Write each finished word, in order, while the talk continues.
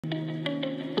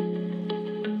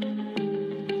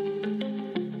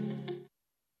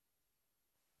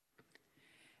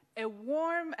A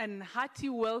warm and hearty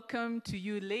welcome to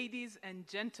you, ladies and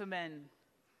gentlemen.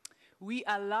 We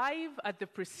are live at the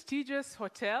prestigious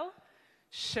hotel,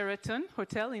 Sheraton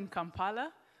Hotel in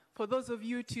Kampala. For those of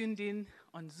you tuned in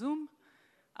on Zoom,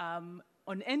 on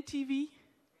NTV,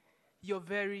 you're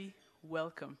very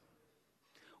welcome.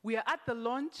 We are at the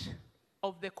launch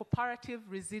of the Cooperative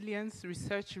Resilience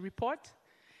Research Report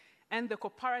and the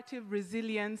Cooperative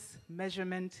Resilience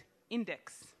Measurement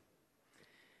Index.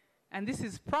 And this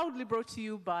is proudly brought to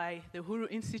you by the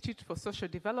Uhuru Institute for Social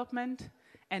Development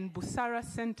and Busara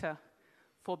Center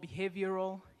for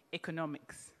Behavioral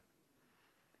Economics.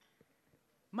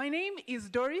 My name is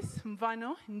Doris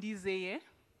Mvano Ndizeye,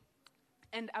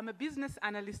 and I'm a business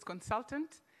analyst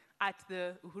consultant at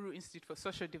the Uhuru Institute for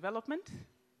Social Development.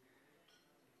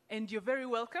 And you're very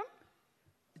welcome.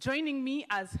 Joining me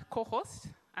as co-host,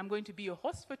 I'm going to be your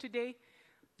host for today.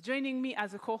 Joining me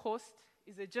as a co-host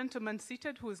is a gentleman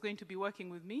seated who is going to be working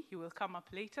with me. He will come up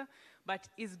later, but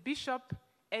is Bishop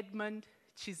Edmund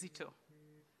Chizito.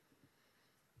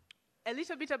 A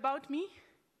little bit about me.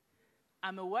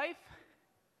 I'm a wife,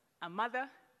 a mother.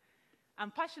 I'm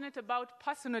passionate about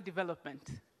personal development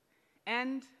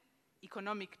and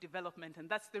economic development, and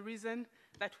that's the reason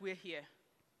that we're here.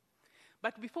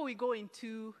 But before we go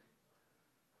into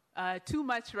too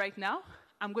much right now,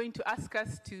 I'm going to ask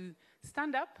us to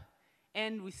stand up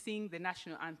and we sing the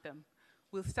national anthem.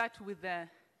 We'll start with the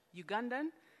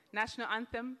Ugandan national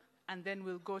anthem, and then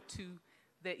we'll go to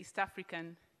the East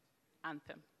African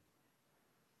anthem.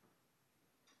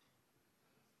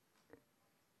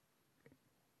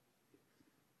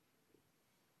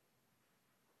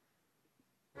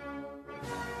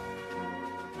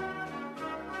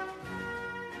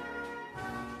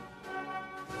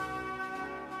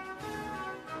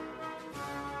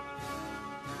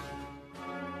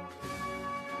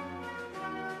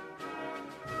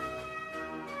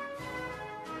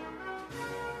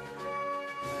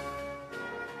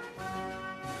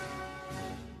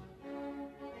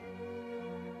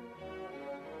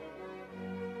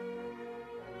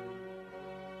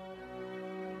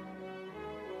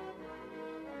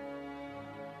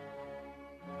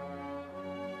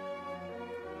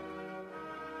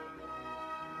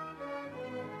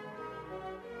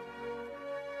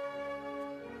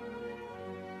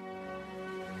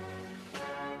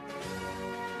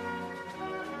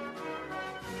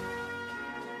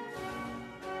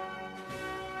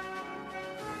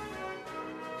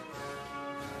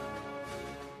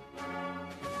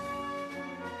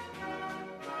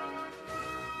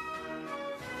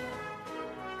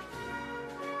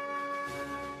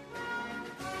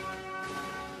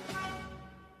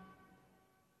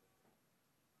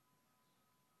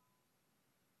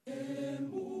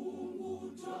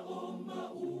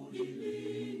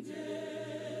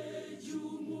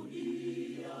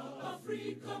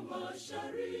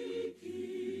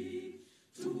 Mashariki,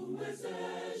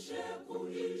 tuwezeshe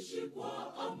kuishi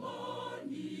kwa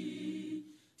amani,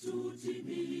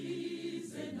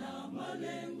 tutimize na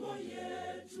malengo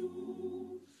yetu.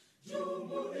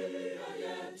 Jumuiya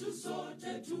yetu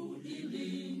sote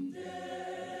tuilinde,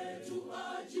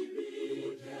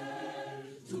 tuajibike,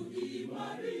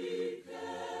 tuimarike.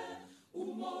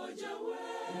 Umoja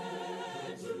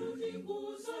wetu ni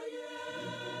nguzo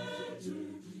yetu.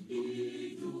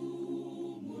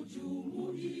 Idumu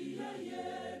jumuiya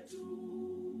yetu.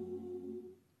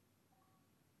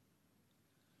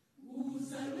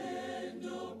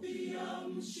 Uzalendo pia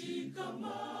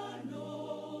mshikamano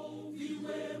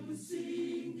viwe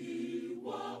msingi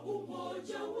wa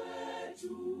umoja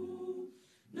wetu,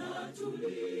 na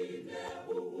tulinde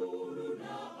uhuru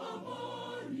na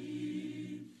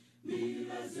amani,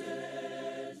 mila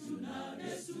zetu na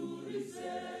desturi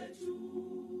zetu.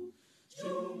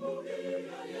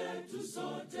 Jumuiya yetu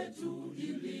sote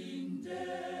tuilinde,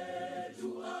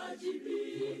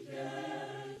 tuajibike,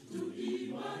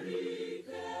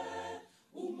 tuimarike.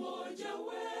 Umoja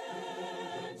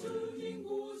wetu ni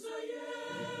nguzo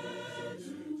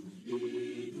yetu.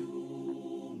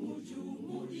 Idumu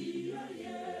jumuiya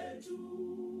yetu.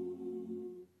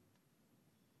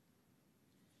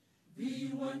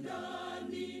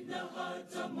 Viwandani na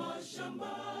hata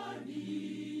mashambani,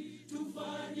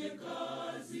 tufanye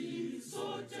kazi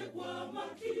sote kwa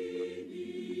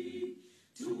makini,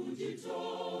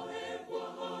 tujitoe kwa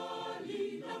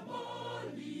hali na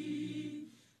mali,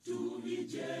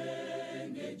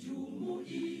 tuijenge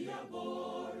jumuiya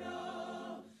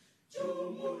bora.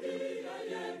 Jumuiya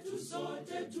yetu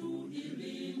sote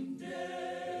tuilinde,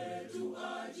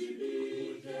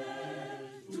 tuajibike,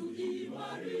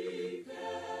 tuimarike.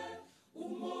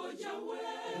 Umoja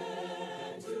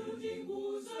wetu ni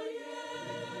nguzo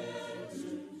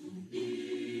yetu.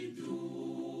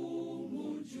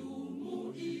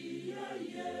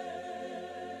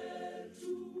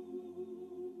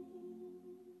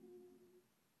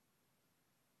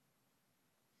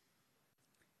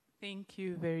 Thank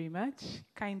you very much.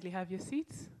 Kindly have your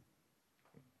seats.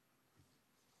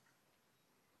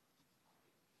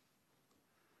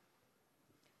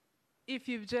 If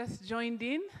you've just joined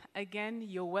in, again,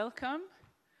 you're welcome.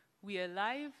 We are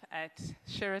live at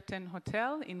Sheraton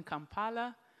Hotel in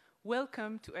Kampala.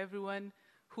 Welcome to everyone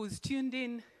who's tuned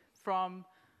in from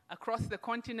across the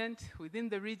continent, within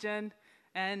the region,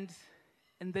 and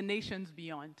in the nations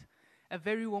beyond. A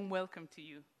very warm welcome to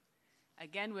you.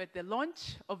 Again, we're at the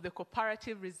launch of the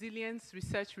Cooperative Resilience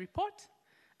Research Report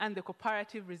and the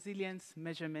Cooperative Resilience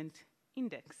Measurement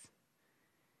Index.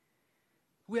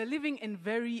 We are living in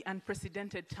very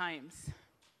unprecedented times.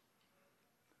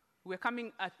 We're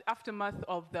coming at the aftermath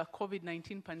of the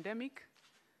COVID-19 pandemic.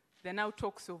 There are now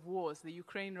talks of wars, the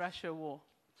Ukraine-Russia war.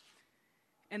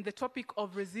 And the topic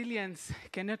of resilience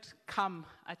cannot come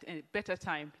at a better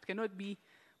time. It cannot be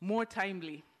more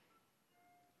timely.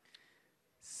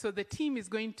 So the team is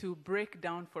going to break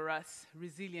down for us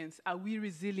resilience. Are we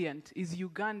resilient? Is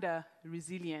Uganda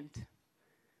resilient?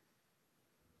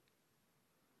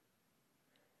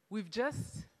 We've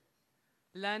just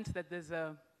learned that there's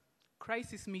a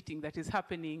crisis meeting that is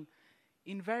happening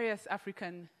in various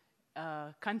African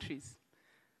countries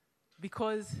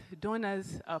because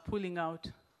donors are pulling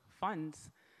out funds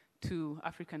to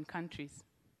African countries.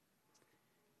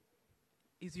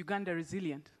 Is Uganda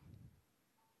resilient?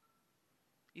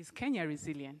 Is Kenya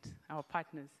resilient, our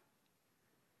partners?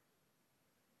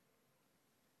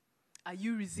 Are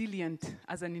you resilient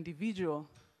as an individual?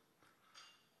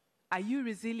 Are you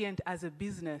resilient as a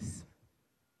business,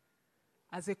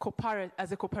 as a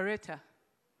cooperator,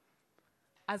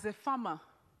 as a farmer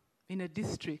in a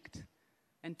district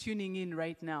and tuning in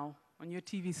right now on your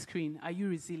TV screen? Are you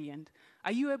resilient?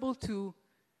 Are you able to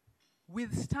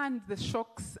withstand the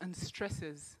shocks and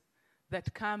stresses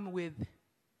that come with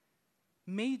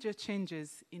major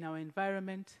changes in our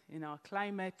environment, in our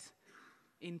climate,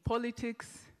 in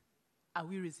politics? Are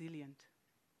we resilient?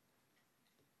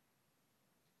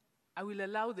 I will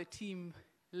allow the team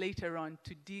later on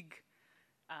to dig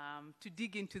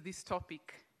into this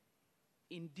topic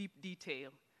in deep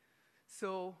detail.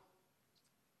 So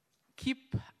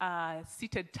keep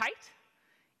seated tight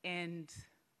and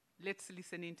let's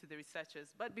listen in to the researchers.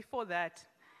 But before that,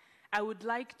 I would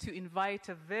like to invite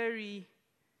a very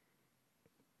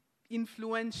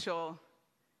influential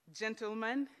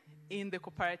gentleman in the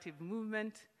cooperative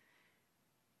movement,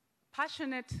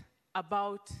 passionate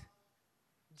about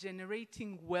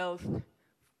generating wealth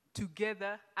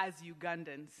together as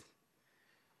Ugandans.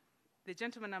 The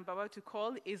gentleman I'm about to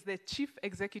call is the Chief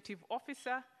Executive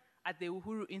Officer at the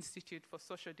Uhuru Institute for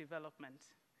Social Development.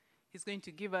 He's going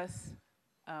to give us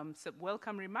some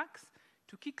welcome remarks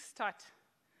to kickstart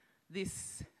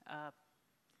this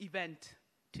event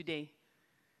today.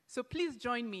 So please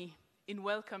join me in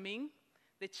welcoming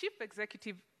the Chief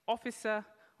Executive Officer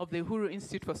of the Uhuru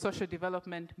Institute for Social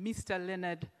Development, Mr.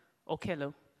 Leonard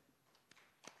Okello.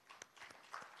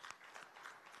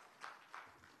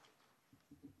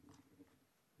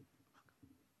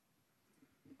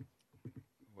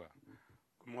 Well,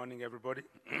 good morning, everybody.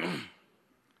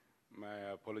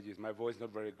 My apologies, my voice is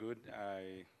not very good.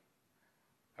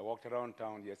 I walked around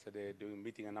town yesterday doing a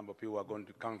meeting. A number of people were going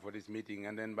to come for this meeting,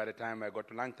 and then by the time I got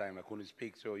to lunchtime, I couldn't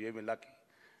speak. So you're even lucky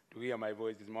to hear my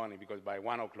voice this morning because by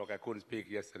 1 o'clock I couldn't speak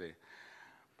yesterday.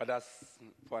 But that's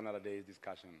for another day's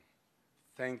discussion.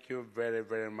 Thank you very,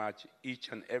 very much, each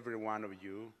and every one of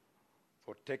you,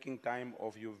 for taking time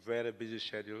off your very busy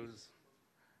schedules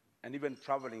and even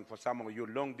traveling for some of you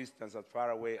long distance as far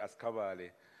away as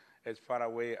Kabale, as far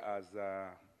away as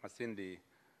Masindi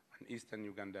and Eastern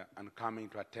Uganda, and coming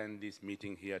to attend this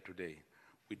meeting here today.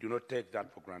 We do not take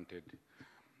that for granted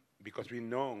because we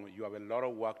know you have a lot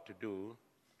of work to do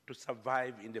to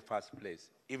survive in the first place,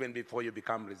 even before you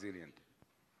become resilient.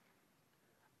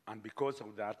 And because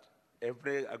of that,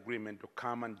 every agreement to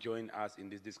come and join us in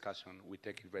this discussion, we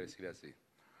take it very seriously.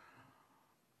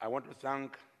 I want to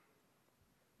thank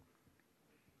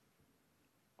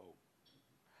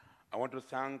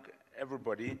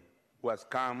everybody who has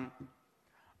come,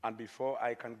 and before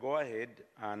I can go ahead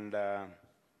and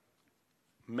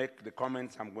make the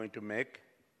comments I'm going to make,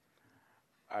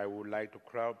 I would like to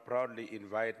proudly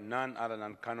invite none other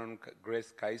than Canon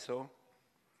Grace Kaiso,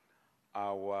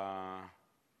 our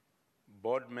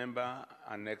board member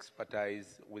and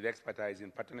with expertise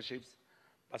in partnerships,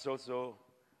 but also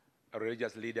a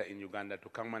religious leader in Uganda, to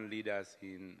come and lead us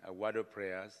in a word of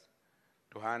prayers,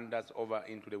 to hand us over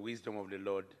into the wisdom of the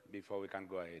Lord before we can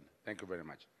go ahead. Thank you very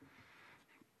much.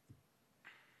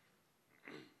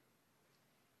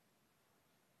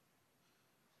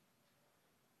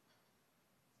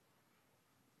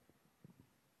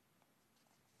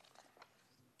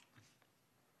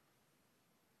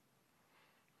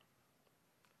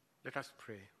 Let us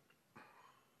pray.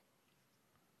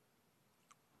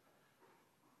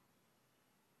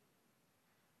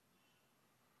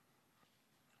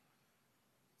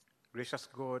 Gracious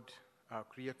God, our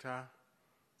Creator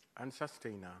and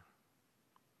Sustainer,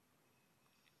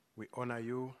 we honor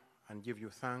you and give you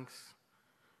thanks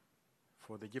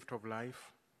for the gift of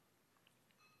life,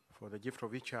 for the gift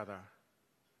of each other,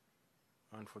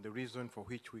 and for the reason for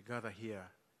which we gather here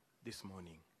this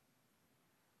morning.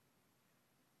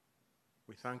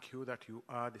 We thank you that you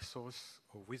are the source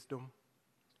of wisdom,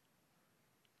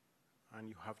 and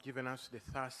you have given us the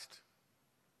thirst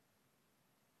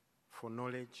for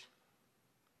knowledge,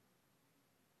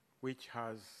 which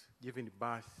has given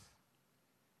birth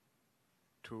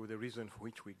to the reason for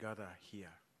which we gather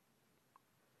here.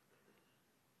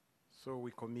 So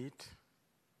we commit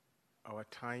our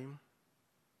time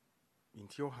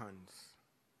into your hands,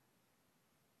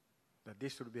 that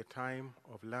this will be a time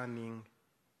of learning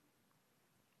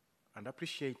and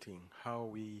appreciating how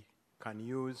we can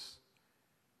use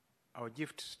our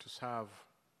gifts to serve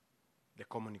the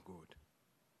common good.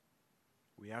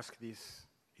 We ask this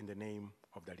in the name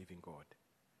of the living God.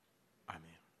 Amen.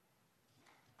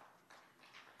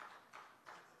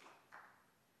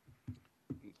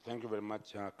 Thank you very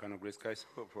much, Colonel Grace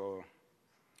Kaiso, for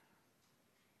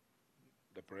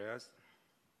the prayers.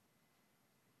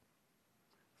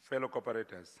 Fellow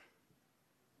cooperators,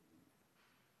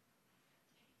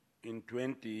 in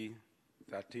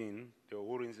 2013, the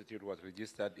Uhuru Institute was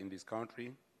registered in this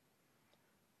country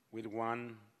with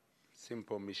one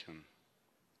simple mission: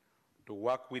 to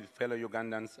work with fellow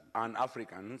Ugandans and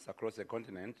Africans across the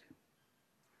continent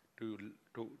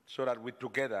so that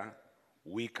together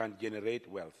we can generate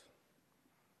wealth.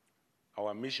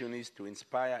 Our mission is to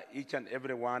inspire each and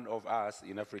every one of us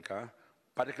in Africa,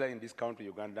 particularly in this country,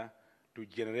 Uganda, to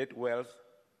generate wealth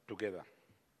together.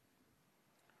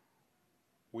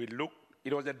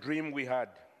 It was a dream we had,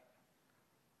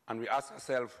 and we asked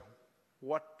ourselves,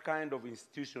 what kind of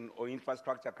institution or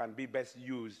infrastructure can be best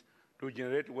used to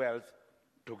generate wealth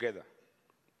together?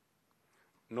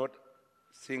 Not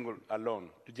single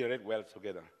alone, to generate wealth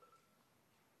together.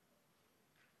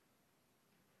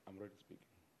 I'm ready to speak.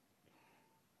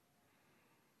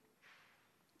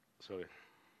 Sorry.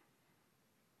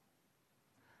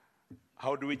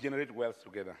 How do we generate wealth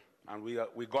together? And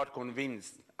we got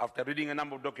convinced, after reading a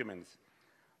number of documents,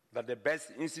 that the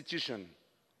best institution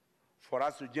for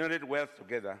us to generate wealth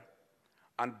together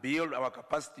and build our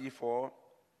capacity for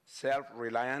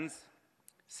self-reliance,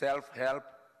 self-help,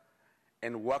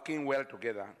 and working well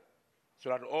together so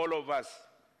that all of us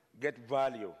get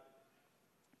value.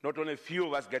 Not only a few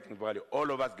of us getting value,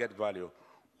 all of us get value,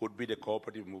 would be the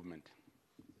cooperative movement.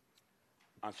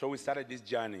 And so we started this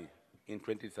journey in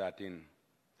 2013.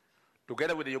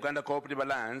 Together with the Uganda Cooperative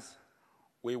Alliance,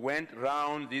 we went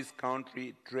around this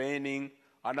country training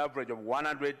an average of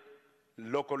 100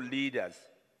 local leaders.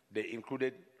 They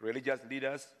included religious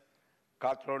leaders,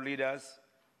 cultural leaders,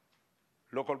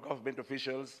 local government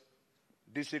officials,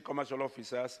 district commercial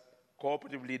officers,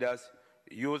 cooperative leaders,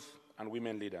 youth and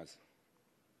women leaders.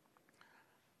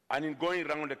 And in going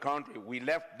around the country, we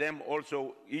left them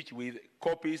also each with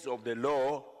copies of the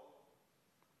law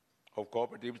of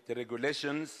cooperatives, the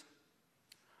regulations,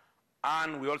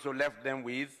 and we also left them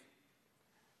with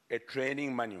a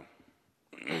training manual,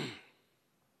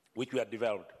 which we had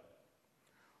developed.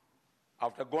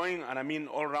 After going, and I mean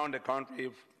all around the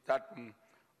country,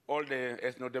 all the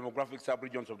ethno-demographic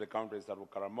sub-regions of the country, that were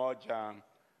Karamoja,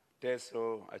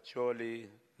 Teso, Acholi,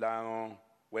 Lango,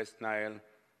 West Nile,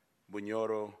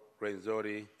 Bunyoro,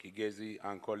 Rwenzori, Kigezi,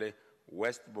 Ankole,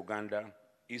 West Buganda,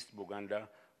 East Buganda,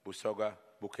 Busoga,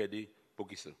 Bukedi,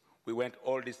 Bugisu. We went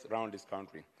all this around this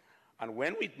country. And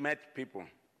when we met people,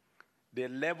 the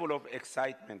level of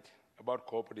excitement about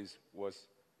cooperatives was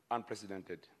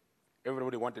unprecedented.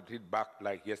 Everybody wanted to read back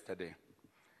like yesterday.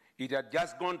 It had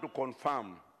just gone to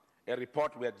confirm a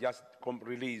report we had just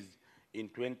released in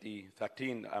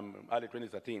 2013, early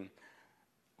 2013,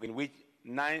 in which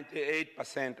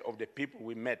 98% of the people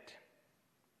we met,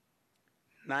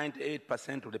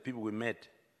 98% of the people we met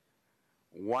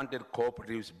wanted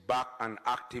cooperatives back and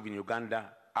active in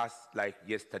Uganda as like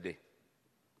yesterday.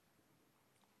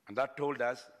 And that told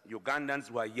us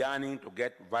Ugandans were yearning to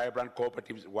get vibrant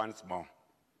cooperatives once more.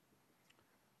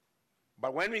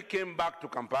 But when we came back to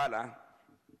Kampala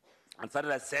and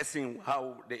started assessing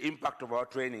how the impact of our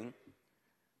training,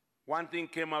 one thing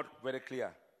came out very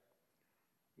clear.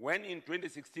 When in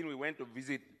 2016 we went to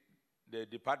visit the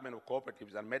Department of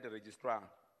Cooperatives and met the Registrar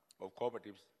of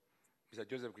Cooperatives, Mr.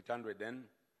 Joseph Kitandwe then,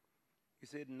 he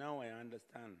said, now I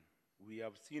understand. We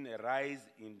have seen a rise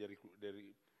in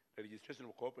the the registration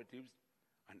of cooperatives,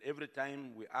 and every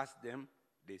time we ask them,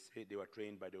 they say they were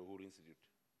trained by the Uhuru Institute.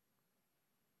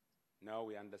 Now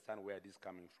we understand where this is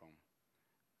coming from.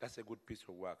 That's a good piece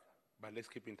of work, but let's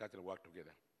keep in touch and work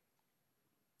together.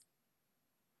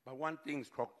 But one thing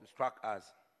struck us.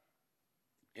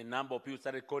 A number of people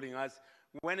started calling us,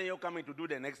 when are you coming to do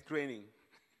the next training?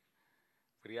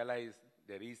 We realized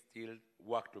there is still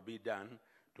work to be done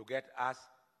to get us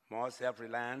more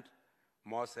self-reliant,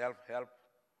 more self-help,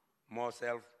 more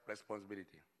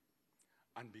self-responsibility.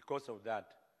 And because of that,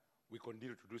 we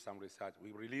continue to do some research.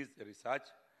 We released a research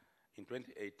in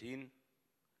 2018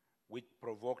 which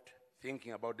provoked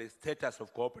thinking about the status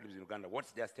of cooperatives in Uganda.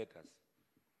 What's their status?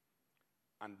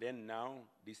 And then now,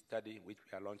 this study which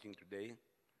we are launching today,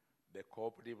 the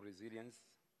Cooperative Resilience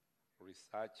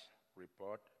Research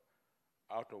Report,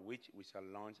 out of which we shall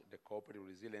launch the Cooperative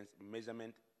Resilience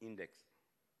Measurement Index.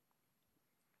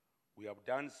 We have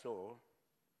done so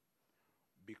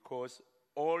because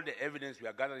all the evidence we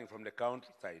are gathering from the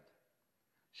countryside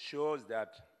shows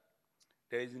that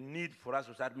there is a need for us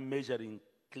to start measuring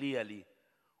clearly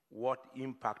what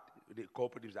impact the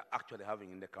cooperatives are actually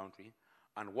having in the country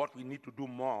and what we need to do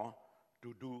more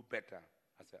to do better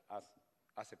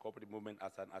as a cooperative movement,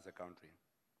 as a country.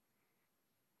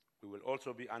 We will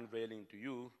also be unveiling to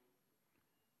you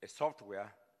a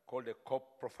software called a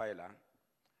COP Profiler,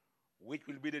 which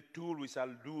will be the tool we shall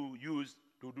use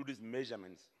to do these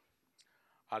measurements.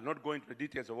 I'll not go into the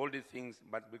details of all these things,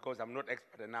 but because I'm not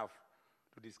expert enough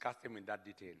to discuss them in that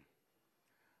detail.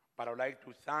 But I would like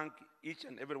to thank each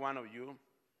and every one of you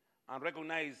and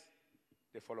recognize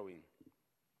the following.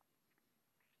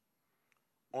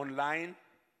 Online,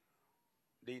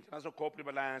 the International Cooperative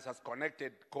Alliance has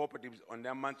connected cooperatives on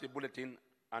their monthly bulletin,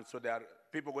 and so there are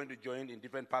people going to join in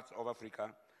different parts of Africa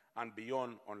and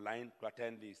beyond online to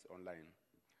attend this online.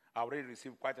 I already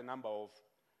received quite a number of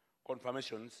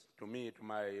confirmations to me, to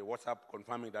my WhatsApp,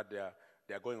 confirming that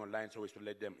they are going online, so we should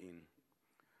let them in.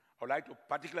 I would like to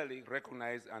particularly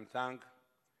recognize and thank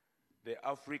the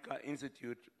Africa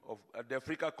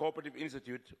Cooperative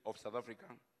Institute of South Africa,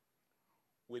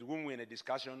 with whom we're in a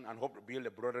discussion and hope to build a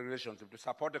broader relationship to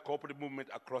support the cooperative movement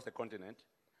across the continent.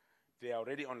 They are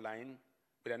already online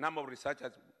with a number of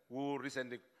researchers who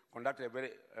recently conducted a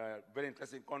very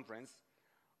interesting conference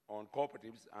on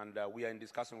cooperatives, and we are in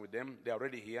discussion with them. They are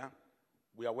already here.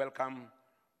 We are welcome,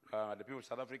 the people of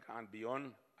South Africa and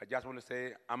beyond. I just want to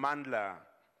say, Amandla.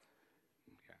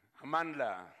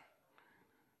 Amandla.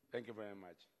 Thank you very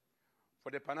much.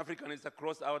 For the Pan-Africanists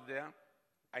across out there,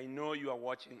 I know you are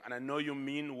watching, and I know you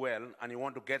mean well, and you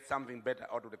want to get something better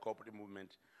out of the cooperative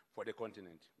movement for the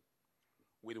continent.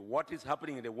 With what is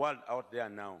happening in the world out there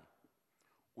now,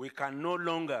 we can no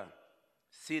longer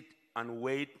sit and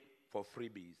wait for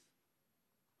freebies.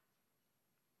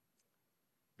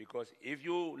 Because if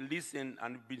you listen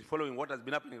and been following what has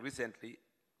been happening recently,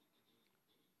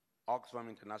 Oxfam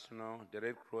International, the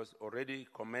Red Cross already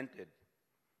commented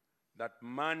that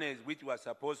monies which were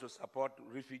supposed to support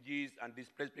refugees and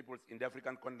displaced peoples in the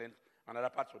African continent and other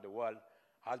parts of the world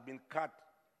has been cut,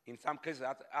 in some cases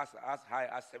as high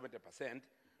as 70%,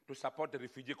 to support the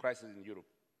refugee crisis in Europe.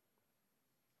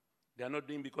 They are not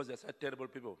doing because they're such terrible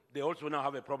people. They also now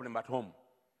have a problem at home.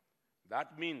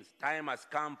 That means time has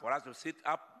come for us to sit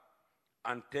up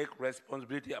and take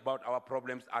responsibility about our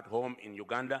problems at home in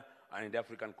Uganda and in the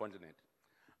African continent.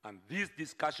 And this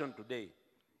discussion today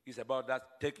is about us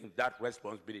taking that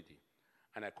responsibility.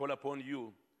 And I call upon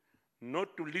you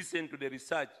not to listen to the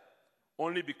research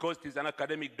only because it is an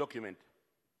academic document.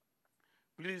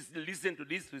 Please listen to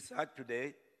this research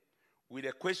today with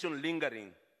a question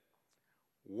lingering.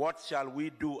 What shall we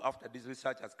do after this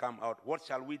research has come out? What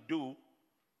shall we do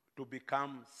to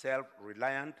become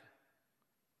self-reliant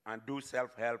and do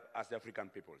self-help as African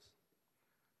peoples?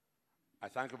 I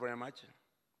thank you very much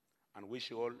and wish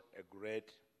you all a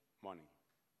great morning.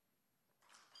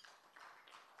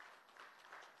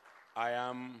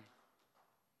 I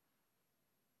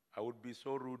would be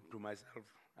so rude to myself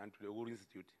and to the Uhuru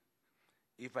Institute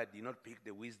if I did not pick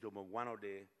the wisdom of one of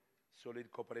the solid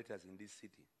cooperators in this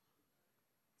city,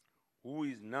 who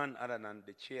is none other than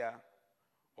the chair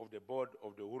of the board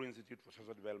of the Uhuru Institute for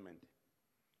Social Development.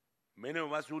 Many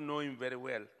of us who know him very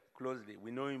well, closely,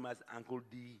 we know him as Uncle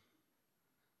D.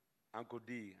 Uncle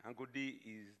D. Uncle D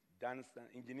is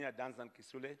Engineer Dansan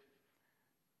Kisule,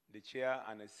 the chair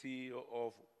and a CEO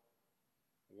of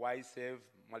YSAVE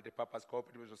Multipurpose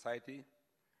Cooperative Society,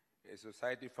 a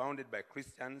society founded by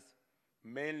Christians,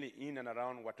 mainly in and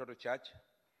around Watoto Church.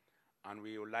 And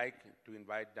we would like to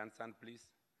invite Dansan, please,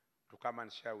 to come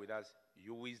and share with us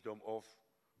your wisdom of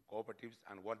cooperatives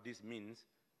and what this means,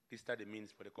 this study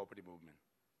means for the cooperative movement.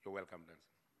 You're welcome, Danson.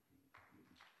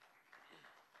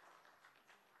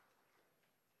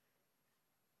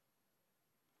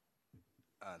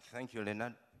 Thank you,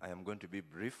 Leonard. I am going to be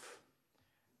brief.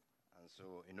 And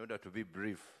so in order to be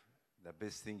brief, the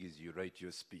best thing is you write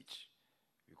your speech,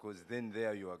 because then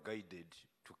there you are guided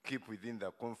to keep within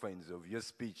the confines of your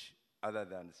speech other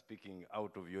than speaking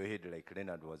out of your head like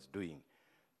Leonard was doing.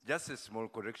 Just a small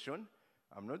correction.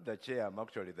 I'm not the chair, I'm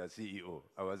actually the CEO.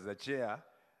 I was the chair,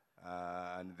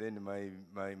 and then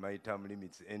my term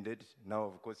limits ended. Now,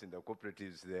 of course, in the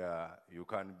cooperatives, you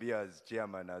can be as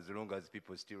chairman as long as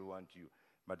people still want you.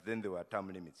 But then there were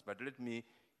term limits. But let me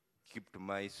keep to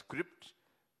my script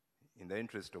in the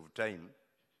interest of time.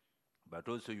 But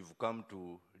also you've come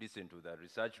to listen to the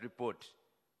research report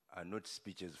and not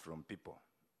speeches from people.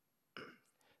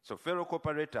 So fellow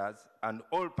cooperators and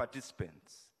all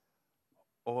participants,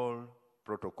 all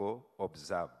protocol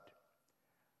observed.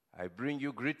 I bring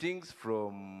you greetings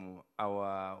from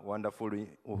our wonderful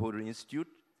Uhuru Institute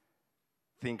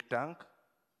think tank,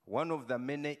 one of the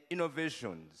many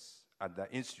innovations at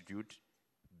the Institute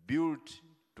built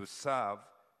to serve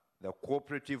the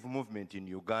cooperative movement in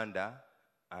Uganda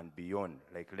and beyond,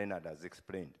 like Leonard has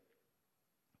explained.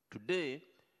 Today,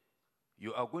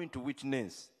 you are going to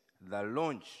witness the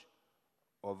launch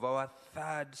of our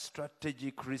third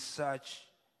strategic research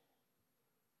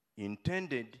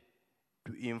intended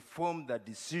to inform the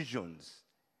decisions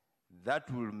that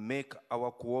will make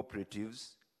our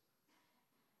cooperatives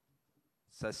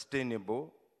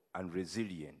sustainable and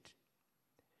resilient.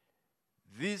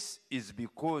 This is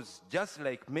because just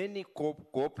like many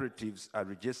cooperatives are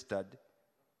registered,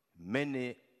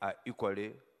 many are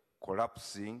equally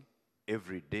collapsing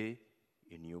every day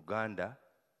in Uganda,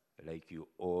 like you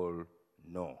all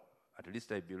know. At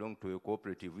least I belong to a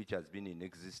cooperative which has been in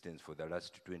existence for the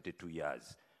last 22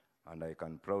 years. And I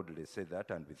can proudly say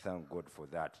that, and we thank God for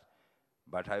that.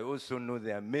 But I also know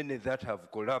there are many that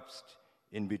have collapsed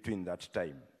in between that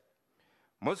time.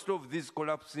 Most of these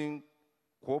collapsing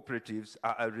cooperatives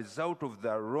are a result of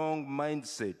the wrong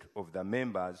mindset of the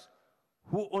members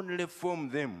who only form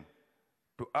them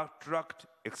to attract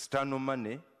external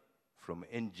money from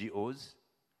NGOs,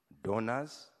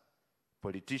 donors,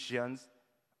 politicians,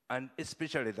 and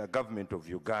especially the government of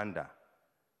Uganda.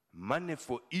 Money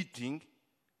for eating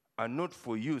and not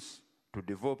for use to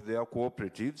develop their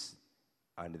cooperatives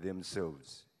and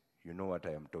themselves. You know what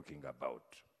I am talking about.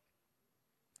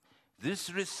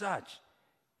 This research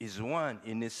is one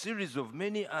in a series of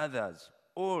many others,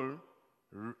 all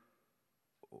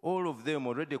of them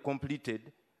already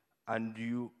completed, and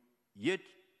you yet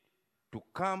to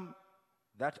come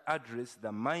that address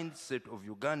the mindset of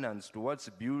Ugandans towards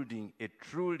building a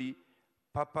truly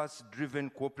purpose-driven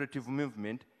cooperative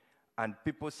movement and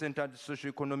people-centered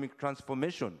socio-economic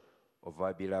transformation of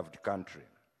our beloved country.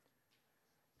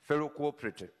 Fellow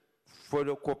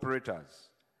cooperators,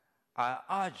 I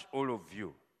urge all of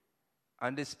you,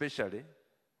 and especially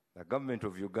the government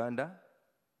of Uganda,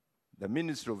 the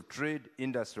Ministry of Trade,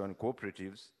 Industry and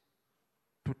Cooperatives,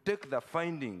 to take the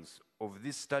findings of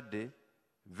this study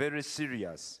very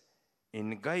serious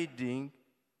in guiding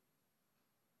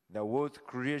the wealth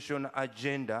creation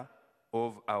agenda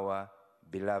of our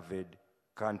beloved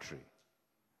country.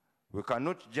 We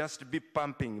cannot just be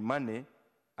pumping money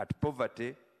at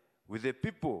poverty with the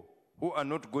people who are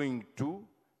not going to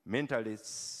mentally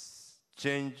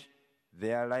change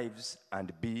their lives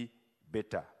and be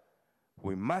better.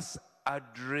 We must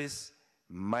address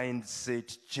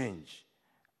mindset change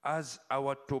as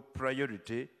our top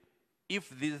priority if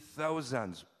these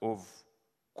thousands of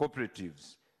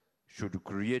cooperatives should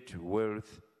create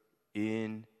wealth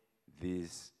in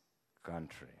this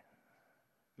country.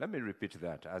 Let me repeat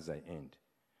that as I end.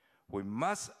 We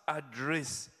must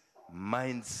address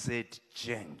mindset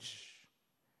change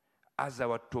as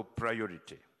our top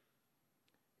priority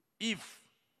if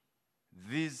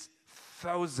these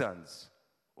thousands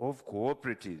of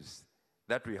cooperatives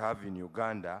that we have in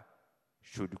Uganda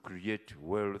should create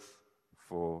wealth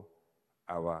for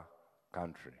our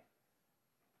country.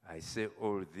 I say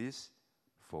all this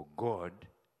for God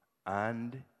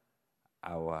and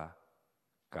our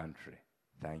country.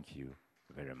 Thank you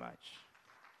very much.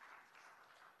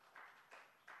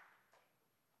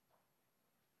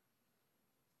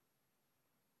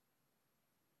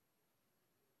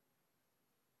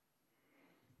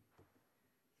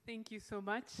 Thank you so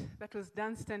much. That was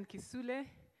Dunstan Kisule,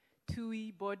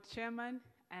 TUI board chairman,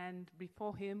 and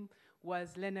before him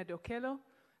was Leonard Okello,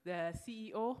 the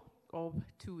CEO of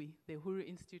TUI, the Uhuru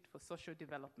Institute for Social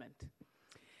Development.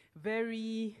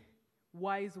 Very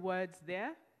wise words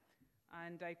there.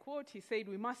 And I quote, he said,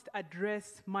 we must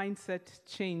address mindset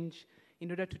change in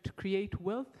order to create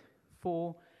wealth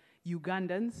for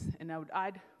Ugandans, and I would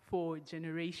add for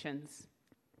generations.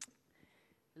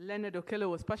 Leonard Okello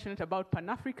was passionate about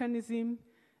Pan-Africanism,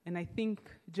 and I think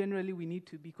generally we need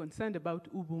to be concerned about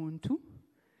Ubuntu.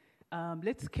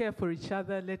 Let's care for each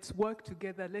other, let's work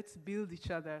together, let's build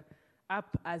each other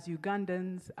up as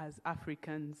Ugandans, as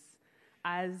Africans,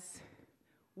 as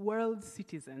world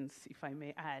citizens, if I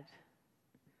may add.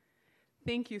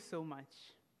 Thank you so much.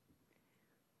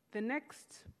 The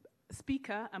next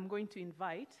speaker I'm going to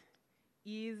invite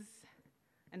is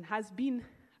and has been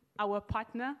our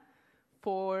partner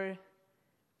for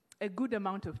a good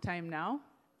amount of time now.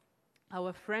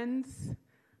 Our friends,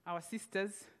 our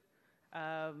sisters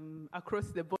across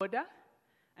the border,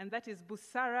 and that is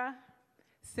Busara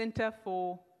Center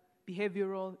for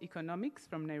Behavioral Economics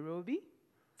from Nairobi,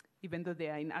 even though they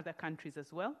are in other countries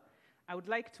as well. I would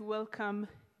like to welcome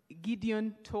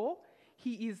Gideon Tor.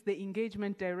 He is the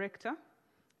Engagement Director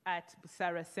at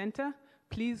Busara Center.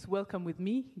 Please welcome with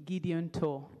me, Gideon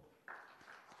Tor.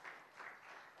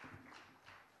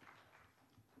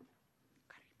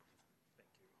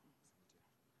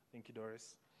 Thank you,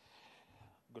 Doris.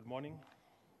 Good morning.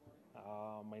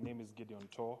 My name is Gideon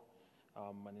Tor.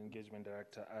 I'm an engagement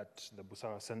director at the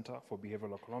Busara Center for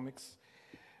Behavioral Economics.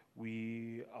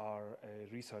 We are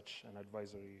a research and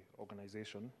advisory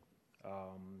organization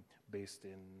based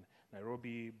in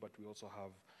Nairobi, but we also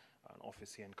have an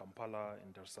office here in Kampala,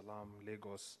 in Dar es Salaam,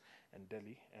 Lagos, and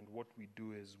Delhi. And what we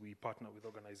do is we partner with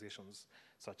organizations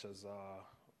such as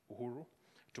Uhuru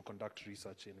to conduct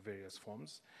research in various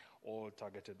forms, all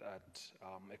targeted at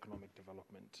economic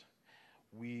development.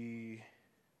 We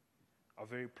are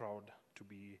very proud to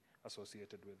be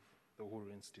associated with the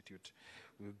Uhuru Institute.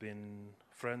 We've been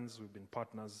friends, we've been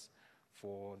partners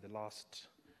for the last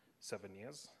 7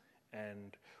 years,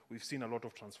 and we've seen a lot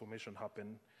of transformation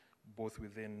happen both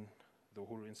within the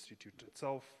Uhuru Institute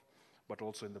itself, but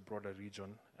also in the broader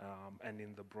region and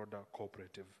in the broader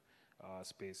cooperative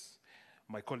space.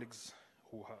 My colleagues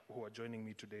who are joining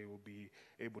me today will be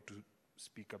able to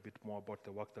speak a bit more about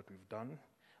the work that we've done,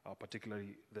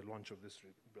 particularly the launch of this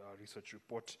research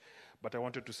report. But I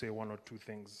wanted to say one or two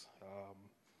things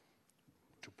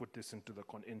to put this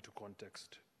into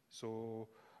context. So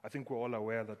I think we're all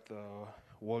aware that the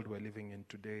world we're living in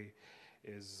today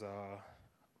is,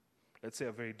 let's say,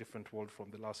 a very different world from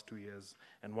the last 2 years.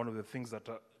 And one of the things that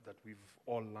we've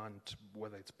all learned,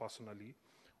 whether it's personally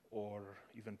or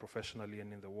even professionally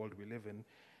and in the world we live in,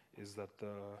 is that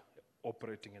the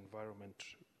operating environment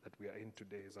that we are in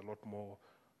today is a lot more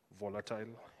volatile,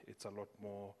 it's a lot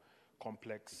more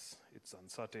complex, it's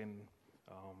uncertain.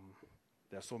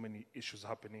 There are so many issues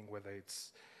happening, whether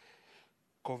it's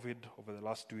COVID over the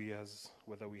last 2 years,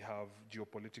 whether we have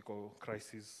geopolitical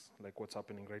crises like what's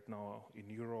happening right now in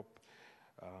Europe,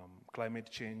 climate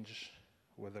change,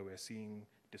 whether we're seeing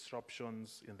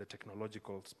disruptions in the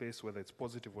technological space, whether it's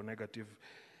positive or negative.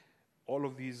 All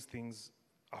of these things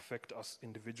affect us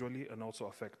individually and also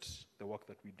affect the work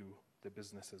that we do, the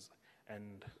businesses.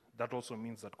 And that also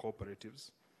means that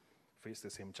cooperatives face the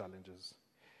same challenges.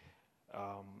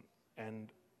 And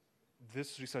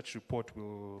this research report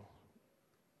will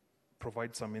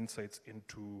provide some insights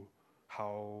into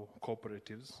how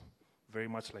cooperatives, very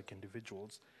much like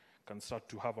individuals, can start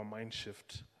to have a mind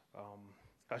shift,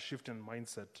 a shift in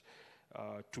mindset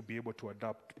to be able to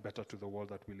adapt better to the world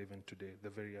that we live in today, the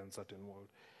very uncertain world.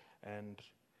 And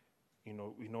you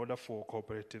know, in order for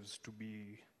cooperatives to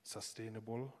be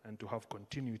sustainable and to have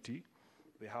continuity,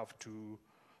 they have to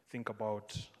think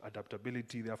about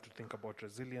adaptability, they have to think about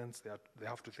resilience, they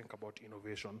have to think about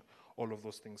innovation. All of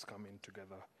those things come in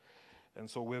together. And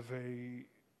so we're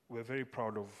very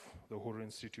proud of the Uhuru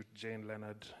Institute, Jane,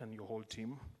 Leonard, and your whole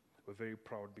team. We're very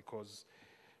proud because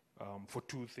for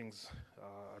two things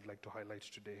I'd like to highlight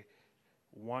today.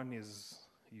 One is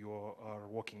you are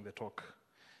walking the talk.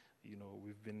 You know,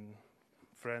 we've been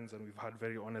friends and we've had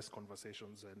very honest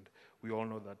conversations, and we all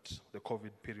know that the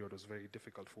COVID period was very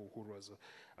difficult for Uhuru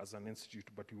as an institute,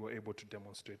 but we were able to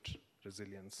demonstrate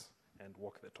resilience and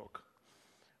walk the talk.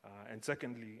 And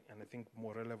secondly, and I think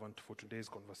more relevant for today's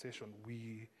conversation,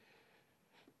 we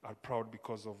are proud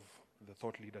because of the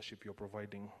thought leadership you're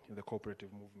providing in the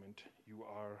cooperative movement. You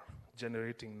are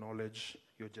generating knowledge,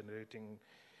 you're generating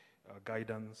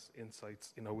guidance,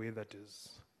 insights in a way that is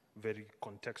very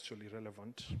contextually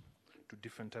relevant to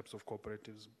different types of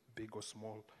cooperatives, big or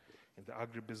small, in the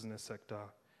agribusiness sector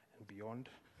and beyond.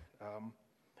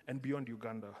 And beyond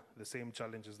Uganda, the same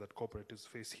challenges that cooperatives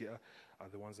face here are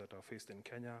the ones that are faced in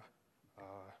Kenya,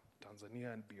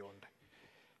 Tanzania, and beyond.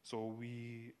 So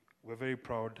we're very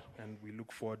proud and we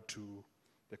look forward to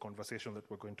the conversation that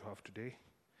we're going to have today.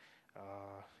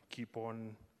 keep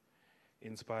on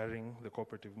inspiring the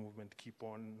cooperative movement, keep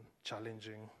on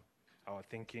challenging our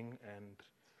thinking, and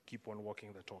keep on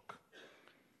walking the talk.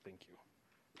 Thank you.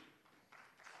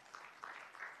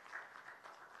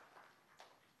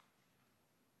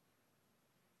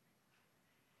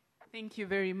 Thank you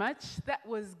very much. That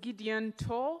was Gideon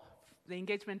Tor, the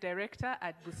Engagement Director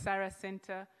at Busara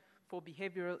Center for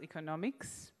Behavioral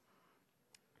Economics.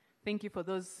 Thank you for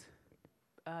those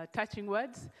touching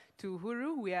words. To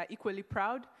Uhuru, we are equally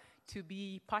proud to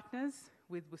be partners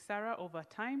with Busara over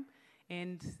time,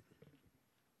 and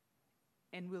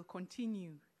we'll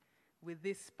continue with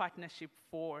this partnership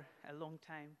for a long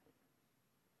time.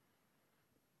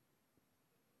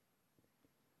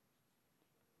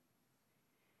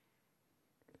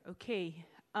 Okay,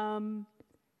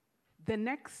 the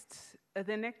next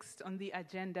on the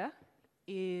agenda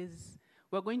is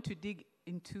we're going to dig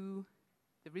into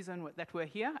the reason that we're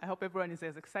here. I hope everyone is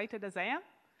as excited as I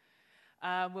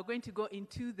am. We're going to go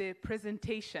into the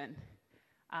presentation.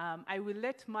 I will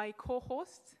let my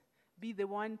co-host be the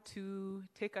one to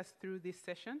take us through this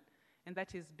session, and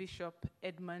that is Bishop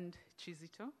Edmund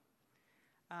Chizito.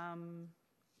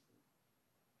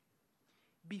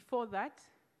 Before that,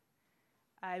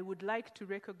 I would like to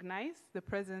recognize the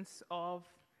presence of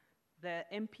the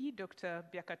MP, Dr.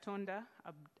 Byakatonda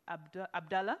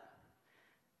Abdallah,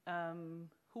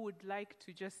 who would like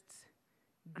to just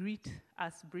greet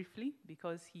us briefly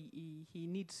because he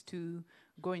needs to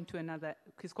go into another,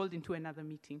 he's called into another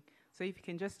meeting. So if you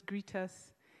can just greet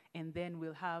us, and then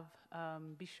we'll have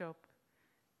Bishop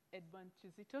Edmund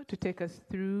Chizito to take us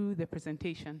through the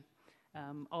presentation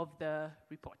of the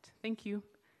report. Thank you.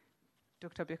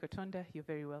 Dr. Byakatonda, you're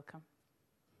very welcome.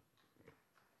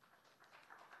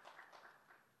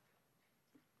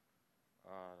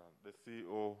 The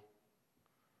CEO,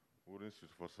 Wood Institute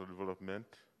for Social Development,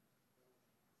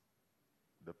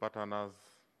 the partners,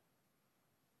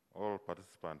 all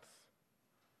participants.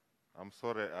 I'm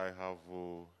sorry I have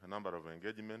a number of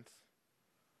engagements,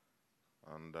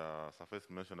 and suffice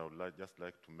to mention, I would just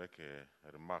like to make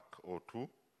a remark or two.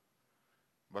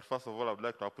 But first of all, I would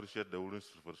like to appreciate the Wood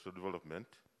Institute for Social Development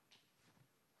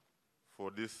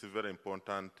for this very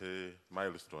important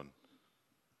milestone.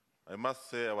 I must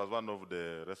say I was one of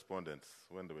the respondents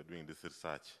when they were doing this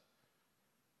research.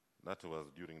 That was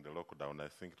during the lockdown. I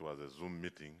think it was a Zoom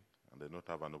meeting, and I did not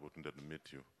have an opportunity to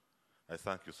meet you. I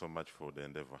thank you so much for the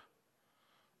endeavor.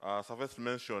 Suffice to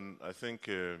mention, I think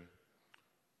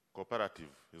cooperative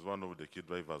is one of the key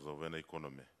drivers of any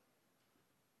economy.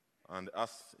 And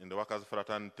us in the Workers'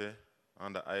 Fraternity,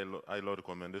 under ILO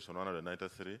Recommendation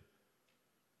 193,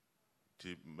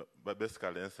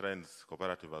 basically enshrines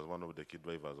cooperative as one of the key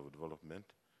drivers of development.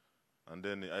 And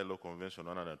then the ILO Convention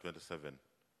 127.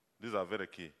 These are very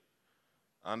key.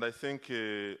 And I think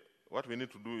what we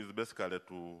need to do is basically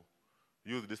to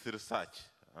use this research,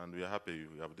 and we are happy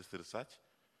we have this research.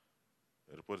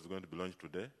 A report is going to be launched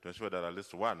today to ensure that at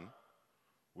least one,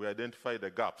 we identify the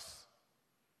gaps,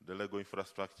 the Lego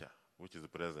infrastructure, which is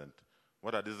present.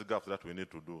 What are these gaps that we need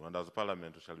to do? And as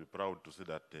Parliament, we shall be proud to see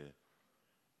that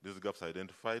these gaps are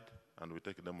identified, and we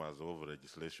take them as over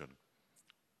legislation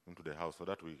into the House so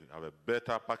that we have a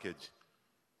better package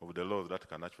of the laws that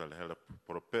can actually help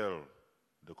propel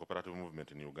the cooperative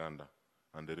movement in Uganda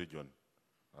and the region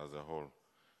as a whole.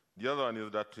 The other one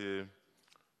is that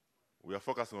we are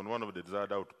focusing on one of the desired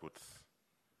outputs.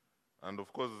 And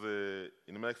of course,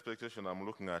 in my expectation, I'm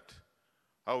looking at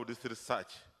how this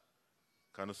research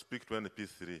can speak to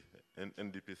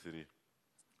NDP3.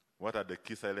 What are the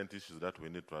key silent issues that we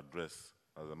need to address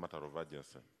as a matter of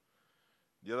urgency?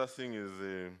 The other thing is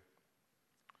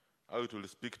how it will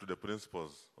speak to the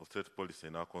principles of state policy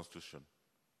in our constitution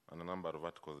and a number of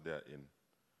articles therein.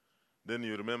 Then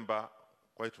you remember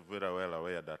quite very well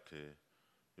aware that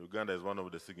Uganda is one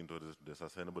of the signatories to the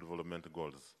Sustainable Development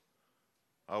Goals.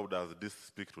 How does this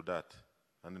speak to that?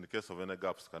 And in the case of any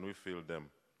gaps, can we fill them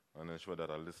and ensure that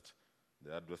at least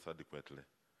they are addressed adequately?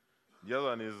 The other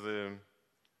one is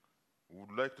we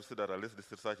would like to see that at least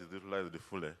this research is utilized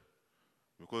fully,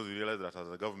 because we realize that as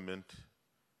a government,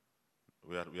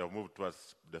 we have moved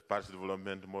towards the Paris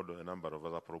development model, a number of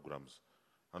other programs.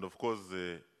 And of course,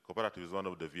 the cooperative is one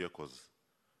of the vehicles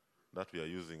that we are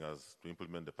using to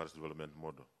implement the Paris development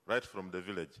model, right from the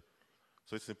village.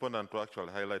 So it's important to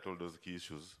actually highlight all those key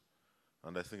issues,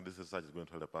 and I think this research is going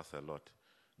to help us a lot.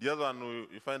 The other one,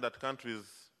 you find that countries,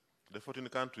 the 14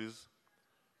 countries,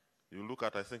 you look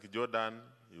at, I think, Jordan,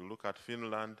 you look at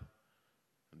Finland,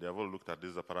 they have all looked at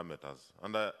these parameters.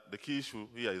 And the key issue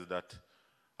here is that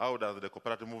how does the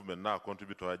cooperative movement now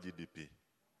contribute to our GDP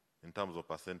in terms of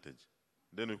percentage?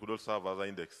 Then we could also have other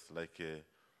index like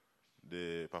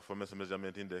the performance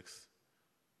measurement index,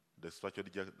 the structural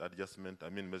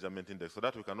measurement index, so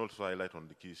that we can also highlight on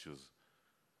the key issues.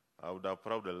 I would have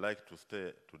probably liked to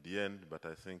stay to the end, but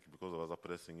I think because of other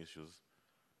pressing issues,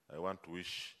 I want to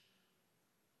wish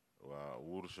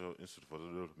Uhuru Institute for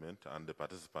Development and the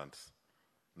participants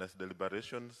nice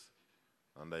deliberations,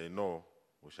 and I know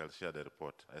we shall share the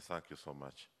report. I thank you so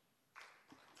much.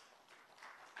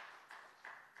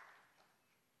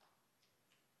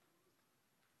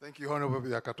 Thank you, Honorable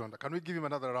Yakatonda. Can we give him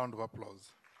another round of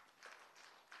applause?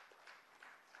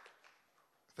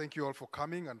 Thank you all for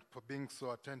coming and for being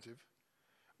so attentive.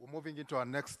 We're moving into our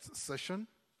next session,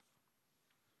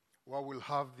 where we'll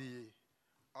have the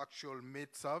actual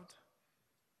meat served,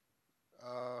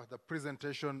 the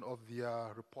presentation of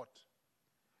the report.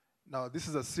 Now, this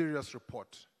is a serious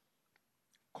report.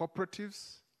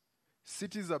 Cooperatives,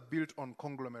 cities are built on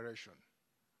conglomeration.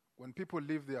 When people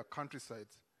leave their countryside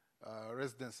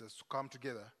residences to come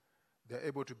together, they're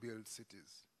able to build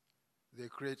cities. They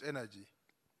create energy.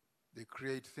 They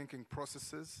create thinking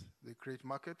processes. They create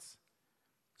markets.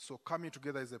 So coming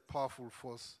together is a powerful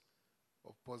force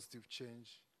of positive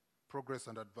change, progress,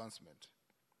 and advancement.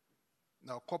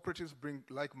 Now, cooperatives bring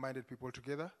like-minded people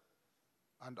together,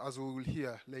 and as we will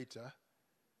hear later,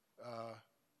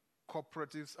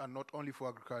 cooperatives are not only for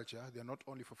agriculture, they're not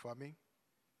only for farming.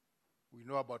 We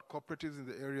know about cooperatives in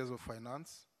the areas of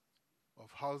finance, of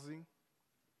housing,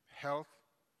 health.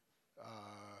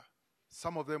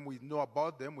 Some of them we know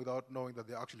about them without knowing that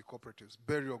they're actually cooperatives,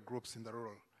 burial groups in the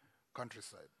rural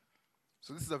countryside.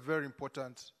 So this is a very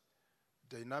important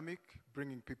dynamic,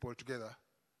 bringing people together,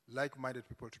 like-minded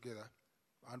people together.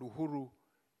 And Uhuru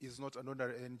is not an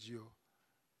ordinary NGO.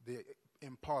 They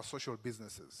empower social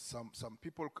businesses.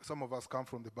 Some of us come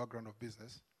from the background of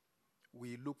business.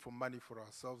 We look for money for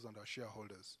ourselves and our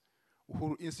shareholders.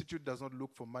 Uhuru Institute does not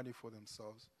look for money for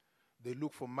themselves. They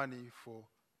look for money for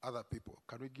other people.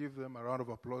 Can we give them a round of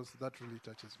applause? That really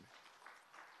touches me.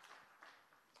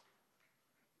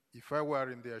 If I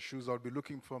were in their shoes, I would be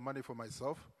looking for money for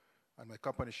myself and my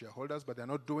company shareholders, but they're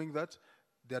not doing that.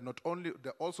 They're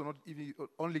also not even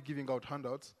only giving out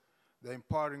handouts. They're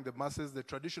empowering the masses. The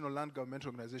traditional land government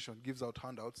organization gives out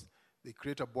handouts. They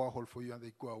create a borehole for you and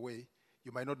they go away.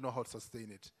 You might not know how to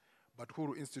sustain it. But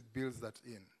Uhuru Institute builds that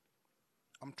in.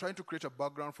 I'm trying to create a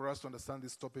background for us to understand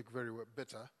this topic very well,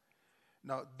 better.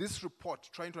 Now, this report,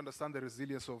 trying to understand the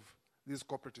resilience of these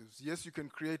cooperatives. Yes, you can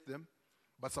create them,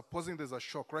 but supposing there's a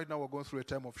shock. Right now, we're going through a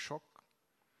time of shock.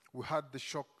 We had the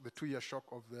shock, the 2-year shock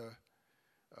of the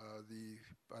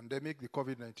pandemic, the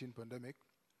COVID-19 pandemic.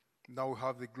 Now we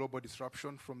have the global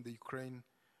disruption from the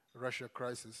Ukraine-Russia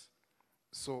crisis.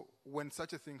 So when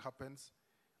such a thing happens,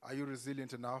 are you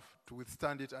resilient enough to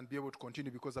withstand it and be able to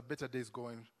continue, because a better day is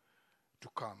going to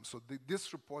come? So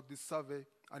this report, this survey,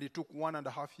 and it took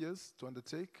 1.5 years to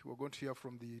undertake. We're going to hear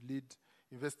from the lead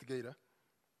investigator.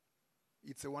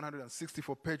 It's a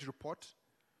 164-page report.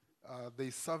 They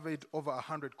surveyed over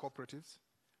 100 cooperatives.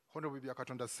 Honorable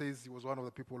Yakatonda says he was one of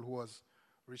the people who was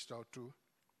reached out to.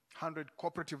 100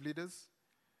 cooperative leaders.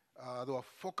 There were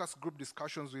focus group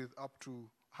discussions with up to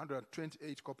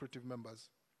 128 cooperative members.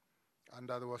 And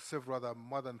there were several other,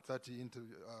 more than 30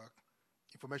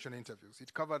 information interviews.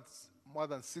 It covered more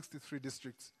than 63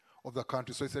 districts of the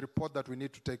country. So it's a report that we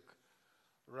need to take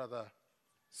rather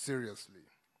seriously.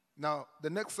 Now, the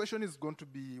next session is going to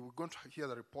be, we're going to hear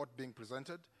the report being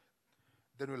presented.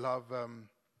 Then we'll have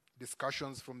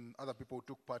discussions from other people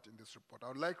who took part in this report. I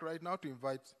would like right now to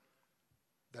invite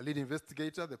the lead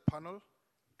investigator, the panel,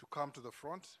 to come to the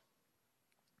front.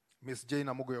 Ms. Jane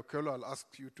Amugoyokelo, I'll ask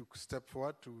you to step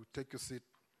forward to take your seat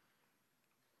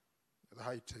at the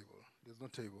high table. There's no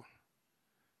table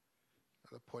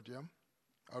at the podium.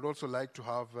 I would also like to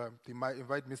have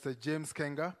invite Mr. James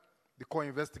Kenga, the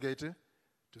co-investigator,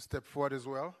 to step forward as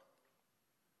well.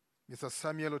 Mr.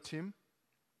 Samuel Otim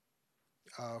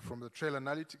from the Trail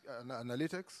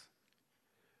Analytics.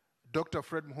 Dr.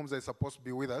 Fred Muhumza is supposed to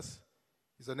be with us.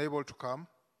 He's unable to come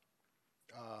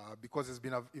because he's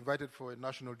been invited for a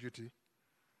national duty.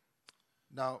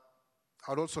 Now,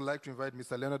 I would also like to invite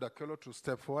Mr. Leonard Akelo to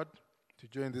step forward to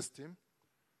join this team,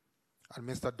 and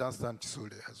Mr. Dunstan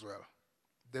Chisulde as well.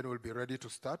 Then we'll be ready to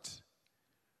start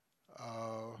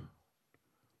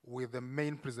with the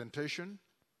main presentation.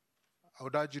 I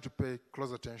would urge you to pay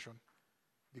close attention,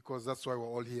 because that's why we're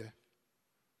all here.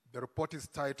 The report is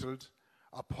titled,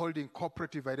 Upholding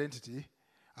Cooperative Identity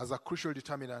as a Crucial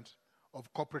Determinant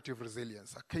of Cooperative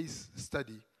Resilience, a case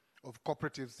study of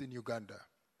cooperatives in Uganda.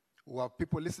 We have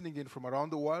people listening in from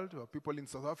around the world. We have people in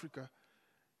South Africa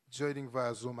joining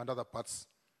via Zoom and other parts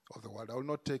of the world. I will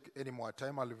not take any more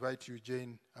time. I'll invite you,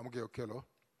 Jane Amuge Okello,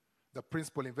 the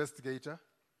principal investigator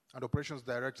and operations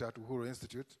director at Uhuru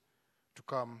Institute, to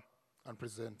come and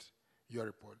present your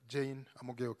report. Jane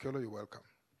Amoge Okello, you're welcome.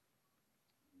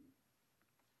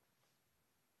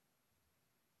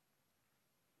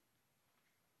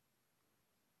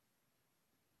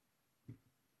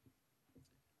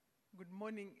 Good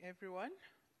morning, everyone.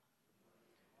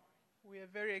 We are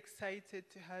very excited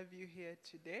to have you here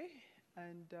today,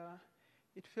 and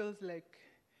it feels like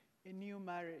a new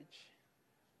marriage.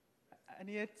 And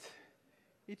yet,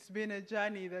 it's been a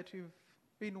journey that we've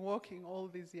been walking all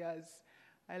these years.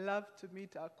 I love to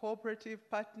meet our cooperative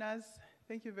partners.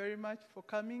 Thank you very much for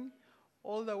coming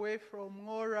all the way from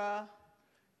Ngora,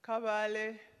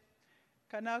 Kabale.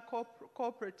 Can our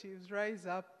cooperatives rise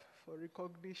up for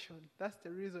recognition? That's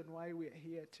the reason why we are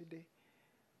here today.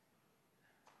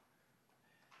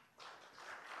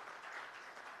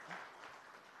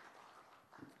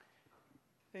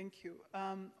 Thank you.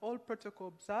 All protocol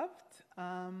observed.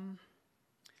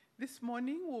 This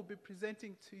morning we'll be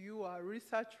presenting to you our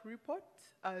research report.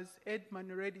 As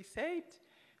Edmund already said,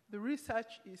 the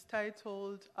research is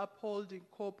titled Upholding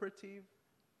Cooperative.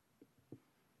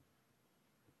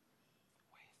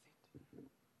 Where is it?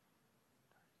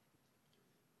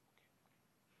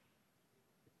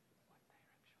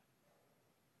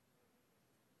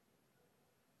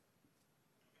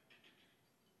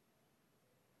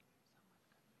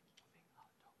 What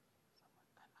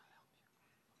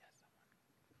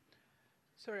direction?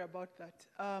 Sorry about that.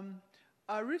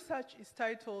 Our research is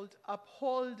titled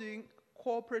Upholding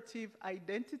Cooperative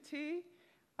Identity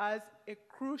as a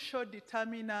Crucial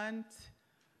Determinant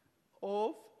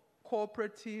of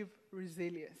Cooperative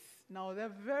Resilience. Now, there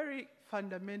are very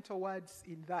fundamental words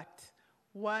in that.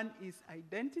 One is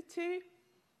identity,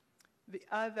 the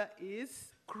other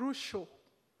is crucial.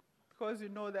 Because, you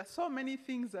know, there are so many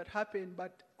things that happen,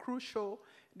 but crucial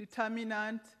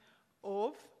determinant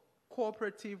of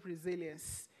cooperative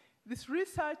resilience. This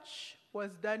research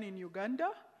was done in Uganda,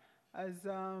 as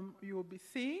you will be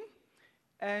seeing,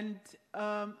 and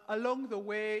along the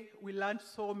way, we learned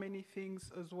so many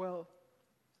things as well.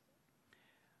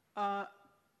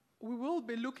 We will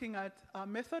be looking at our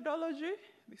methodology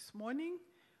this morning.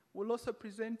 We'll also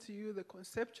present to you the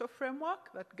conceptual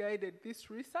framework that guided this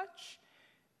research,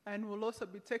 and we'll also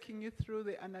be taking you through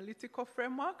the analytical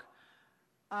framework.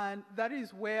 And that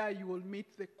is where you will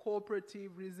meet the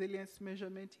Cooperative Resilience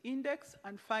Measurement Index.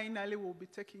 And finally, we'll be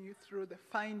taking you through the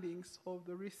findings of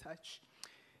the research.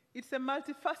 It's a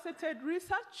multifaceted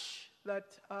research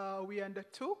that we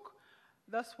undertook.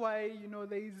 That's why, you know,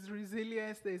 there is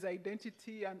resilience, there is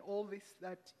identity, and all this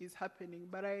that is happening.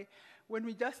 But when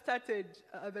we just started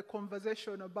the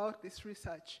conversation about this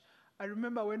research, I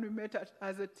remember when we met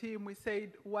as a team, we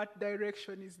said, what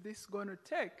direction is this going to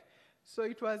take? So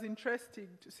it was interesting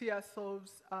to see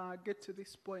ourselves get to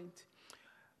this point.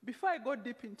 Before I go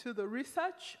deep into the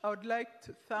research, I would like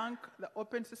to thank the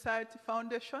Open Society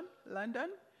Foundation,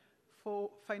 London, for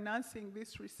financing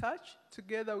this research,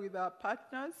 together with our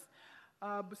partners,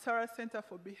 Busara Center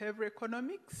for Behavioral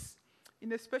Economics.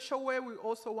 In a special way, we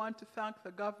also want to thank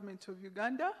the government of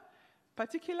Uganda,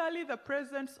 particularly the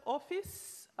President's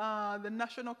Office, the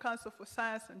National Council for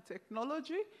Science and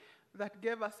Technology, that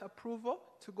gave us approval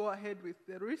to go ahead with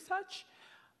the research.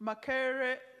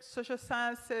 Makerere Social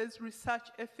Sciences Research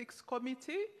Ethics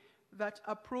Committee that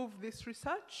approved this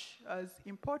research as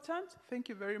important. Thank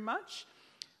you very much.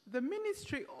 The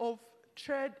Ministry of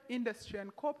Trade, Industry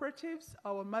and Cooperatives,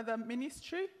 our mother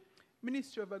ministry,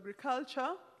 Ministry of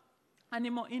Agriculture,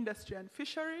 Animal Industry and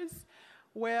Fisheries,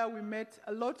 where we met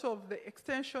a lot of the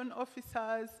extension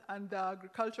officers and the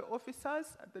agriculture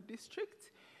officers at the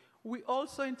district. We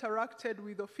also interacted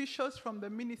with officials from the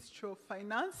Ministry of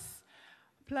Finance,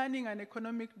 Planning and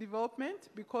Economic Development,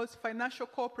 because financial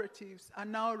cooperatives are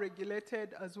now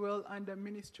regulated as well under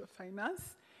Ministry of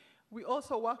Finance. We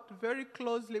also worked very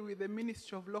closely with the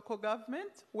Ministry of Local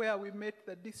Government, where we met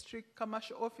the district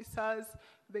commercial officers,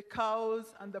 the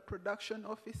cows, and the production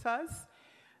officers.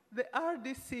 The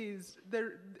RDCs,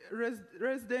 the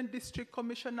resident district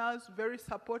commissioners, very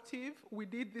supportive. We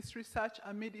did this research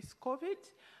amidst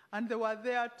COVID, and they were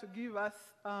there to give us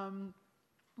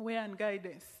way and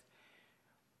guidance.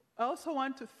 I also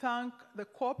want to thank the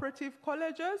cooperative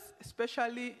colleges,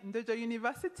 especially Ndeja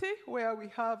University, where we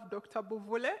have Dr.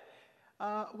 Buvule,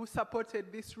 who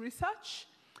supported this research.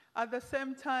 At the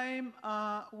same time,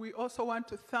 we also want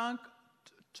to thank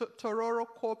Tororo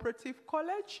Cooperative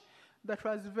College, that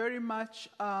was very much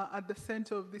at the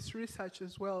center of this research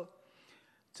as well.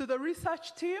 To the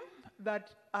research team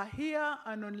that are here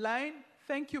and online,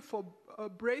 thank you for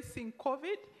bracing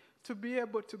COVID to be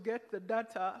able to get the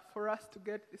data for us to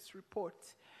get this report.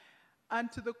 And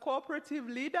to the cooperative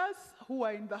leaders who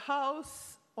are in the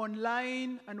house,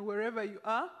 online, and wherever you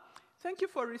are, thank you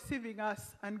for receiving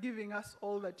us and giving us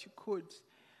all that you could.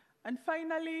 And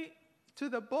finally, to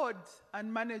the board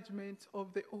and management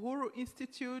of the Uhuru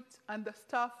Institute and the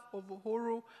staff of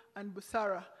Uhuru and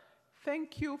Busara,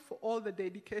 thank you for all the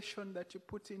dedication that you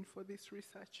put in for this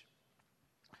research.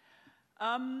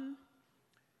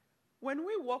 When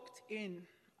we walked in,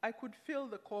 I could feel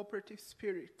the cooperative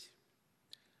spirit.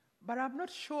 But I'm not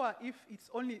sure if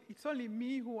it's only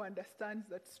me who understands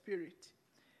that spirit.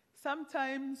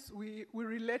 Sometimes we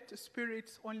relate to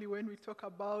spirits only when we talk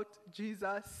about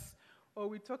Jesus or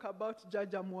we talk about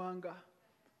Jaja Mwanga.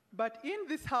 But in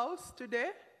this house today,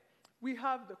 we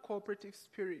have the cooperative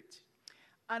spirit.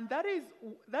 And that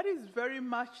is very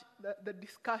much the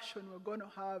discussion we're going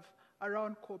to have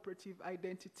around cooperative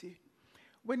identity.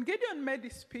 When Gideon made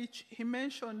his speech, he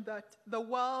mentioned that the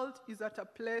world is at a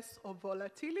place of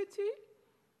volatility,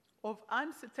 of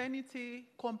uncertainty,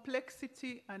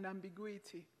 complexity, and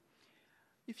ambiguity.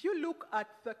 If you look at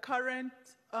the current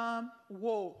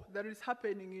war that is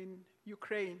happening in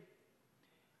Ukraine,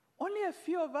 only a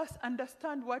few of us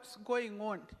understand what's going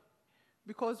on.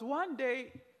 Because one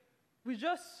day, we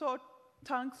just saw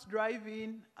tanks drive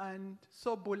in and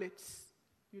saw bullets,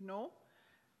 you know?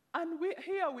 And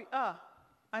here we are,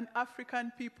 an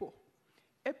African people,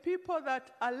 a people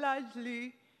that are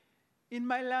largely, in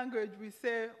my language, we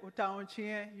say,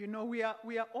 you know, we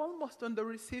are almost on the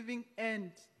receiving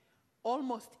end.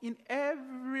 Almost in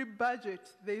every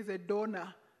budget, there is a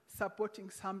donor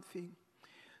supporting something.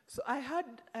 So I had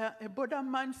a border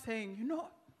man saying, you know,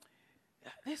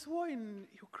 this war in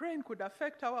Ukraine could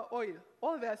affect our oil.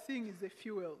 All they're seeing is the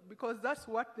fuel, because that's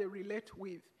what they relate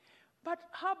with. But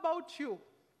how about you?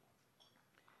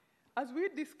 As we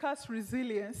discuss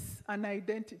resilience and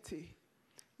identity,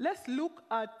 let's look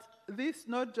at this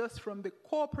not just from the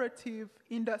cooperative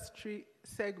industry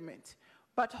segment,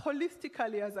 but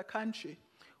holistically as a country.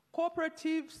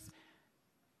 Cooperatives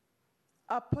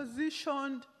are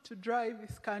positioned to drive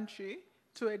this country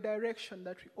to a direction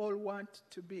that we all want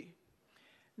to be.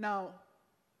 Now,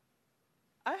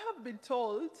 I have been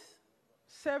told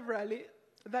severally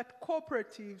that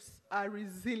cooperatives are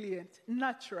resilient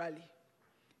naturally.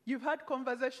 You've had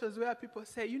conversations where people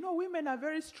say, you know, women are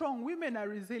very strong, women are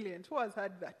resilient. Who has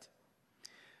heard that?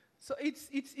 So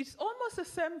it's almost the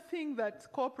same thing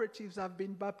that cooperatives have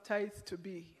been baptized to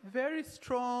be. Very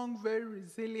strong, very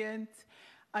resilient,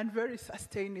 and very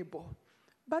sustainable.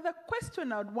 But the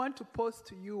question I'd want to pose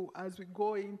to you as we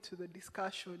go into the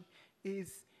discussion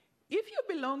is, if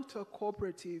you belong to a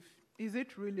cooperative, is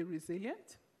it really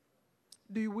resilient?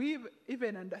 Do we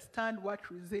even understand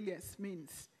what resilience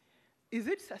means? Is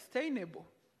it sustainable?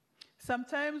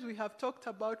 Sometimes we have talked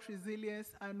about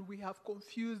resilience and we have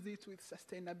confused it with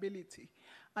sustainability.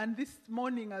 And this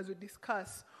morning, as we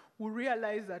discuss, we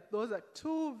realize that those are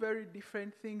two very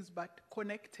different things but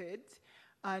connected,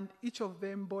 and each of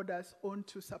them borders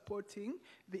onto supporting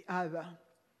the other.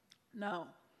 Now,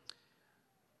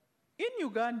 in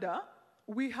Uganda,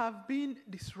 we have been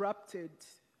disrupted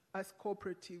as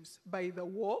cooperatives by the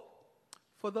war.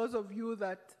 For those of you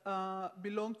that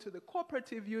belong to the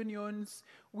cooperative unions,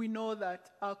 we know that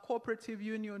our cooperative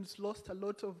unions lost a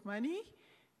lot of money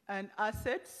and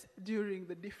assets during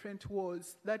the different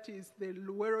wars. That is the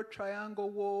Luwero Triangle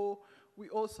War. We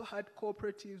also had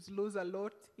cooperatives lose a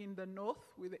lot in the north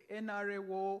with the NRA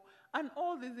war and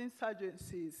all these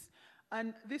insurgencies.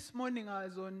 And this morning I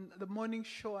was on the morning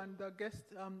show and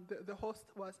the host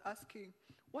was asking,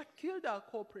 what killed our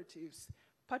cooperatives?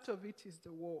 Part of it is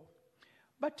the war.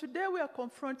 But today we are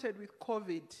confronted with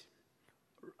COVID,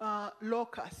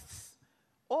 locusts,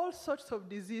 all sorts of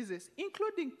diseases,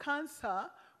 including cancer,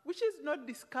 which is not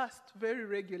discussed very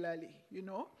regularly, you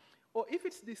know. Or if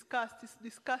it's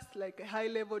discussed like a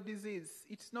high-level disease.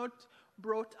 It's not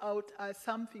brought out as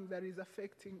something that is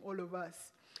affecting all of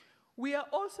us. We are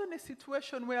also in a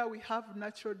situation where we have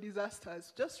natural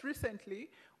disasters. Just recently,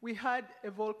 we had a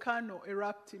volcano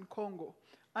erupt in Congo.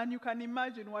 And you can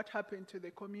imagine what happened to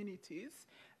the communities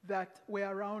that were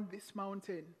around this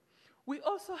mountain. We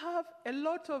also have a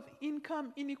lot of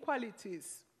income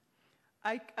inequalities.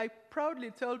 I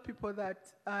proudly tell people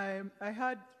that I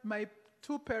had my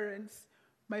two parents.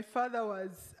 My father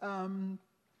was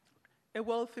a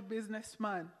wealthy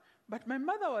businessman, but my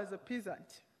mother was a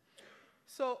peasant.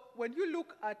 So when you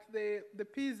look at the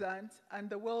peasant and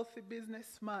the wealthy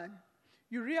businessman,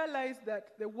 you realize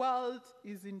that the world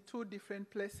is in two different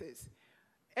places.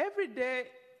 Every day,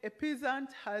 a peasant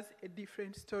has a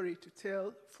different story to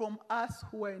tell from us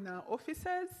who are in our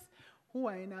offices, who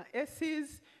are in our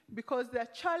SEs, because their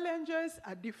challenges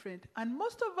are different. And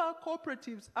most of our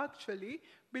cooperatives actually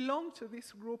belong to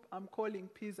this group I'm calling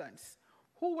peasants,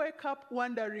 who wake up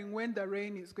wondering when the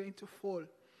rain is going to fall.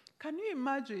 Can you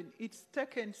imagine it's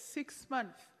taken 6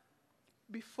 months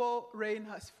before rain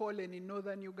has fallen in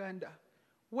northern Uganda?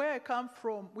 Where I come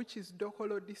from, which is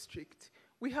Dokolo district,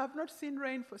 we have not seen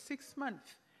rain for 6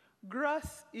 months.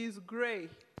 Grass is gray,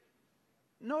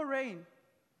 no rain.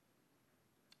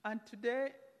 And today,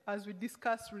 as we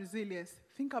discuss resilience,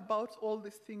 think about all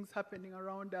these things happening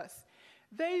around us.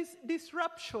 There is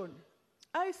disruption,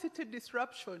 ICT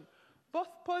disruption, both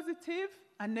positive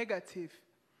and negative.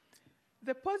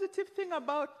 The positive thing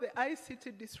about the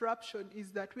ICT disruption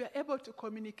is that we are able to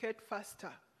communicate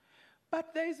faster.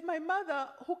 But there is my mother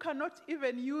who cannot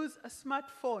even use a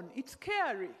smartphone. It's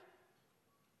scary.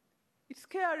 It's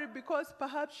scary because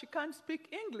perhaps she can't speak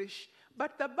English,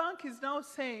 but the bank is now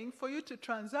saying for you to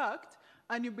transact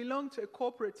and you belong to a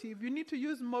cooperative, you need to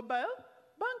use mobile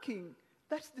banking.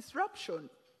 That's disruption.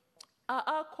 Are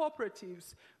our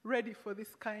cooperatives ready for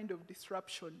this kind of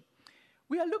disruption?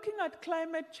 We are looking at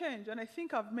climate change, and I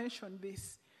think I've mentioned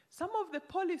this. Some of the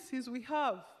policies we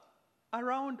have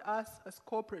around us as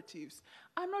cooperatives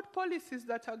are not policies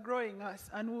that are growing us,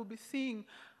 and we'll be seeing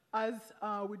as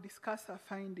we discuss our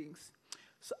findings.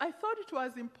 So I thought it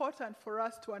was important for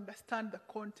us to understand the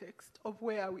context of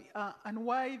where we are and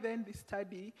why then the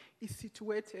study is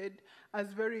situated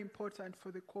as very important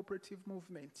for the cooperative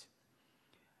movement.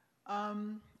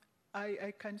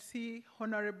 I can see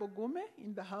Honorable Gume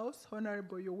in the house.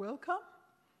 Honorable, you're welcome.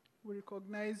 We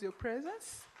recognize your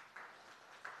presence.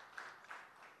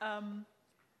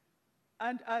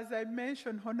 And as I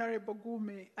mentioned, Honorable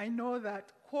Gume, I know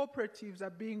that cooperatives are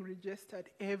being registered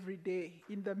every day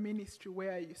in the ministry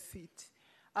where you sit.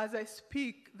 As I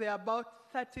speak, there are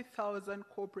about 30,000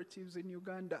 cooperatives in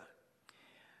Uganda.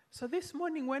 So this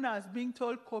morning when I was being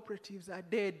told cooperatives are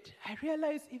dead, I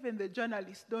realized even the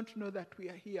journalists don't know that we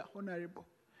are here, Honorable.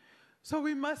 So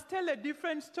we must tell a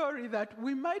different story, that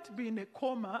we might be in a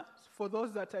coma, for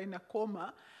those that are in a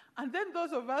coma, and then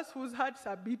those of us whose hearts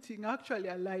are beating actually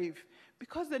alive,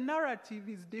 because the narrative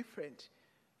is different.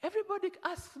 Everybody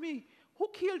asks me, who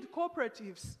killed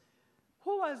cooperatives?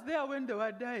 Who was there when they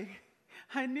were dying?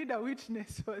 I need a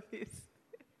witness for this.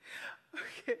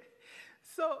 Okay,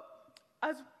 so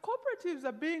as cooperatives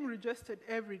are being registered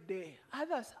every day,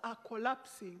 others are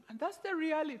collapsing, and that's the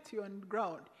reality on the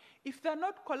ground. If they're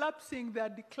not collapsing, they're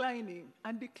declining,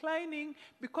 and declining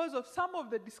because of some of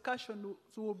the discussions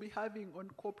we'll be having on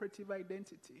cooperative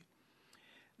identity.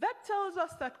 That tells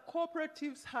us that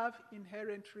cooperatives have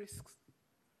inherent risks.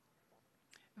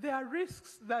 There are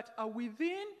risks that are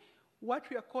within what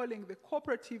we are calling the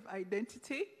cooperative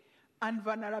identity and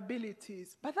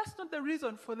vulnerabilities, but that's not the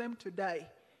reason for them to die.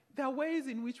 There are ways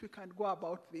in which we can go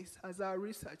about this, as our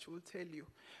research will tell you.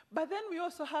 But then we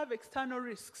also have external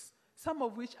risks, some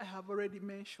of which I have already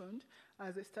mentioned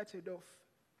as I started off.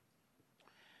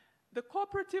 The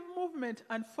cooperative movement,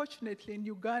 unfortunately, in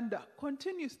Uganda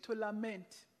continues to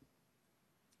lament.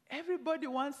 Everybody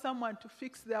wants someone to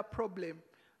fix their problem.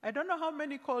 I don't know how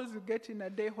many calls you get in a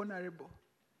day, Honorable.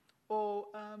 Or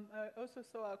I also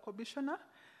saw a commissioner,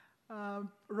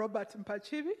 Robert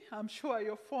Mpachivi. I'm sure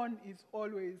your phone is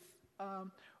always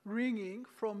ringing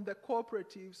from the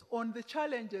cooperatives on the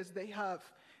challenges they have,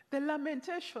 the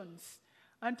lamentations.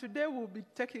 And today we'll be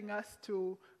taking us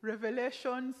to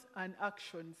Revelations and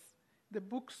Actions, the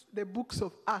books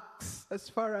of Acts as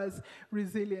far as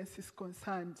resilience is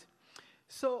concerned.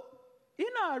 So in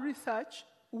our research,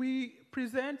 we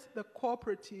present the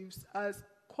cooperatives as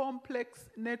complex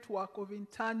network of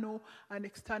internal and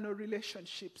external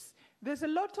relationships. There's a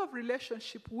lot of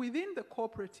relationship within the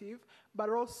cooperative, but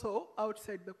also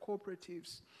outside the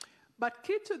cooperatives. But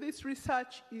key to this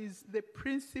research is the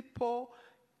principal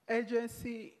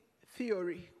agency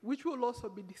theory, which we'll also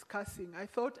be discussing. I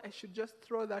thought I should just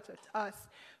throw that at us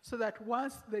so that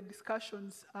once the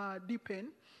discussions deepen,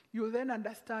 you'll then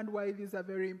understand why these are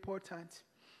very important.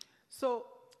 So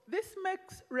this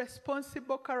makes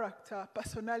responsible character,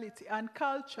 personality, and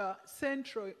culture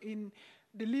central in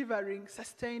delivering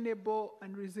sustainable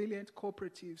and resilient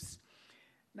cooperatives.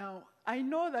 Now, I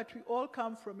know that we all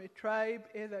come from a tribe,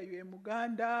 either you're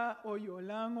Muganda, or you're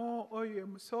Lango, or you're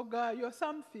Musoga, you're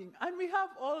something. And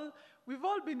we've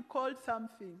all been called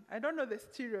something. I don't know the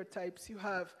stereotypes you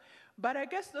have, but I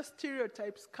guess those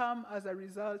stereotypes come as a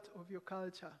result of your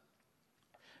culture.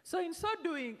 So in so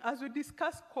doing, as we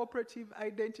discuss cooperative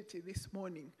identity this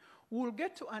morning, we'll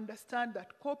get to understand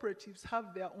that cooperatives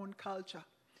have their own culture.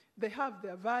 They have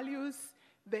their values,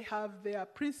 they have their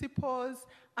principles,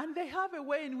 and they have a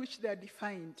way in which they're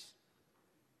defined.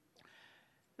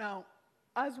 Now,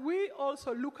 as we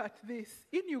also look at this,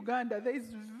 in Uganda, there is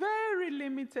very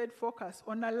limited focus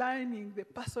on aligning the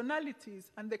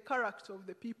personalities and the character of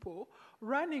the people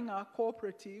running our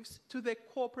cooperatives to the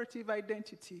cooperative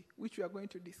identity, which we are going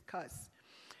to discuss.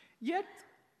 Yet,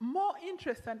 more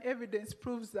interest and evidence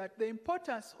proves that the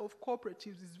importance of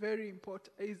cooperatives is very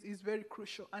important, is very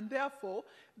crucial, and therefore,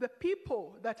 the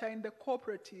people that are in the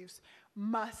cooperatives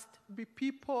must be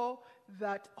people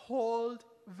that hold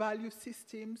value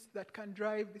systems that can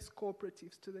drive these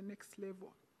cooperatives to the next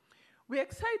level. We're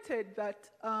excited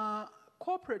that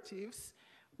cooperatives,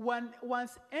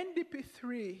 once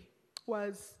NDP3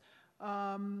 was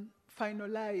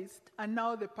finalized, and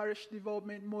now the parish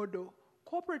development model,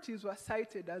 cooperatives were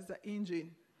cited as the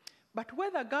engine. But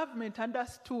whether government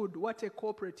understood what a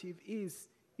cooperative is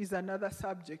another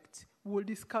subject we'll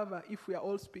discover if we are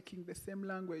all speaking the same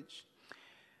language.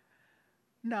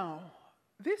 Now,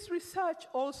 this research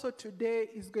also today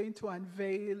is going to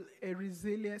unveil a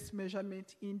resilience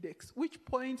measurement index, which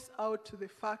points out to the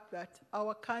fact that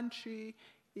our country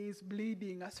is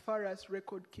bleeding as far as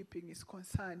record keeping is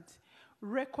concerned.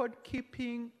 Record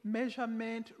keeping,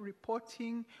 measurement,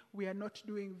 reporting, we are not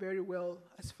doing very well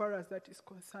as far as that is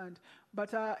concerned.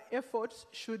 But our efforts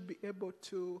should be able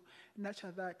to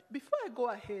nurture that. Before I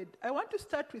go ahead, I want to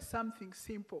start with something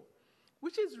simple,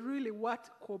 which is really what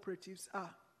cooperatives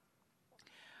are.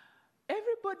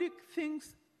 Everybody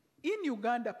thinks, in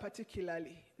Uganda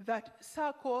particularly, that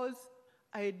SACCOs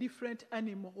are a different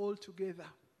animal altogether.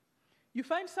 You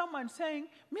find someone saying,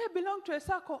 me, I belong to a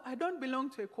SACCO, I don't belong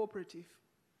to a cooperative.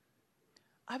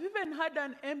 I've even had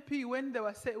an MP when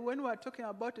we were talking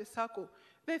about a SACCO,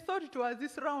 they thought it was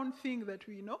this round thing that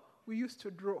we used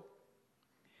to draw.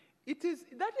 That is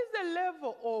the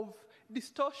level of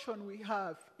distortion we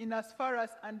have in as far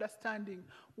as understanding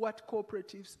what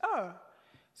cooperatives are.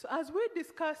 So as we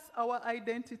discuss our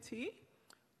identity,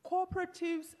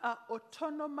 cooperatives are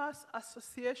autonomous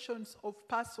associations of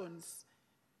persons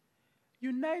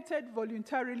united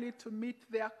voluntarily to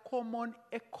meet their common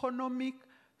economic,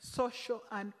 social,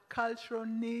 and cultural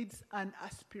needs and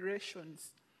aspirations.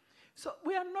 So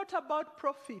we are not about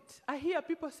profit. I hear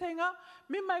people saying,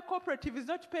 my cooperative is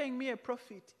not paying me a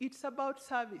profit. It's about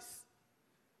service.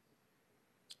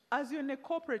 As you're in a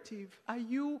cooperative, are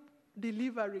you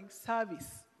delivering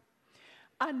service?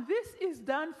 And this is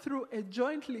done through a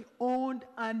jointly owned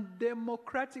and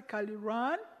democratically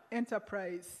run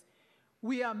enterprise.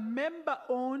 We are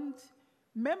member-owned,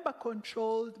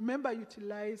 member-controlled,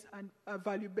 member-utilized, and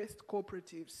value-based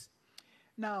cooperatives.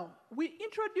 Now, we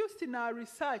introduced in our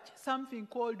research something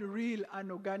called real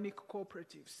and organic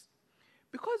cooperatives,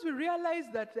 because we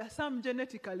realized that there are some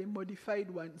genetically modified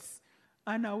ones,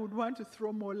 and I would want to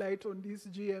throw more light on these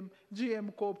GM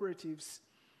cooperatives.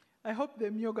 I hope the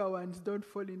Myoga ones don't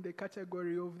fall in the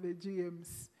category of the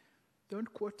GMs.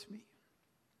 Don't quote me.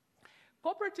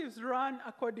 Cooperatives run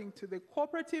according to the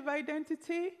cooperative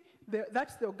identity.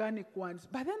 That's the organic ones.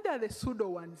 But then there are the pseudo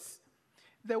ones.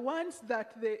 The ones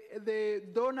that the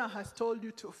donor has told you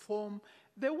to form.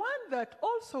 The one that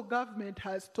also government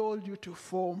has told you to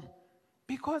form.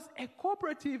 Because a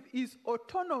cooperative is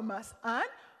autonomous and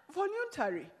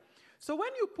voluntary. So when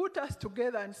you put us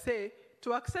together and say,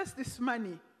 to access this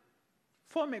money,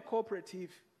 form a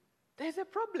cooperative, there's a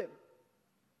problem.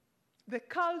 The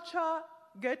culture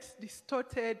gets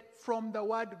distorted from the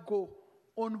word go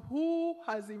on who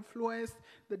has influenced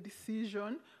the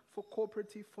decision for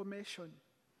cooperative formation.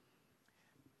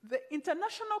 The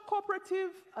International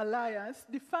Cooperative Alliance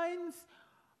defines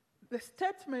the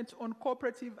statement on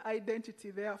cooperative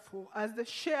identity, therefore, as the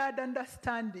shared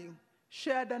understanding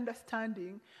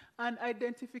and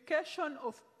identification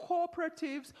of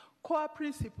cooperatives' core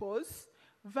principles,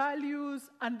 values,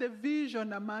 and the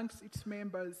vision amongst its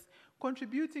members,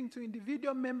 contributing to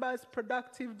individual members'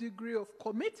 productive degree of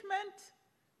commitment,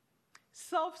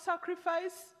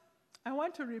 self-sacrifice, I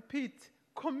want to repeat,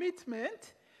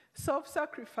 commitment,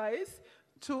 self-sacrifice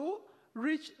to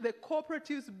reach the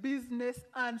cooperative's business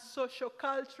and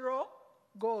socio-cultural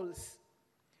goals.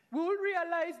 We will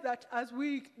realize that as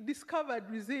we discovered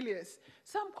resilience,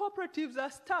 some cooperatives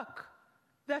are stuck.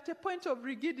 They're at a point of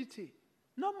rigidity,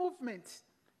 no movement.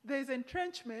 There's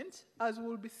entrenchment, as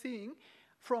we'll be seeing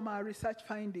from our research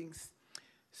findings.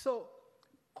 So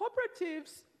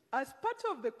cooperatives, as part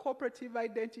of the cooperative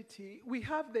identity, we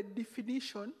have the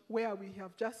definition where we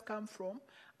have just come from,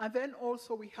 and then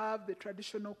also we have the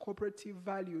traditional cooperative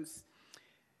values.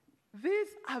 These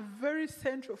are very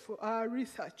central for our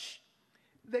research.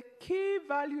 The key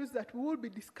values that we will be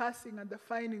discussing and the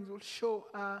findings will show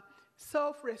are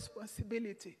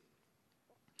self-responsibility,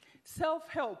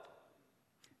 self-help,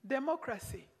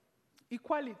 democracy,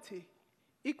 equality,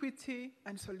 equity,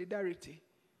 and solidarity.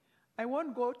 I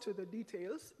won't go to the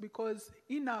details because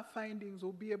in our findings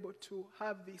we'll be able to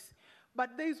have this.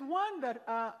 But there's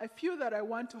a few that I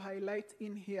want to highlight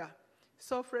in here.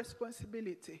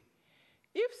 Self-responsibility.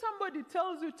 If somebody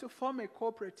tells you to form a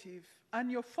cooperative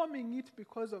and you're forming it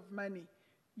because of money,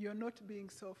 you're not being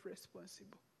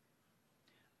self-responsible.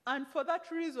 And for that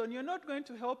reason, you're not going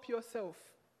to help yourself.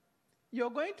 You're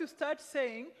going to start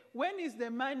saying, when is the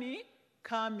money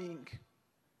coming?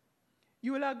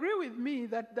 You will agree with me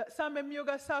that some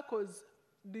yoga circles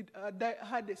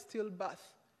had a stillbirth.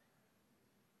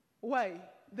 Why?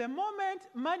 The moment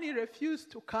money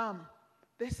refused to come,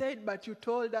 they said, but you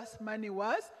told us money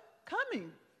was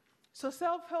coming. So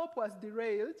self-help was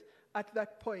derailed at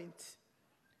that point.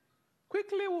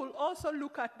 Quickly, we'll also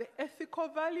look at the ethical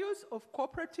values of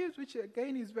cooperatives, which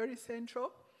again is very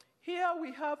central. Here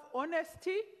we have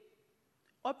honesty,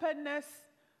 openness,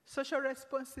 social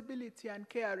responsibility, and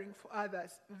caring for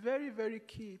others. Very, very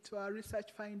key to our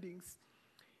research findings.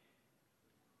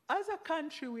 As a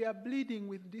country, we are bleeding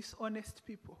with dishonest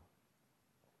people.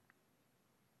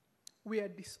 We are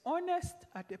dishonest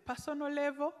at a personal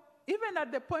level. Even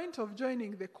at the point of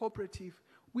joining the cooperative,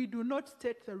 we do not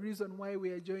state the reason why we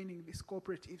are joining these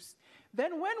cooperatives.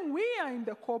 Then when we are in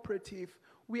the cooperative,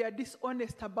 we are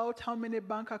dishonest about how many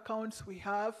bank accounts we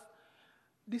have,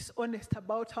 dishonest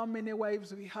about how many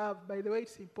wives we have. By the way,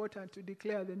 it's important to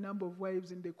declare the number of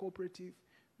wives in the cooperative,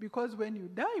 because when you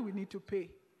die, we need to pay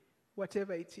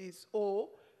whatever it is. Or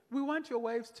we want your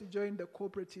wives to join the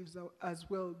cooperatives as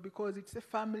well, because it's a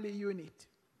family unit.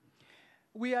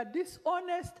 We are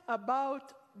dishonest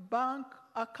about bank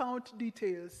account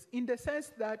details, in the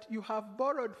sense that you have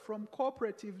borrowed from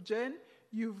cooperative Jen,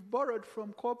 you've borrowed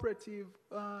from cooperative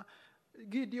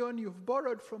Gideon, you've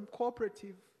borrowed from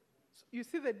cooperative. So you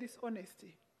see the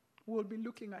dishonesty. We'll be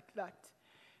looking at that.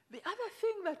 The other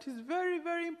thing that is very,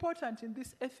 very important in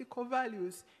these ethical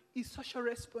values is social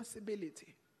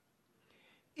responsibility.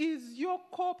 Is your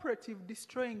cooperative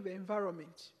destroying the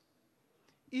environment?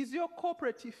 Is your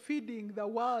cooperative feeding the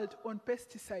world on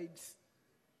pesticides?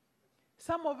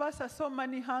 Some of us are so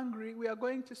money hungry, we are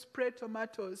going to spray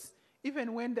tomatoes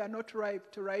even when they are not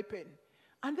ripe to ripen.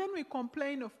 And then we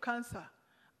complain of cancer.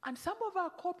 And some of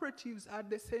our cooperatives are at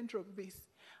the center of this.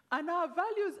 And our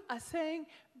values are saying,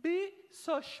 be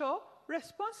social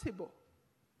responsible.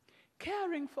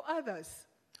 Caring for others.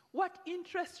 What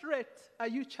interest rate are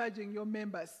you charging your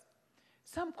members?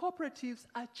 Some cooperatives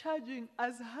are charging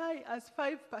as high as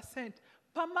 5%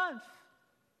 per month.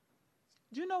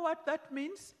 Do you know what that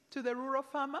means to the rural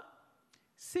farmer?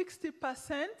 60%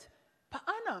 per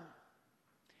annum.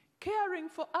 Caring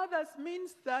for others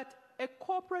means that a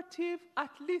cooperative, at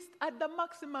least at the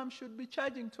maximum, should be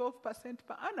charging 12%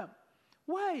 per annum.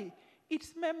 Why?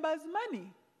 It's members'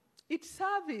 money. It's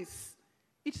service.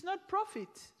 It's not profit.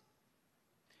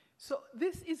 So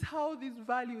this is how these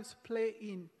values play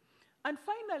in. And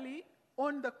finally,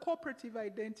 on the cooperative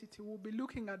identity, we'll be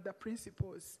looking at the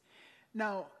principles.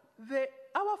 Now,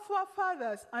 our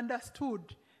forefathers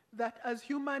understood that as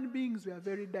human beings, we are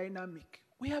very dynamic.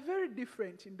 We are very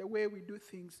different in the way we do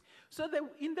things. So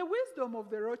in the wisdom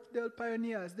of the Rochdale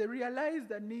pioneers, they realized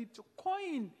the need to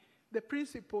coin the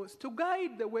principles to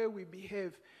guide the way we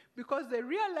behave, because they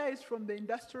realized from the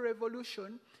Industrial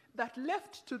Revolution that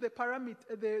left to the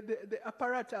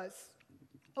apparatus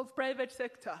of private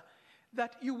sector,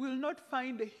 that you will not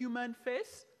find a human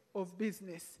face of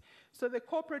business. So the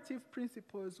cooperative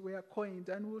principles were coined,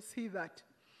 and we'll see that.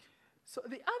 So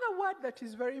the other word that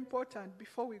is very important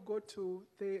before we go to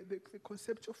the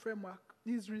conceptual framework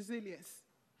is resilience.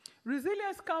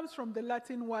 Resilience comes from the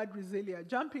Latin word resilia,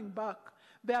 jumping back,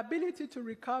 the ability to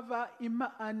recover,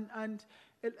 and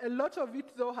a lot of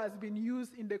it, though, has been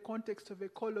used in the context of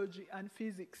ecology and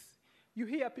physics. You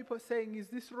hear people saying, is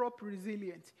this rope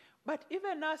resilient? But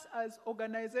even us as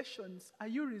organizations, are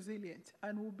you resilient?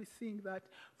 And we'll be seeing that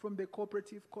from the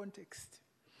cooperative context.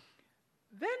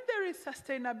 Then there is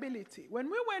sustainability. When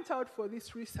we went out for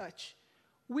this research,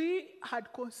 we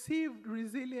had conceived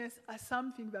resilience as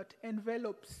something that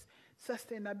envelops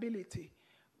sustainability.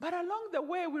 But along the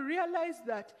way, we realized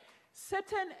that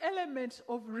certain elements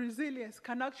of resilience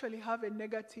can actually have a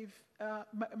negative,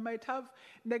 might have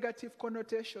negative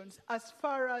connotations as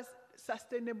far as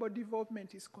sustainable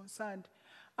development is concerned.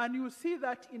 And you'll see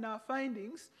that in our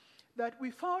findings, that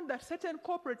we found that certain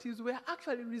cooperatives were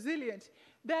actually resilient.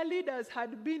 Their leaders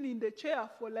had been in the chair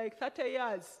for like 30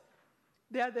 years.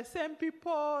 They are the same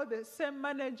people, the same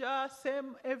manager,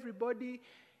 same everybody.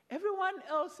 Everyone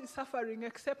else is suffering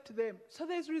except them. So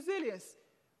there's resilience.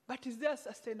 But is there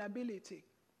sustainability?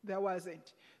 There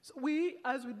wasn't. So we,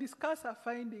 as we discuss our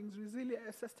findings,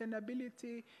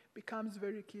 sustainability becomes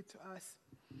very key to us.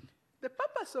 The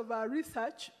purpose of our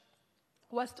research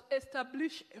was to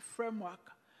establish a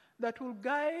framework that will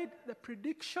guide the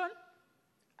prediction,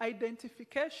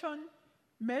 identification,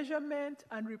 measurement,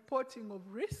 and reporting of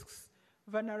risks,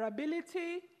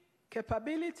 vulnerability,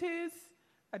 capabilities,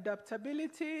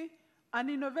 adaptability, and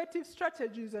innovative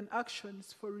strategies and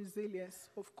actions for resilience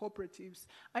of cooperatives.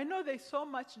 I know there's so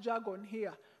much jargon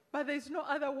here, but there's no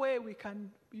other way we can,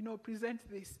 present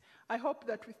this. I hope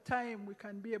that with time we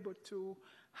can be able to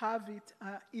have it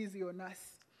easy on us.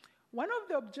 One of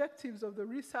the objectives of the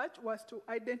research was to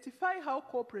identify how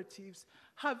cooperatives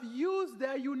have used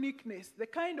their uniqueness, the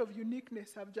kind of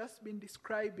uniqueness I've just been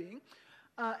describing,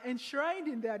 enshrined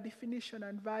in their definition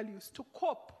and values to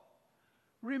cope,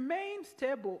 remain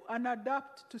stable and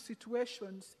adapt to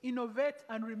situations, innovate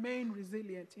and remain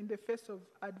resilient in the face of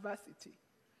adversity.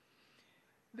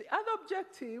 The other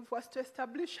objective was to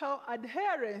establish how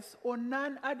adherence or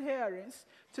non-adherence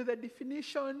to the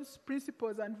definitions,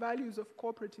 principles, and values of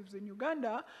cooperatives in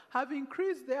Uganda have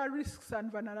increased their risks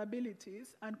and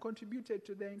vulnerabilities and contributed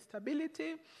to their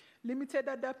instability, limited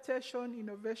adaptation,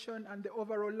 innovation, and the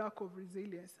overall lack of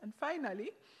resilience. And finally,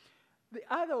 the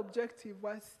other objective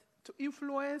was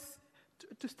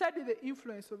to study the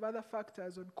influence of other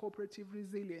factors on cooperative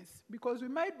resilience. Because we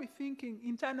might be thinking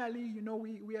internally,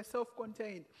 we are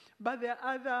self-contained, but there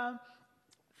are other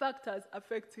factors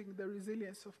affecting the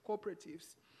resilience of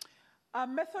cooperatives. Our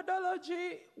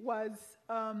methodology was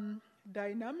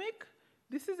dynamic.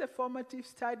 This is a formative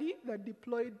study that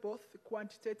deployed both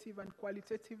quantitative and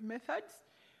qualitative methods.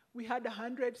 We had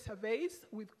 100 surveys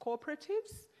with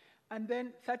cooperatives, and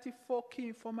then 34 key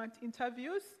informant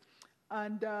interviews.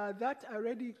 And that I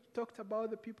already talked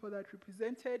about the people that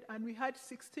represented. And we had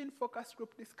 16 focus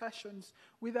group discussions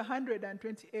with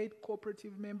 128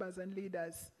 cooperative members and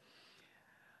leaders.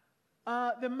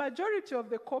 The majority of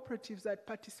the cooperatives that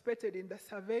participated in the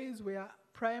surveys were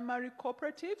primary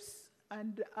cooperatives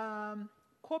and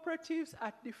cooperatives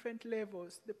at different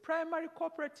levels. The primary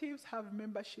cooperatives have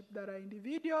membership that are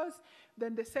individuals.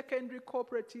 Then the secondary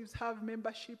cooperatives have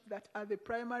membership that are the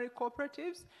primary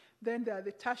cooperatives. Then there are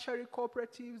the tertiary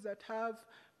cooperatives that have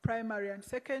primary and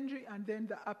secondary, and then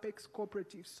the apex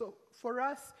cooperatives. So for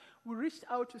us, we reached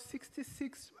out to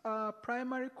 66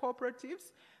 primary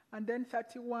cooperatives, and then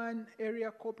 31 area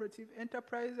cooperative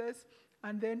enterprises,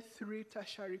 and then 3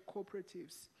 tertiary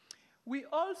cooperatives. We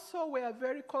also were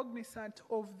very cognizant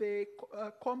of the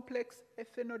complex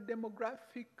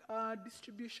ethnodemographic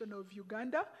distribution of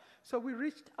Uganda. So we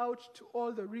reached out to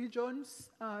all the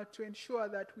regions to ensure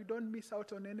that we don't miss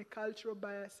out on any cultural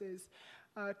biases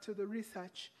to the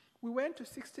research. We went to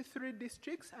 63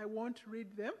 districts. I won't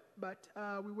read them, but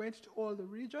we went to all the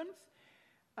regions.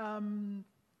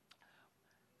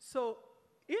 So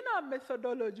in our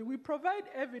methodology, we provide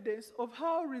evidence of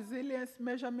how resilience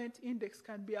measurement index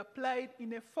can be applied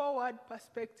in a forward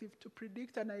perspective to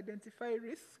predict and identify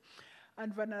risks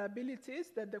and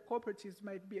vulnerabilities that the cooperatives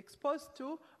might be exposed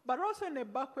to, but also in a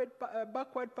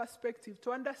backward perspective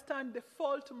to understand the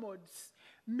fault modes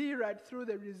mirrored through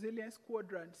the resilience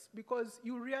quadrants, because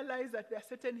you realize that there are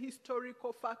certain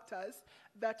historical factors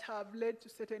that have led to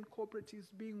certain cooperatives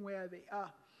being where they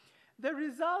are. The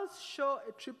results show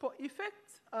a triple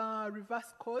effect,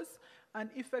 reverse cause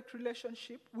and effect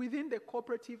relationship within the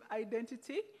cooperative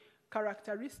identity,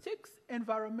 characteristics,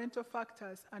 environmental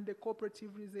factors, and the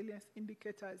cooperative resilience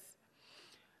indicators.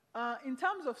 In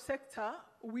terms of sector,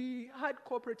 we had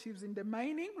cooperatives in the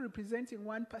mining representing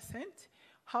 1%,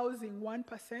 housing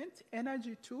 1%,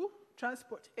 energy 2%,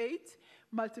 transport 8%,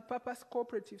 multipurpose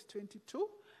cooperatives 22%,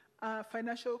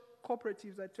 financial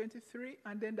cooperatives at 23%,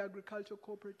 and then the agricultural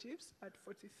cooperatives at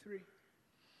 43%.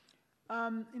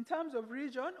 In terms of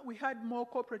region, we had more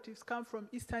cooperatives come from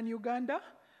Eastern Uganda.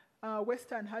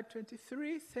 Western had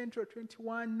 23, Central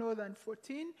 21, Northern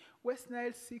 14, West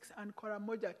Nile 6, and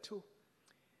Karamoja 2.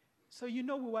 So we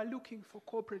were looking for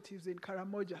cooperatives in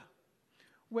Karamoja.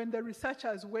 When the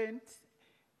researchers went,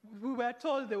 we were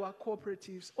told there were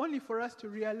cooperatives, only for us to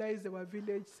realize there were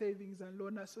village savings and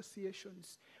loan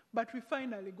associations. But we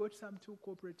finally got some 2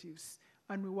 cooperatives,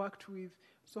 and we worked with.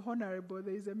 So Honorable,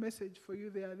 there is a message for you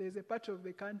there. There's a part of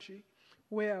the country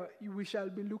where we shall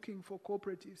be looking for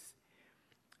cooperatives.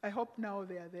 I hope now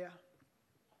they are there.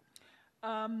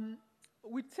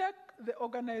 We take the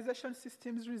organization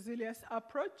systems resilience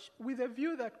approach with a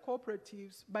view that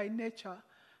cooperatives, by nature,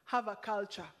 have a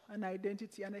culture, an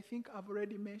identity, and I think I've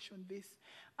already mentioned this.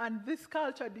 And this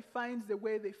culture defines the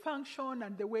way they function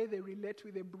and the way they relate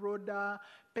with a broader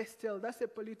pestle. That's a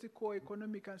political,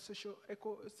 economic, and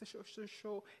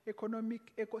socio-economic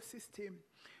ecosystem.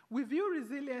 We view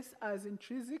resilience as an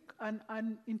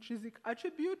intrinsic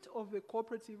attribute of the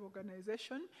cooperative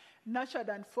organization, nurtured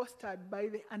and fostered by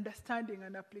the understanding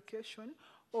and application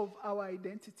of our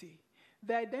identity.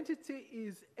 The identity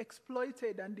is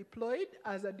exploited and deployed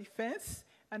as a defense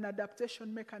and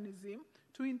adaptation mechanism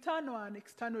to internal and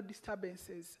external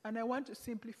disturbances. And I want to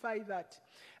simplify that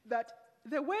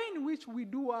the way in which we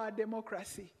do our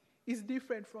democracy is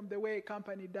different from the way a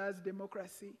company does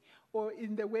democracy, or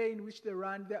in the way in which they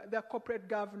run their corporate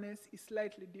governance is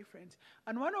slightly different.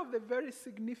 And one of the very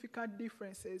significant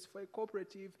differences for a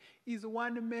cooperative is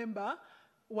one member,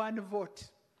 one vote.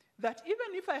 That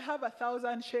even if I have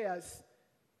 1,000 shares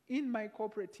in my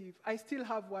cooperative, I still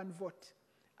have one vote.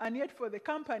 And yet for the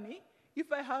company, if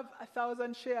I have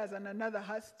 1,000 shares and another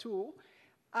has 2,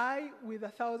 I, with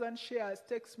 1,000 shares,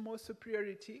 takes more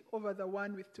superiority over the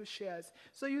one with 2 shares.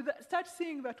 So you start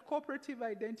seeing that cooperative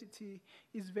identity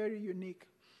is very unique.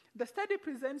 The study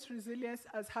presents resilience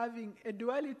as having a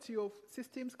duality of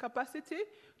systems capacity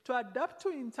to adapt to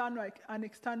internal and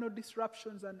external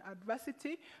disruptions and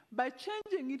adversity by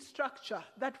changing its structure,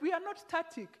 that we are not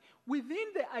static.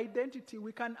 Within the identity,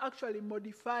 we can actually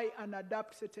modify and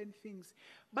adapt certain things.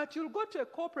 But you'll go to a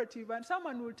cooperative and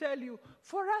someone will tell you,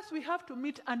 for us, we have to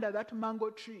meet under that mango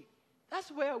tree. That's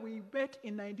where we met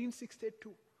in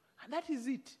 1962. And that is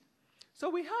it. So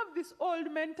we have this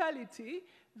old mentality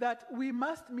that we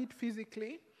must meet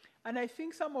physically. And I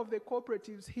think some of the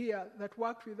cooperatives here that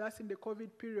worked with us in the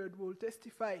COVID period will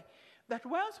testify that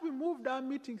once we moved our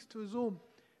meetings to Zoom,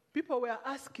 people were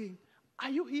asking, are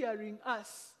you hearing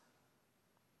us?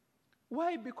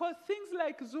 Why? Because things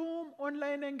like Zoom,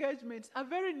 online engagements are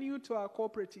very new to our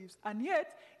cooperatives, and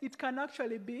yet it can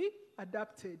actually be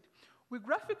adapted. We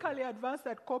graphically advance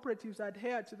that cooperatives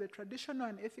adhere to the traditional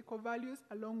and ethical values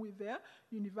along with their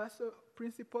universal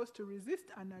principles to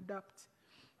resist and adapt.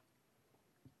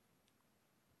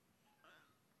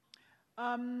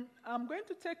 I'm going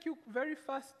to take you very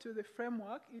fast to the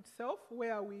framework itself,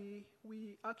 where we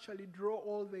actually draw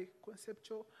all the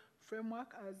conceptual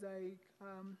framework as I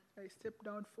step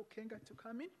down for Kenga to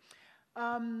come in.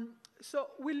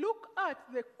 So we look at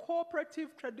the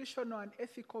cooperative traditional and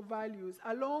ethical values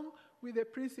along with the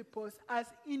principles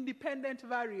as independent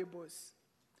variables.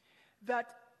 That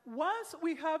once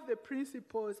we have the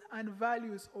principles and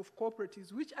values of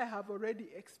cooperatives, which I have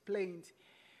already explained,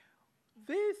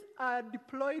 these are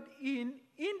deployed in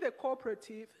the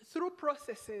cooperative through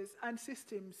processes and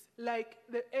systems like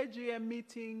the AGM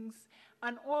meetings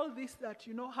and all this that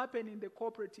happen in the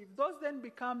cooperative. Those then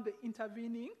become the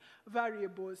intervening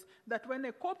variables that when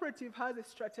a cooperative has a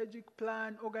strategic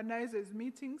plan, organizes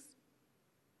meetings.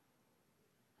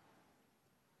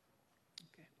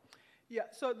 Okay. Yeah,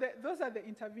 so those are the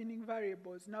intervening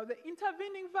variables. Now the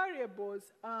intervening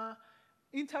variables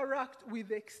interact with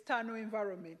the external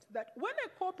environment. That when a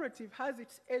cooperative has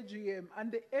its AGM, and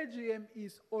the AGM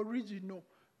is original,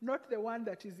 not the one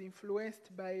that is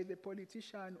influenced by the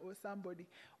politician or somebody.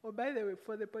 Or by the way,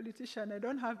 for the politician, I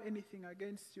don't have anything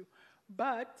against you.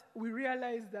 But we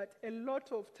realize that a lot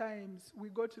of times we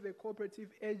go to the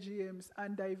cooperative AGMs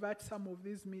and divert some of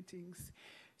these meetings.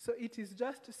 So it is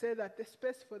just to say that the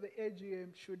space for the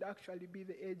AGM should actually be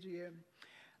the AGM.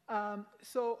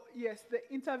 So yes, the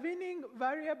intervening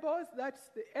variables, that's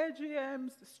the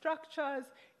AGMs, the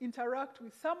structures, interact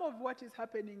with some of what is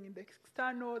happening in the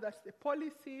external, that's the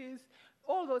policies,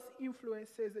 all those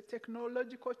influences, the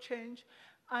technological change,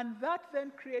 and that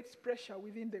then creates pressure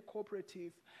within the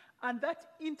cooperative. And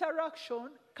that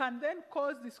interaction can then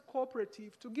cause this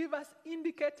cooperative to give us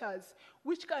indicators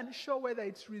which can show whether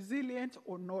it's resilient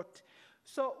or not.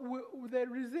 So the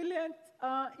resilient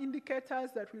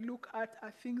indicators that we look at are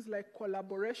things like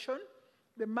collaboration,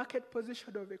 the market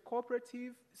position of a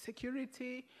cooperative,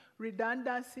 security,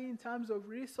 redundancy in terms of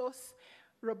resource,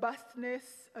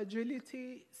 robustness,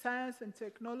 agility, science and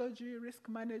technology, risk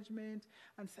management,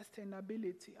 and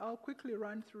sustainability. I'll quickly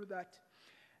run through that.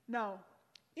 Now,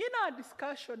 in our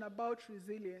discussion about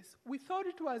resilience, we thought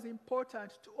it was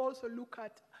important to also look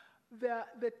at the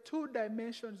 2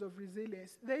 dimensions of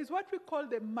resilience. There is what we call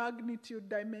the magnitude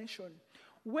dimension,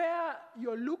 where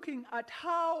you're looking at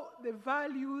how the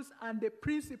values and the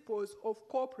principles of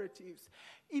cooperatives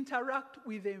interact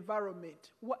with the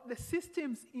environment. What the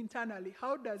systems internally,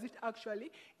 how does it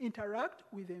actually interact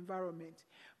with the environment?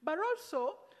 But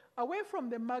also, away from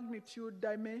the magnitude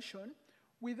dimension,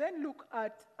 We then look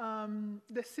at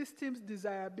the system's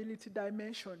desirability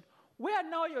dimension, where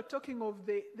now you're talking of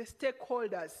the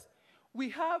stakeholders. We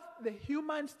have the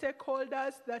human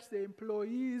stakeholders, that's the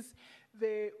employees,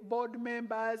 the board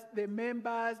members,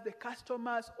 the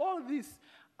customers. All these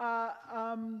are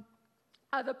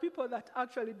the people that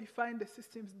actually define the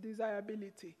system's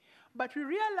desirability. But we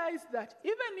realize that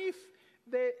even if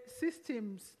the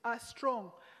systems are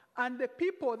strong and the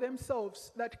people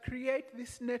themselves that create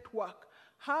this network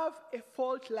have a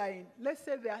fault line, let's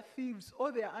say they are thieves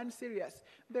or they are unserious,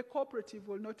 the cooperative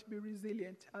will not be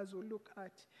resilient, as we'll look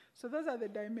at. So those are the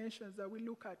dimensions that we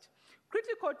look at.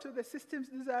 Critical to the system's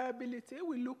desirability,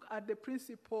 we look at the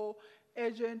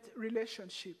principal-agent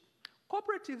relationship.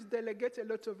 Cooperatives delegate a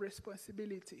lot of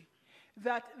responsibility,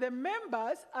 that the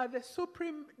members are the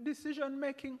supreme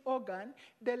decision-making organ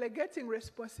delegating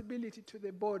responsibility to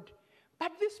the board.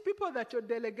 But these people that you're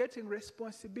delegating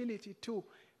responsibility to,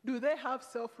 do they have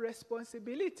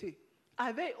self-responsibility?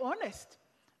 Are they honest?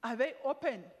 Are they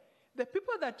open? The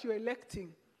people that you're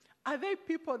electing, are they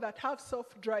people that have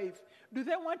self-drive? Do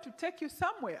they want to take you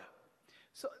somewhere?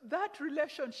 So that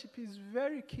relationship is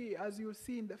very key, as you'll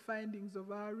see in the findings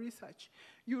of our research.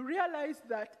 You realize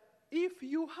that if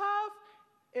you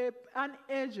have an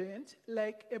agent,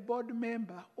 like a board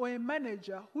member or a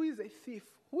manager who is a thief,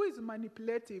 who is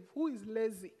manipulative, who is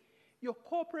lazy, your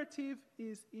cooperative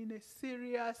is in a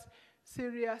serious,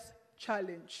 serious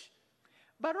challenge.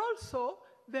 But also,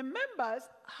 the members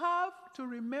have to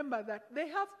remember that they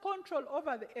have control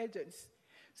over the agents.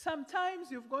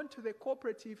 Sometimes you've gone to the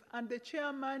cooperative and the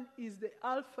chairman is the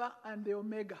alpha and the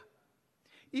omega.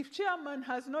 If chairman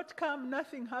has not come,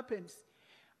 nothing happens.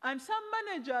 And some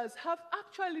managers have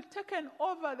actually taken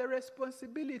over the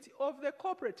responsibility of the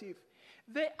cooperative.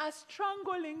 They are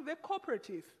strangling the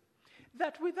cooperative.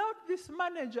 That without this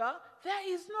manager,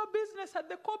 there is no business at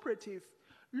the cooperative.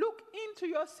 Look into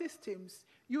your systems.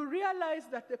 You realize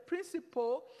that the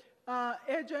principal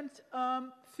agent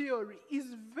theory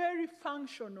is very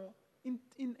functional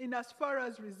in as far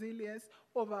as resilience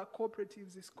of our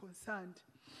cooperatives is concerned.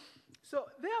 So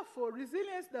therefore,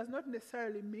 resilience does not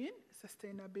necessarily mean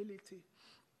sustainability.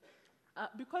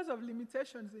 Because of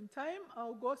limitations in time,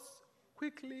 I'll go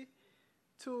quickly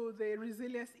to the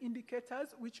resilience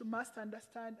indicators, which you must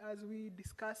understand as we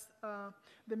discuss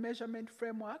the measurement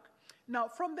framework. Now,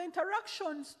 from the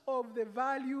interactions of the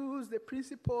values, the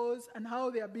principles, and how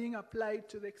they are being applied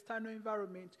to the external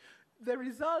environment, the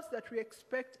results that we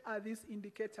expect are these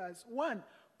indicators. One,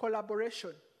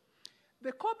 collaboration.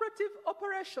 The cooperative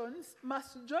operations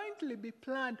must jointly be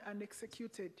planned and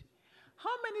executed.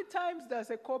 How many times does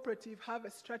a cooperative have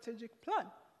a strategic plan?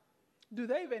 Do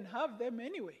they even have them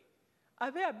anyway?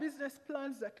 Are there business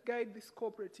plans that guide these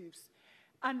cooperatives?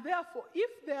 And therefore,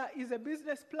 if there is a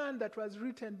business plan that was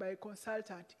written by a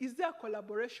consultant, is there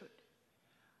collaboration?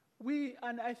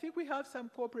 And I think we have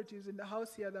some cooperatives in the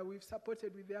house here that we've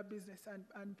supported with their business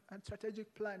and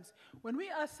strategic plans. When we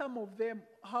asked some of them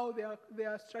how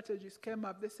their strategies came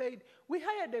up, they said, we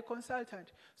hired a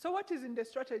consultant. So what is in the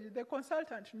strategy? The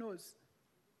consultant knows.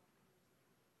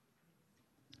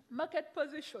 Market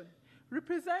position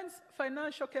represents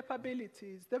financial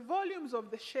capabilities, the volumes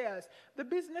of the shares, the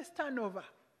business turnover.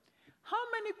 How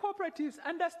many cooperatives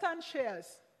understand shares?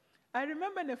 I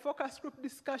remember in a focus group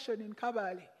discussion in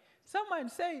Kabale, someone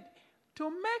said, to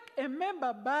make a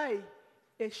member buy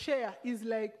a share is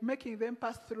like making them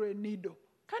pass through a needle.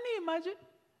 Can you imagine?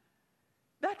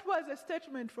 That was a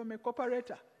statement from a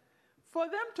cooperator. For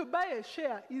them to buy a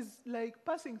share is like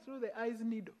passing through the eye's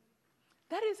needle.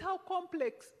 That is how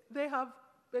complex they have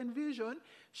envision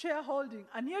shareholding,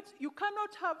 and yet you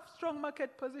cannot have strong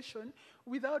market position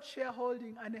without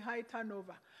shareholding and a high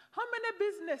turnover. How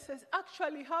many businesses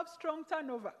actually have strong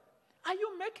turnover? Are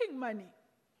you making money?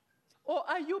 Or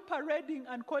are you parading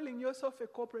and calling yourself a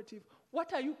cooperative?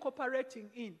 What are you cooperating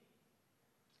in?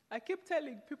 I keep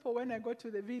telling people when I go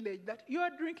to the village that your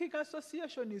drinking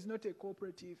association is not a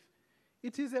cooperative.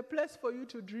 It is a place for you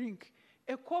to drink.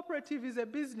 A cooperative is a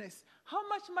business. How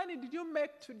much money did you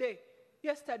make today?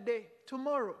 Yesterday,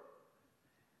 tomorrow?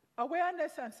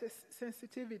 Awareness and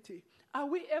sensitivity. Are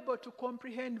we able to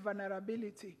comprehend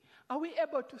vulnerability? Are we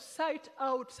able to cite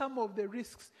out some of the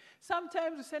risks?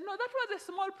 Sometimes we say, no, that was a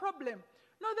small problem.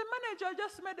 No, the manager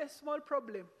just made a small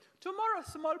problem. Tomorrow,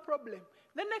 small problem.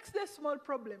 The next day, small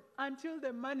problem. Until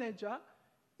the manager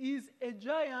is a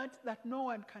giant that no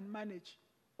one can manage,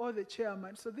 or the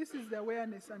chairman. So this is the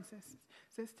awareness and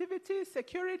sensitivity.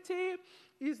 Security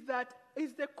is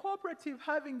the cooperative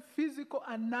having physical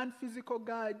and non-physical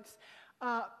guards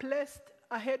placed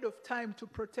ahead of time to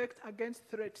protect against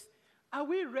threats. Are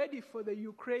we ready for the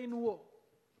Ukraine war?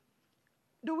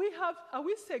 Are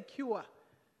we secure?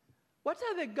 What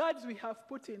are the guards we have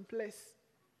put in place?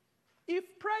 If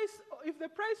the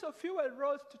price of fuel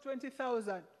rose to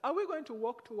 20,000, are we going to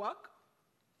walk to work?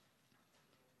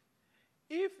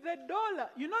 If the dollar,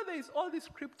 there is all this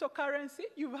cryptocurrency.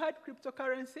 You've had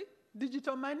cryptocurrency,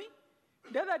 digital money.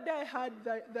 The other day I heard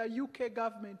the UK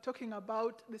government talking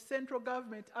about the central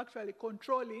government actually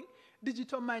controlling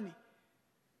digital money.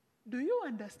 Do you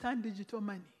understand digital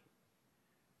money?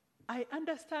 I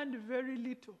understand very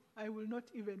little. I will not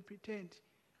even pretend.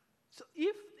 So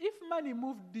if money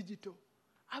moved digital,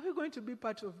 are we going to be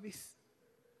part of this?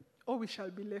 Or we shall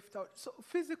be left out? So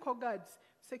physical guards,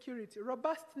 security.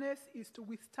 Robustness is to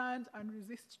withstand and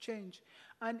resist change.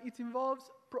 And it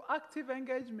involves proactive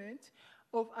engagement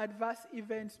of adverse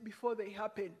events before they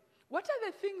happen. What are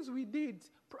the things we did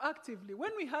proactively?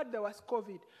 When we heard there was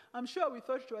COVID, I'm sure we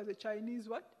thought it was a Chinese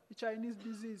what? A Chinese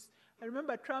disease. I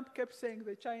remember Trump kept saying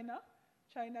the China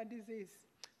disease.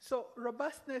 So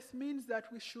robustness means that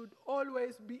we should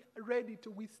always be ready to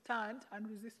withstand and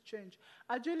resist change.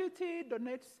 Agility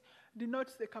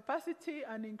denotes the capacity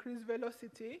and increased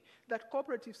velocity that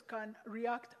cooperatives can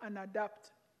react and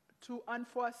adapt to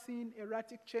unforeseen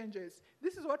erratic changes.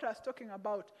 This is what I was talking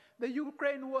about. The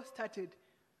Ukraine war started.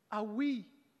 Are we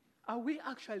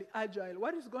actually agile?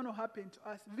 What is going to happen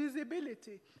to us?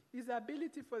 Visibility is the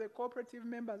ability for the cooperative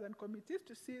members and committees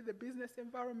to see the business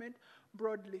environment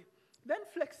broadly. Then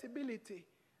flexibility.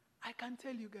 I can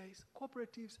tell you guys,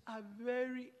 cooperatives are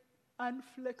very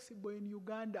unflexible in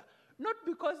Uganda. Not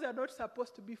because they're not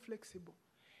supposed to be flexible.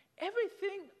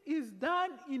 Everything is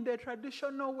done in the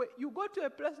traditional way. You go to a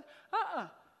place,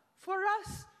 for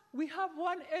us, we have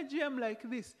one AGM like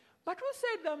this. But who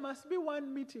said there must be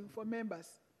one meeting for members?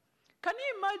 Can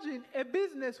you imagine a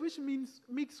business which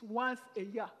meets once a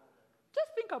year? Just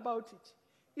think about it.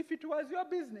 If it was your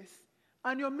business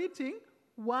and you're meeting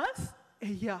once a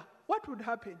year, what would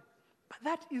happen? But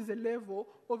that is the level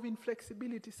of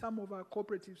inflexibility some of our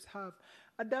cooperatives have.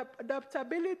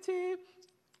 Adaptability,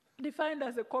 defined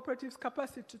as a cooperative's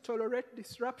capacity to tolerate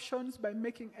disruptions by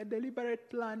making a deliberate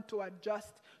plan to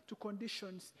adjust to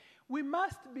conditions. We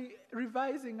must be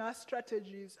revising our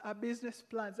strategies, our business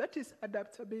plans. That is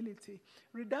adaptability.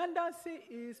 Redundancy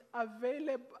is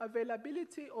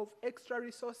availability of extra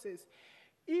resources.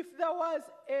 If there was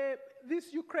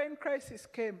this Ukraine crisis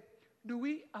came,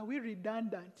 are we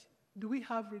redundant? Do we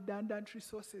have redundant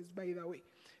resources, by the way?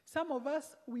 Some of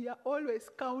us, we are always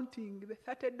counting the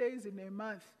 30 days in a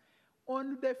month.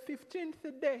 On the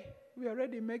 15th day, we are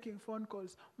already making phone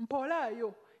calls.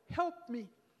 Mpolayo, help me.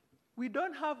 We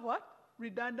don't have what?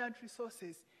 Redundant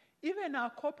resources. Even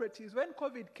our cooperatives, when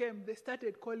COVID came, they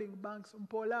started calling banks,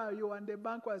 Mpolayo, and the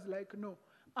bank was like, no,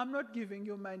 I'm not giving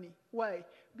you money. Why?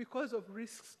 Because of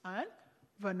risks and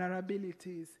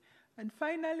vulnerabilities. And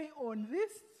finally, on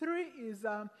this three is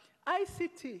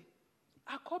ICT.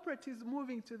 Are cooperatives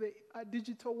moving to the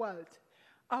digital world?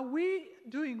 Are we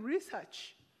doing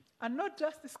research? And not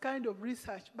just this kind of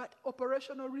research, but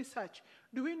operational research.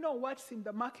 Do we know what's in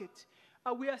the market?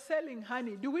 We are selling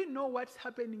honey. Do we know what's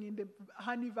happening in the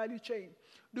honey value chain?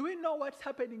 Do we know what's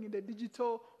happening in the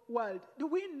digital world? Do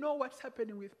we know what's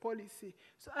happening with policy?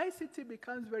 So ICT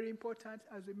becomes very important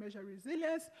as we measure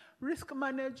resilience, risk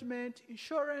management,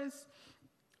 insurance.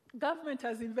 Government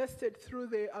has invested through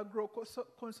the Agro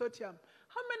Consortium.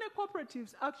 How many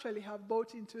cooperatives actually have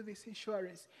bought into this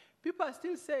insurance? People are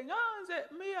still saying,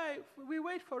 we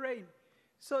wait for rain.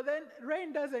 So then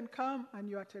rain doesn't come and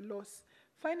you're at a loss.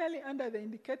 Finally, under the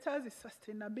indicators is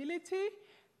sustainability.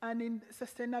 And in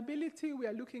sustainability, we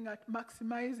are looking at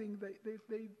maximizing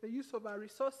the use of our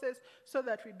resources so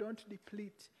that we don't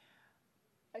deplete.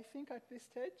 I think at this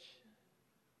stage,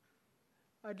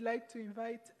 I'd like to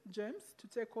invite James to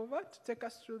take over, to take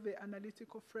us through the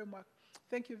analytical framework.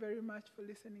 Thank you very much for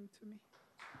listening to me.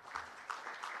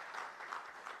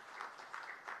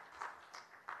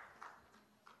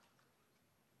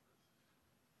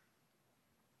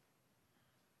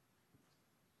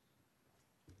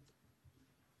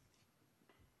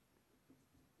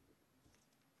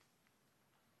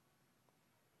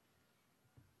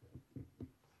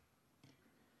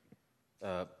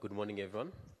 Good morning,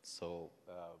 everyone. So,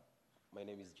 my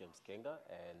name is James Kenga,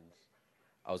 and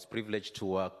I was privileged to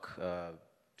work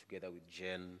together with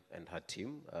Jen and her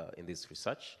team in this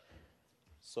research.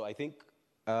 So I think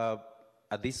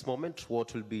at this moment,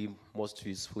 what will be most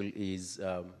useful is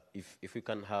if we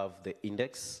can have the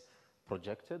index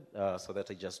projected so that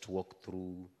I just walk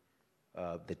through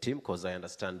the team, because I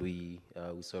understand we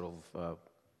sort of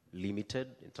limited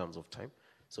in terms of time.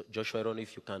 So Joshua, I don't know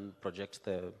if you can project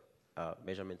the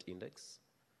measurement index.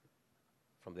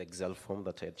 from the Excel form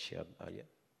that I had shared earlier.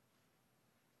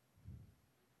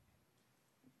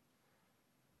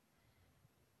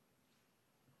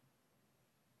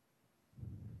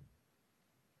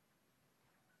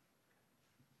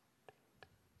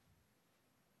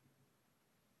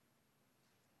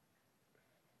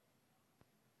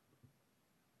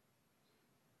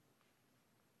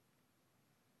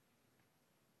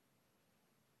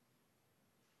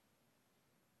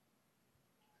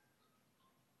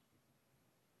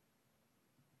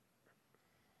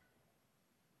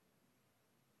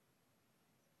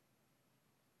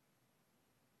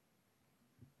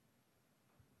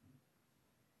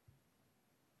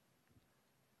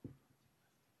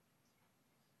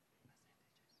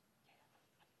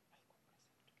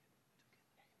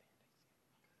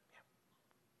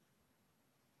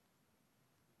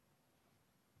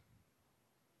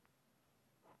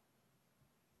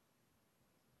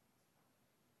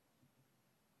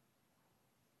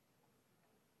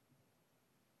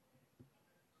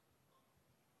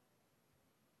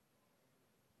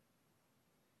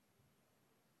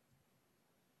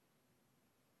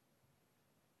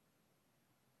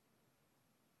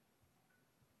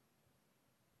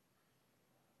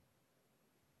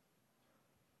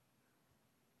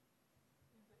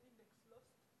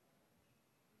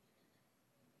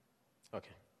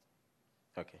 Okay.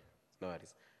 Okay. No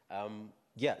worries.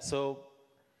 Yeah. So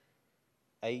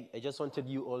I just wanted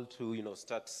you all to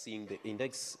start seeing the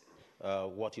index,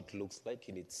 what it looks like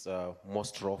in its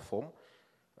most raw form,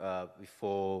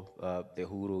 before the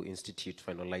Huru Institute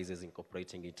finalizes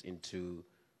incorporating it into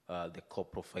the core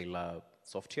profiler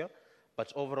software.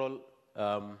 But overall,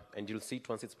 and you'll see it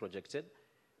once it's projected,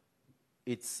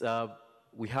 it's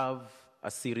we have a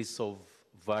series of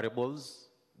variables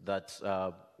that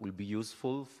will be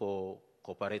useful for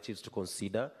cooperatives to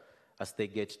consider as they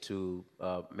get to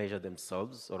measure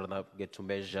themselves, or rather get to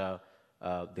measure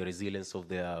the resilience of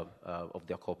their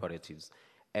cooperatives.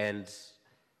 And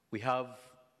we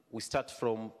start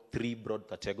from 3 broad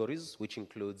categories, which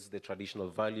includes the traditional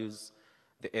values,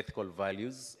 the ethical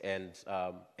values, and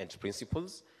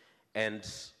principles. And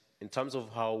in terms of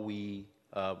how we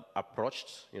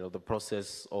approached, the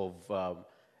process of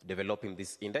developing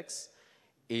this index,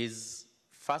 is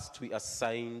first we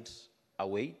assigned a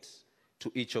weight to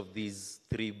each of these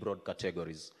 3 broad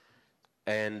categories.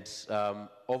 And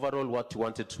overall, what we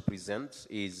wanted to present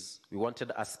is we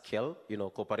wanted a scale,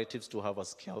 cooperatives to have a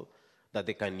scale that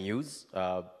they can use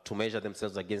to measure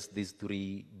themselves against these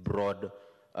 3 broad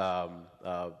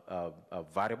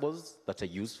variables that are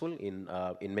useful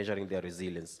in measuring their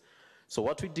resilience. So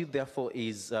what we did, therefore,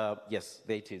 is, yes,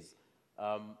 there it is.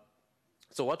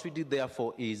 So what we did,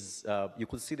 therefore, is you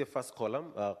could see the first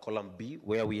column, column B,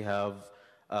 where we have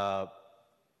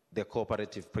the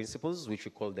cooperative principles, which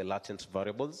we call the latent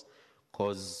variables,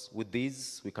 because with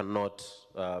these, we cannot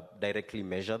directly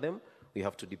measure them. We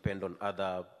have to depend on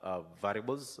other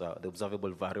variables, the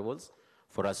observable variables,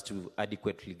 for us to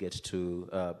adequately get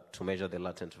to measure the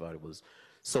latent variables.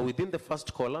 So within the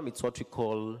first column, it's what we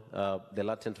call the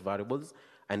latent variables,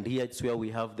 and here it's where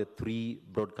we have the 3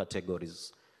 broad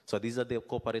categories. So these are the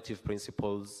cooperative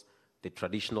principles, the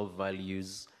traditional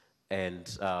values, and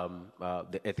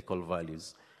the ethical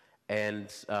values. And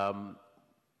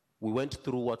we went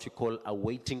through what we call a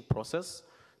weighting process,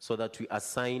 so that we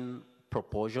assign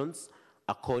proportions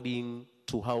according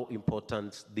to how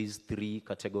important these 3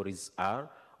 categories are,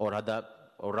 or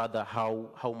rather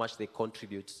how much they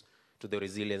contribute to the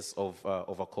resilience of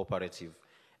a cooperative.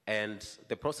 And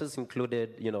the process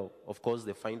included, of course,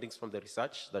 the findings from the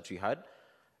research that we had.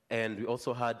 And we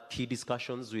also had key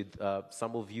discussions with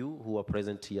some of you who are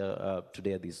present here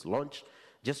today at this launch,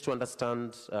 just to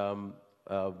understand,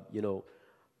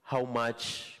 how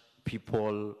much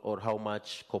people or how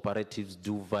much cooperatives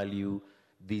do value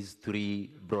these 3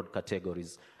 broad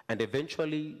categories. And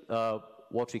eventually,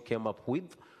 what we came up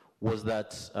with was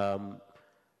that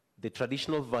the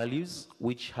traditional values,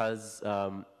 which has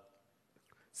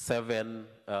 7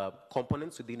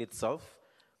 components within itself,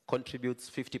 contributes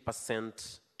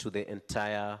 50% to the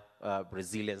entire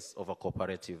resilience of a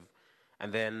cooperative.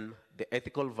 And then the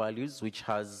ethical values, which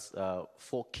has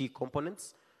 4 key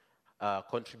components,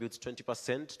 contributes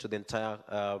 20% to the entire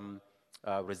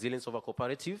resilience of a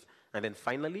cooperative. And then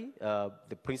finally,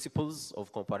 the principles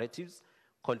of cooperatives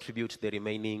contribute the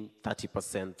remaining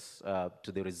 30%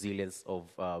 to the resilience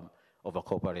of a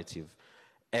cooperative.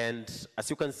 And as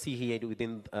you can see here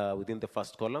within the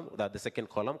first column, the second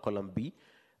column, column B,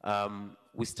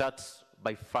 we start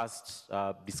by first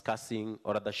discussing,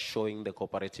 or rather showing, the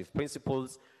cooperative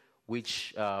principles,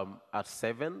 which are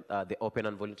 7, the open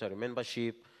and voluntary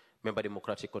membership, member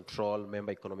democratic control,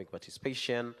 member economic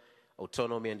participation,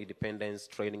 autonomy and independence,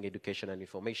 training, education and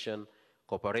information,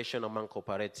 cooperation among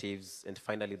cooperatives, and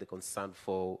finally the concern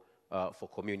for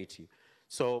community.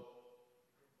 So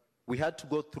we had to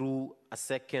go through a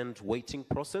second weighting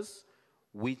process,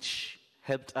 which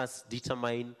helped us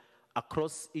determine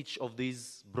across each of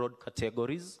these broad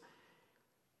categories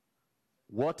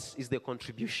what is the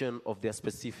contribution of their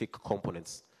specific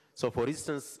components. So for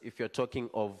instance, if you're talking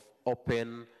of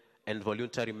open and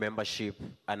voluntary membership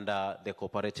under the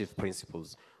cooperative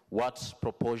principles, what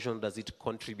proportion does it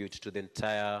contribute to the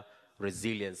entire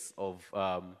resilience of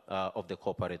the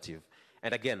cooperative?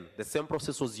 And again, the same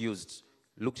process was used,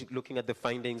 looking at the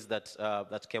findings that,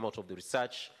 that came out of the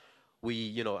research.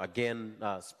 We, again,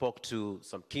 spoke to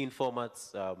some key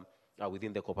informants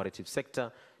within the cooperative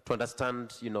sector to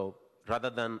understand, other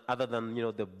than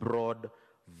the broad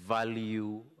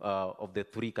value of the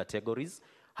three categories,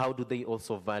 how do they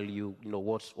also value,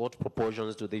 what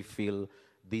proportions do they feel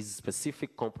these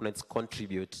specific components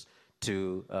contribute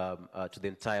to the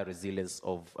entire resilience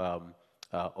of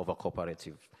a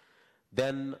cooperative.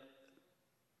 Then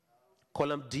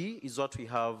column D is what we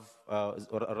have, or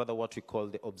rather what we call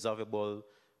the observable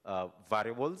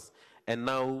variables. And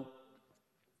now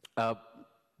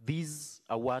these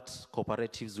are what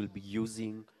cooperatives will be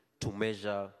using to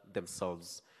measure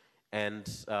themselves. And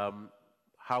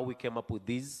how we came up with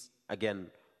these, again,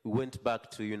 we went back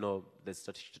to, the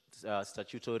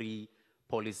statutory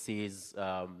policies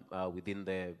within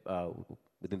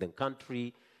the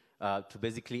country to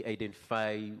basically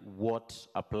identify what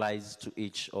applies to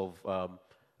each of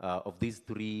these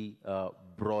three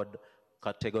broad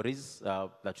categories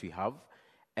that we have.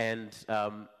 And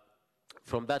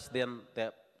from that, then,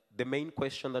 the main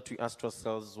question that we asked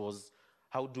ourselves was,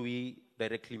 how do we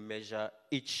directly measure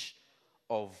each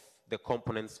of the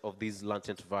components of these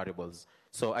latent variables?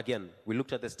 So again, we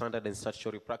looked at the standard and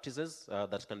statutory practices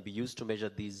that can be used to measure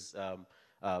these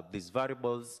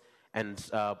variables, and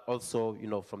also,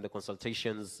 from the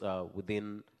consultations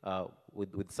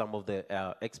with some of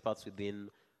the experts within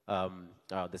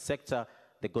the sector,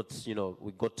 we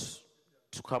got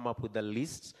to come up with a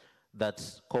list that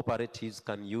cooperatives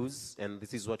can use, and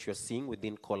this is what you're seeing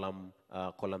within column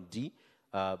D,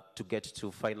 to get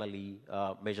to finally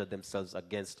measure themselves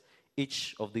against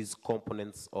each of these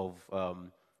components of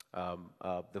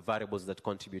the variables that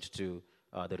contribute to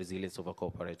the resilience of a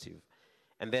cooperative.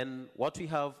 And then what we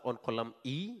have on column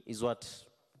E is what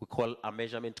we call a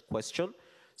measurement question.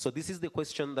 So this is the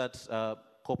question that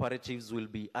cooperatives will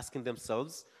be asking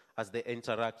themselves as they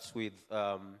interact with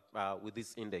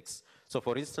this index. So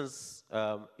for instance,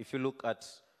 if you look at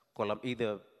column E,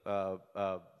 the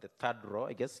third row,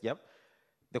 I guess, yep,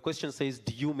 the question says,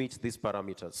 do you meet this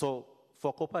parameter? So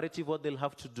for cooperative, what they'll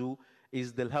have to do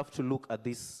is they'll have to look at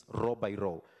this row by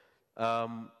row.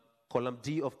 Column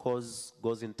D, of course,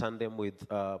 goes in tandem with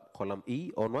column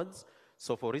E onwards.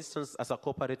 So for instance, as a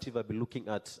cooperative, I'll be looking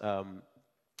at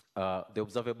the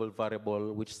observable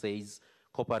variable, which says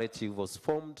cooperative was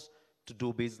formed to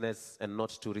do business and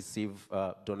not to receive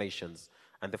donations.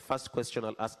 And the first question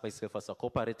I'll ask myself as a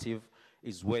cooperative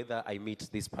is whether I meet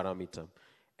this parameter.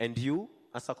 And you,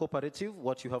 as a cooperative,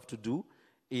 what you have to do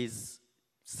is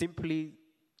simply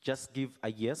just give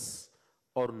a yes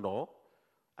or no.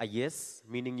 A yes,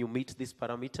 meaning you meet this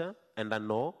parameter, and a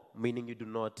no, meaning you do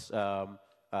not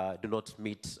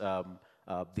meet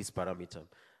this parameter.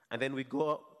 And then we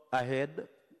go ahead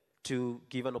to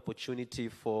give an opportunity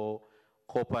for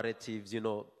cooperatives,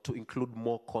 to include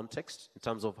more context in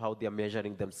terms of how they are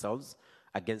measuring themselves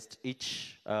against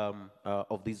each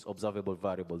of these observable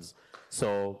variables.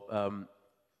 So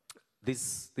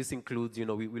this includes,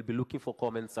 we will be looking for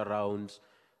comments around,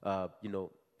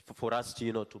 for us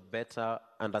to, to better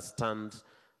understand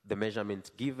the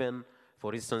measurement given.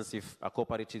 For instance, if a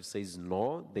cooperative says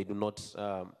no, they do not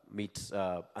meet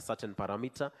a certain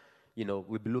parameter, we'll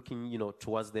be looking,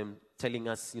 towards them telling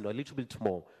us, a little bit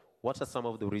more. What are some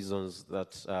of the reasons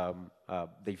that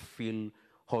they feel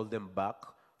hold them back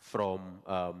from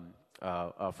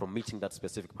meeting that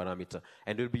specific parameter?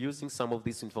 And we'll be using some of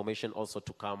this information also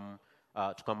to come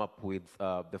up with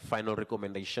the final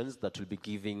recommendations that we'll be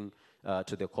giving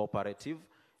to the cooperative,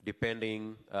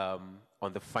 depending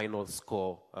on the final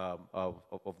score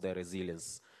of their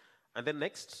resilience. And then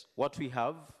next, what we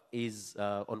have is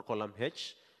on column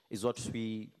H is what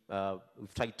we've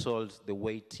titled the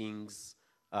weightings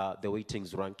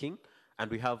ranking,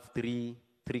 and we have three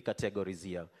categories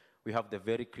here. We have the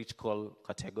very critical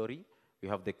category, we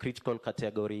have the critical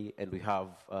category, and we have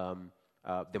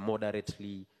the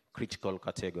moderately critical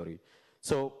category.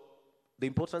 So the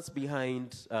importance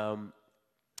behind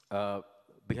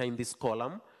behind this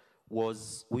column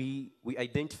was we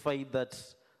identified that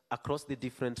across the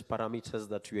different parameters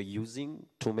that we are using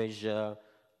to measure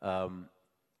the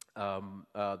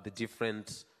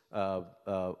different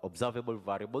observable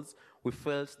variables, we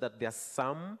felt that there are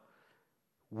some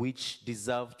which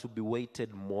deserve to be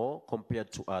weighted more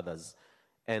compared to others.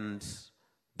 And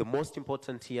the most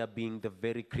important here being the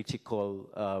very critical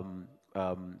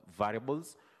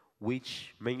variables,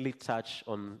 which mainly touch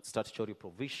on statutory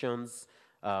provisions.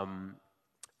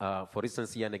 For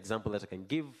instance, here an example that I can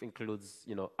give includes,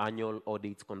 annual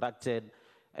audits conducted,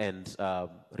 and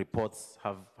reports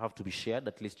have to be shared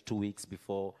at least 2 weeks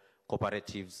before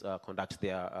cooperatives conduct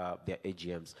their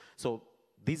AGMs. So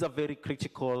these are very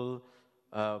critical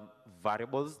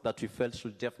variables that we felt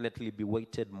should definitely be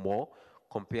weighted more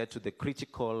compared to the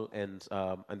critical and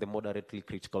the moderately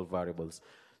critical variables.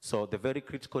 So the very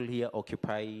critical here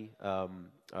occupy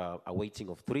a weighting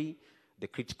of 3, the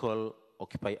critical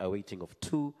occupy a weighting of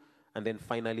 2, and then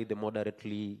finally the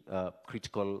moderately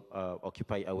critical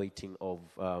occupy a weighting of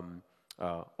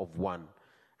 1.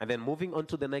 And then moving on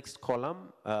to the next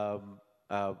column,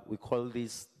 we call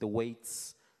this the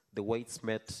weights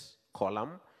met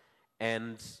column.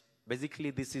 And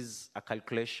basically this is a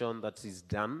calculation that is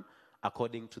done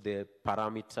according to the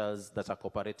parameters that a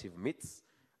cooperative meets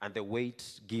and the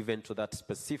weight given to that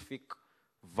specific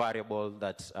variable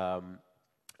that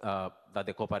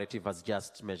the cooperative has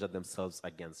just measured themselves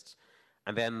against.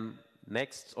 And then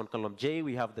next on column J,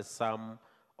 we have the sum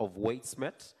of weights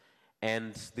met.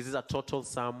 And this is a total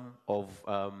sum of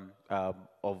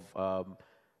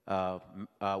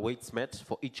weights met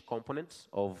for each component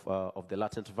of the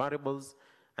latent variables.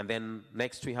 And then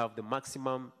next we have the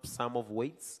maximum sum of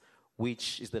weights,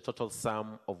 which is the total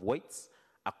sum of weights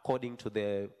according to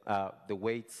the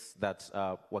weights that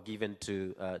were given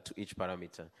to each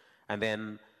parameter. And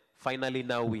then finally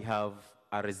now we have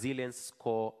a resilience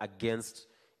score against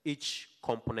each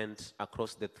component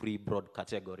across the 3 broad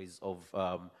categories of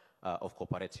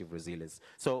cooperative resilience.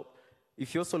 So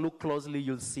if you also look closely,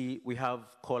 you'll see we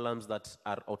have columns that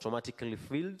are automatically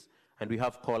filled, and we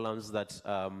have columns that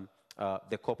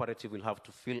the cooperative will have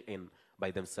to fill in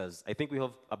by themselves. I think we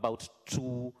have about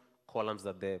 2 columns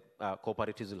that the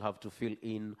cooperatives will have to fill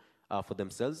in for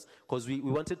themselves, because we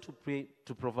wanted to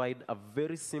provide a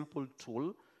very simple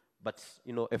tool, but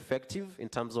effective in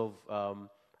terms of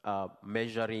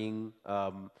measuring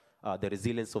the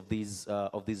resilience of these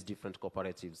different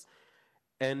cooperatives.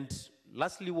 And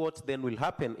lastly, what then will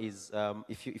happen is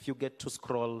if you get to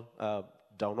scroll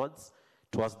downwards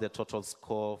towards the total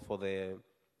score for the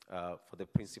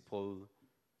principal,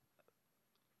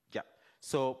 yeah.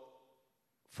 So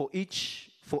for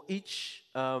each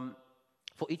of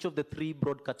the 3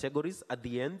 broad categories, at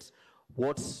the end,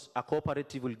 what a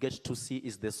cooperative will get to see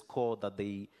is the score that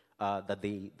they've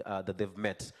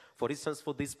met. For instance,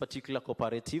 for this particular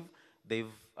cooperative, they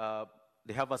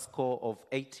have a score of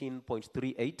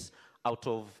 18.38 out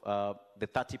of the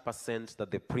 30% that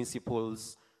the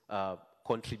principals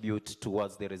contribute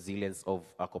towards the resilience of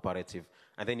a cooperative.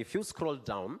 And then if you scroll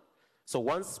down, so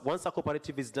once a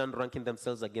cooperative is done ranking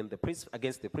themselves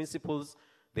against the principals,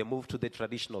 they move to the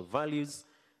traditional values.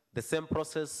 The same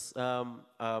process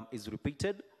is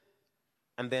repeated.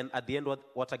 And then at the end,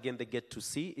 what again they get to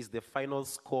see is the final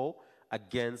score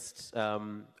against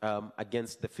the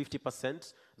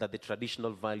 50% that the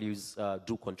traditional values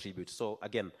do contribute. So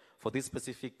again, for this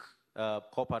specific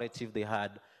cooperative, they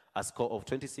had a score of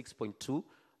 26.2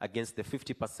 against the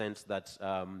 50% that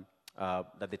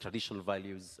the traditional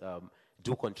values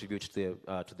do contribute to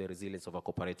the resilience of a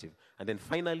cooperative. And then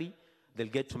finally, they'll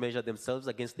get to measure themselves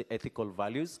against the ethical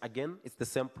values. Again, it's the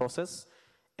same process.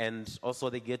 And also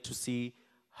they get to see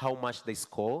how much they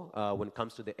score when it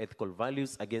comes to the ethical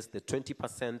values against the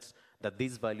 20% that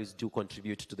these values do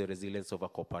contribute to the resilience of a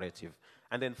cooperative.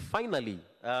 And then finally,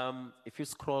 if you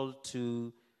scroll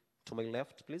to my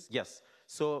left, please. Yes.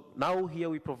 So now here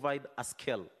we provide a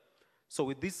scale. So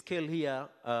with this scale here,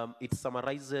 it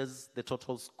summarizes the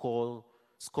total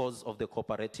scores of the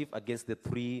cooperative against the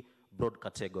 3 broad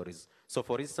categories. So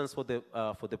for instance, for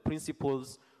the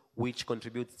principals, which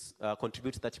contribute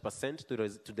 30% to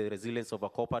the resilience of a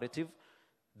cooperative,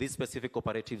 this specific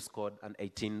cooperative scored an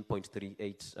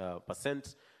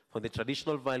 18.38%. For the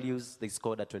traditional values, they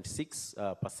scored at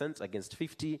 26% against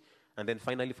 50%. And then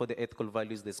finally, for the ethical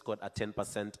values, they scored at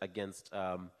 10% against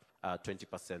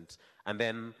 20%. And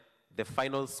then the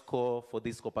final score for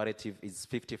this cooperative is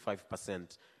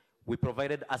 55%. We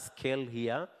provided a scale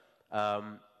here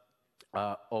of,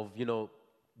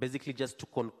 basically just to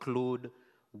conclude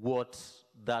what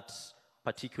that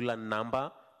particular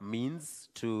number means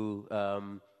to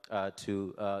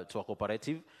to a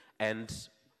cooperative, and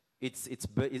it's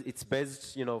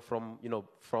based,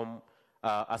 from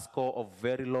a score of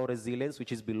very low resilience,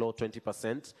 which is below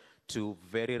 20%, to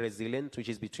very resilient, which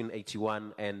is between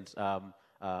 81 and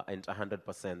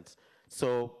 100%.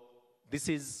 So this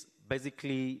is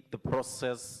basically the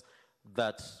process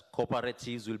that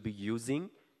cooperatives will be using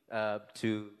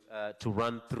to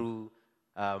run through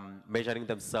measuring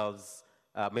themselves,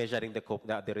 measuring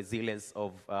the resilience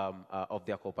of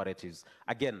their cooperatives.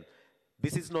 Again,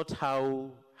 this is not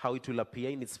how it will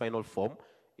appear in its final form.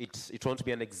 It won't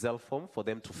be an Excel form for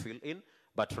them to fill in,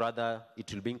 but rather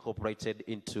it will be incorporated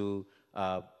into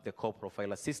the core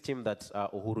profiler system that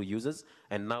Uhuru uses.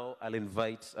 And now I'll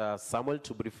invite Samuel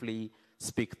to briefly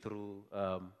speak through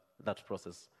that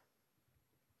process.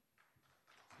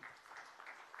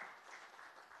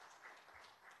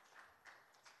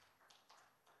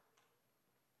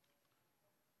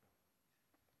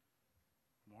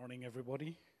 Morning,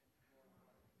 everybody.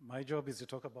 My job is to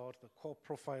talk about the core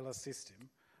profiler system,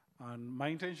 and my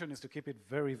intention is to keep it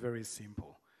very, very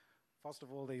simple. First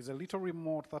of all, there is a little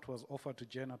remote that was offered to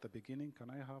Jen at the beginning. Can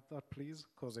I have that, please?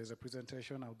 Because there's a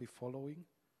presentation I'll be following.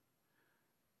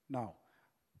 Now,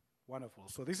 wonderful.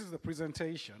 So this is the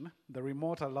presentation. The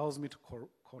remote allows me to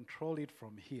control it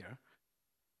from here.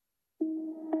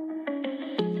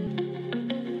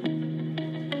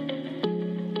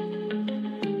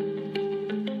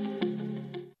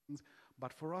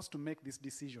 But for us to make this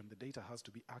decision, the data has to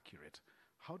be accurate.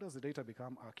 How does the data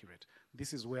become accurate?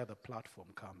 This is where the platform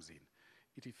comes in.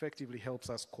 It effectively helps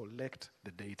us collect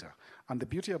the data. And the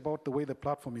beauty about the way the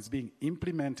platform is being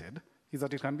implemented is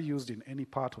that it can be used in any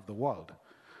part of the world.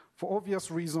 For obvious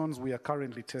reasons, we are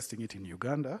currently testing it in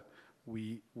Uganda.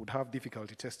 We would have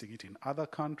difficulty testing it in other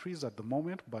countries at the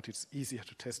moment, but it's easier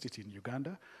to test it in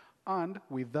Uganda. And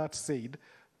with that said,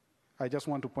 I just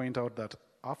want to point out that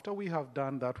after we have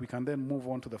done that, we can then move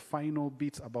on to the final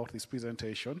bit about this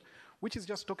presentation, which is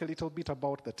just talk a little bit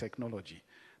about the technology.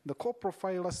 The core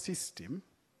profiler system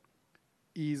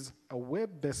is a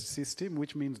web-based system,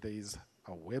 which means there is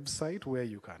a website where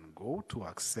you can go to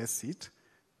access it,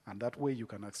 and that way you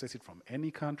can access it from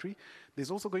any country. There's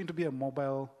also going to be a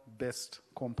mobile-based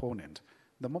component.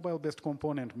 The mobile-based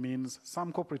component means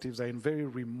some cooperatives are in very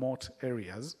remote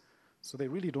areas, so they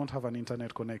really don't have an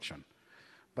internet connection.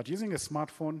 But using a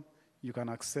smartphone, you can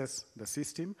access the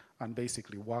system and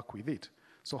basically work with it.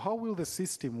 So how will the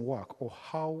system work, or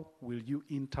how will you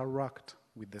interact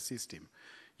with the system?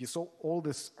 You saw all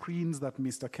the screens that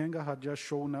Mr. Kenga had just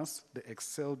shown us, the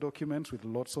Excel documents with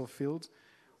lots of fields.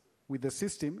 With the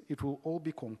system, it will all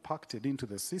be compacted into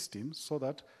the system so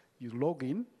that you log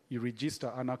in, you register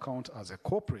an account as a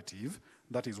cooperative.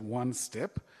 That is one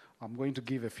step. I'm going to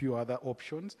give a few other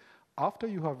options. After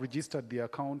you have registered the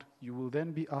account, you will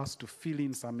then be asked to fill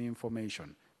in some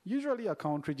information. Usually,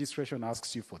 account registration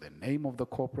asks you for the name of the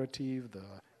cooperative, the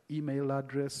email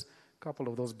address, a couple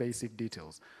of those basic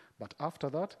details. But after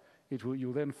that,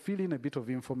 you'll then fill in a bit of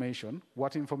information.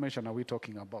 What information are we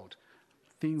talking about?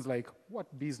 Things like,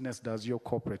 what business does your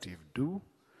cooperative do?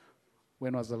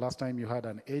 When was the last time you had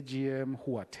an AGM?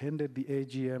 Who attended the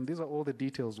AGM? These are all the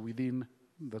details within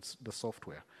the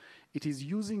software. It is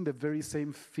using the very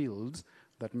same fields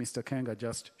that Mr. Kenga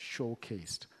just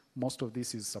showcased. Most of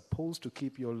this is supposed to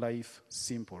keep your life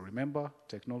simple. Remember,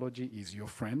 technology is your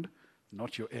friend,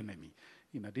 not your enemy.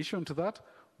 In addition to that,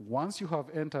 once you have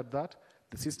entered that,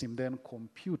 the system then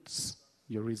computes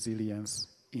your resilience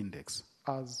index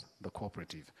as the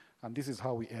cooperative. And this is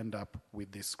how we end up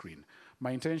with this screen.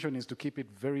 My intention is to keep it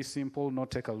very simple,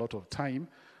 not take a lot of time,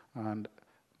 and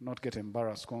not get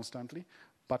embarrassed constantly.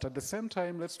 But at the same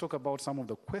time, let's talk about some of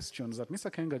the questions that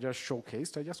Mr. Kenga just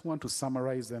showcased. I just want to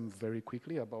summarize them very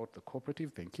quickly about the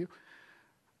cooperative. Thank you.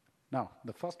 Now,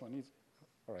 the first one is,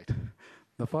 all right.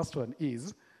 The first one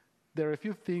is, there are a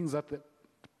few things that the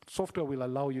software will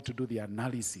allow you to do the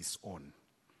analysis on.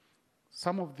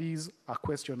 Some of these are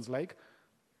questions like,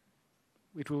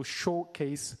 it will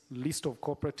showcase list of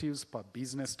cooperatives per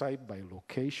business type by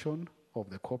location of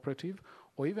the cooperative,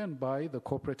 or even by the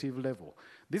cooperative level.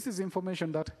 This is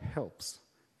information that helps.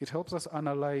 It helps us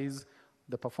analyze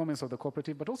the performance of the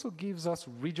cooperative, but also gives us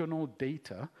regional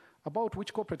data about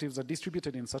which cooperatives are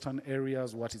distributed in certain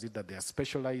areas, what is it that they're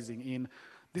specializing in.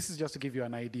 This is just to give you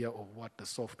an idea of what the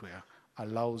software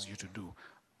allows you to do.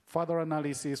 Further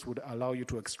analysis would allow you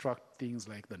to extract things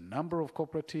like the number of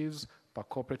cooperatives per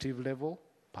cooperative level,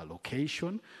 per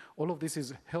location. All of this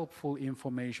is helpful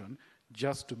information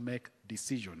just to make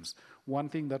decisions. One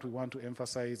thing that we want to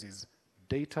emphasize is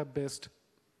data-based,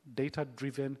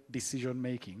 data-driven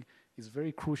decision-making is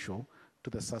very crucial to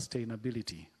the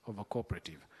sustainability of a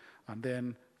cooperative. And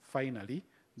then finally,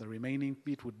 the remaining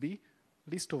bit would be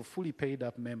list of fully paid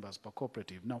up members per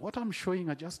cooperative. Now, what I'm showing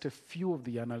are just a few of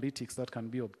the analytics that can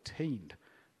be obtained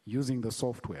using the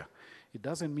software. It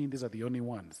doesn't mean these are the only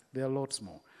ones. There are lots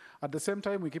more. At the same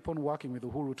time, we keep on working with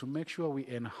Uhuru to make sure we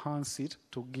enhance it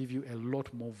to give you a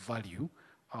lot more value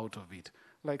out of it.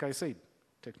 Like I said,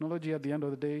 technology at the end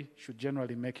of the day should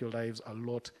generally make your lives a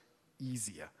lot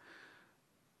easier.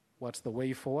 What's the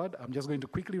way forward? I'm just going to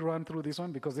quickly run through this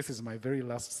one because this is my very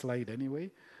last slide anyway.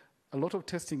 A lot of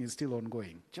testing is still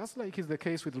ongoing. Just like is the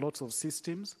case with lots of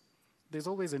systems, there's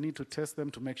always a need to test them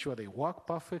to make sure they work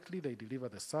perfectly, they deliver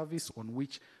the service on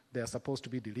which they are supposed to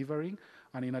be delivering.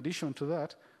 And in addition to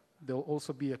that, there will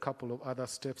also be a couple of other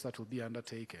steps that will be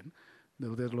undertaken.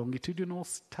 The longitudinal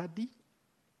study,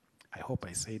 I hope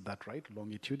I said that right,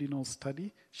 longitudinal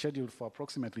study, scheduled for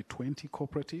approximately 20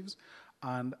 cooperatives.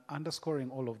 And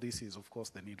underscoring all of this is, of course,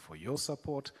 the need for your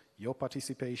support, your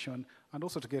participation, and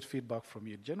also to get feedback from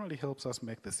you. It generally helps us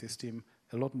make the system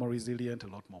a lot more resilient, a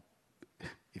lot more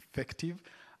effective,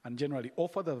 and generally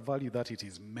offer the value that it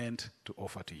is meant to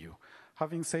offer to you.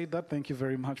 Having said that, thank you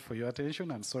very much for your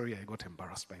attention. I'm sorry I got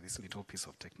embarrassed by this little piece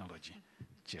of technology.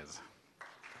 Cheers.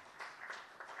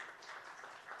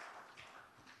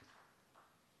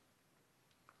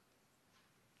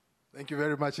 Thank you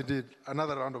very much indeed.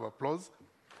 Another round of applause.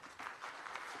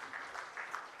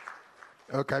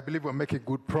 Okay, I believe we're making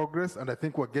good progress, and I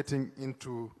think we're getting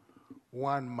into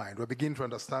one mind. We're beginning to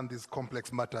understand these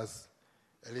complex matters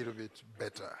a little bit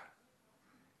better.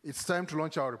 It's time to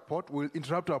launch our report. We'll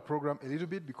interrupt our program a little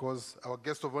bit because our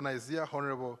guest of honor is here,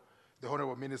 the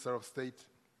Honorable Minister of State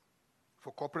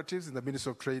for Cooperatives in the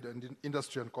Ministry of Trade and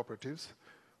Industry and Cooperatives,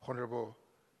 Honorable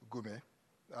Gume.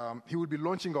 He will be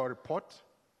launching our report,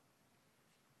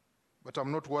 but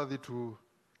I'm not worthy to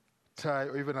tie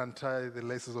or even untie the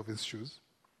laces of his shoes.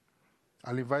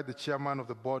 I'll invite the chairman of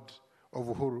the board of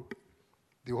Uhuru,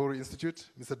 the Uhuru Institute,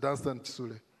 Mr. Dunstan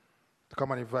Chisule, to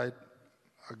come and invite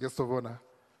our guest of honor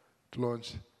to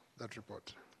launch that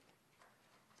report.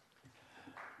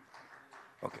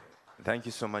 Okay, thank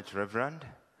you so much, Reverend.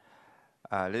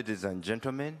 Ladies and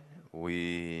gentlemen,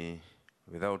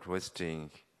 without wasting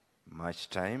much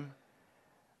time,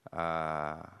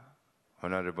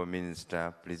 Honorable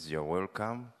Minister, please, you're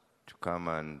welcome to come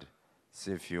and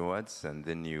say a few words, and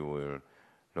then you will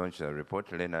launch the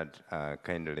report. Leonard,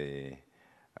 kindly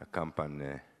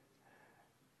accompany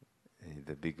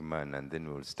the big man, and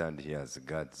then we'll stand here as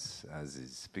guards as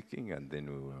he's speaking, and then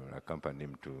we will accompany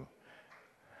him to.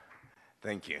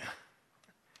 Thank you.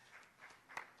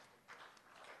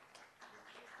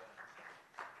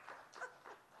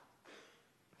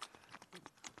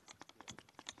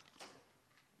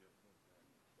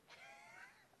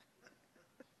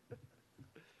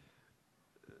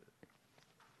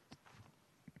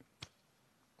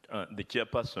 The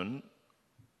chairperson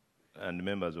and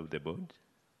members of the board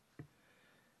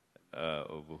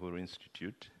of Uhuru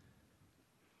Institute,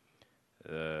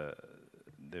 the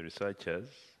researchers,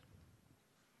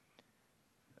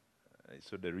 I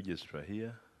saw the registrar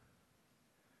here,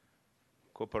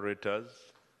 cooperators,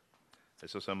 I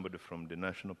saw somebody from the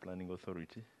National Planning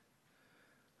Authority,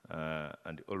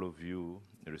 and all of you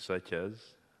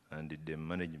researchers and the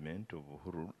management of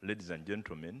Uhuru. Ladies and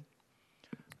gentlemen,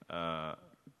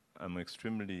 I'm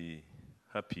extremely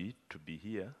happy to be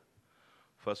here,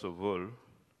 first of all,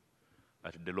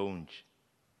 at the launch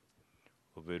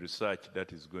of a research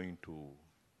that is going to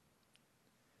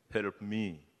help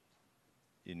me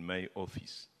in my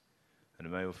office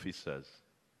and my officers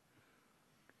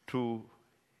to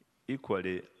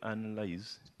equally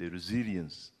analyze the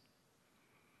resilience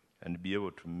and be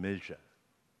able to measure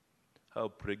how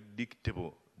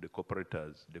predictable the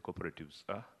cooperatives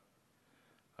are.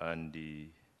 And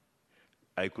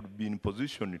I could be in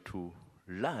position to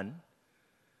learn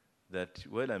that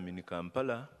while I'm in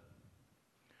Kampala,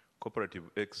 Cooperative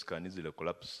X can easily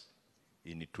collapse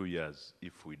in 2 years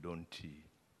if we don't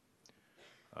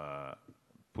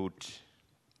put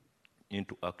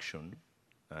into action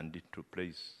and into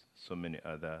place so many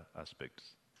other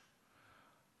aspects.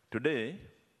 Today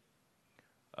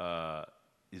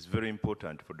is very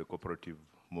important for the cooperative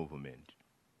movement.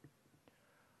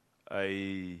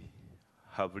 I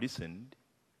have listened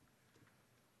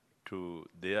to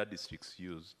the yardsticks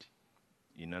used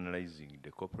in analyzing the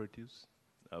cooperatives.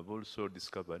 I've also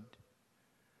discovered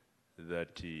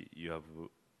that you have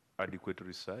adequate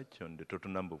research on the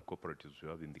total number of cooperatives we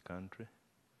have in the country.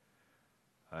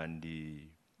 And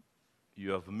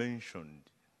you have mentioned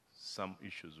some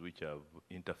issues which have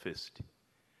interfaced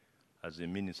as a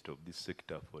minister of this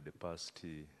sector for the past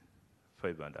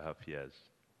 5.5 years.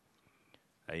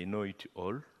 I know it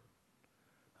all,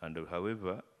 And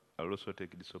however, I'll also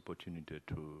take this opportunity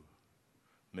to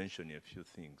mention a few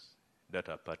things that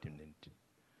are pertinent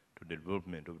to the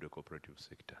development of the cooperative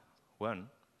sector. One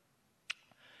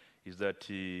is that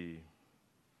the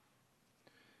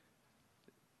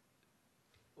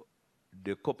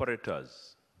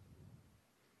cooperators,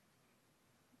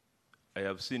 I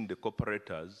have seen the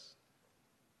cooperators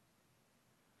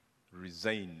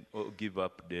resign or give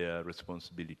up their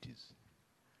responsibilities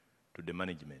to the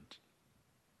management.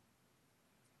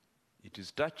 It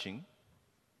is touching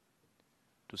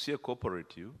to see a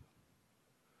cooperative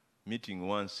meeting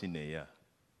once in a year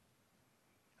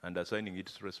and assigning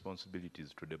its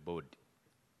responsibilities to the board.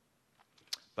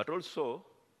 But also,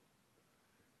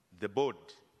 the board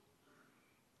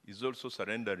is also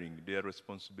surrendering their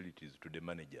responsibilities to the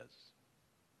managers.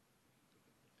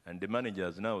 And the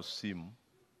managers now seem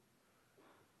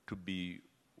to be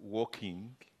working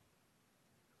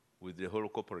with the whole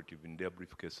cooperative in their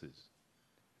briefcases.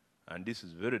 And this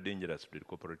is very dangerous to the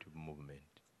cooperative movement.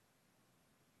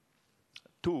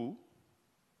 Two,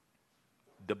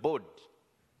 the board,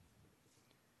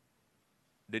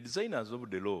 the designers of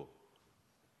the law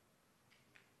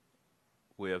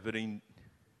were very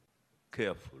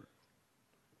careful.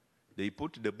 They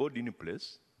put the board in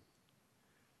place,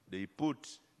 they put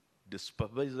the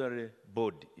supervisory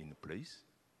board in place,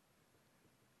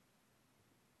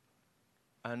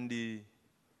 and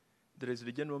there is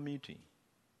the general meeting.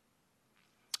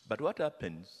 But what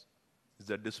happens is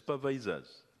that the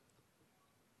supervisors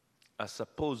are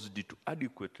supposed to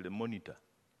adequately monitor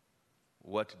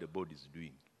what the board is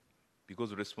doing,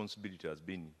 because responsibility has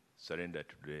been surrendered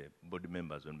to the board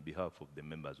members on behalf of the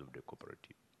members of the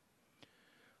cooperative.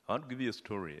 I want to give you a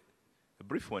story, a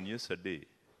brief one yesterday,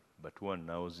 but one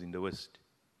I was in the West.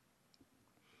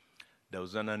 There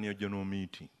was an annual general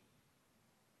meeting,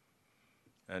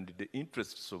 and the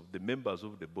interests of the members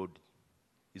of the board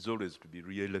is always to be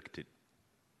re-elected,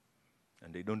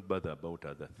 and they don't bother about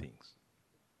other things.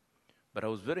 But I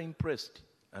was very impressed,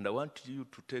 and I want you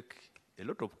to take a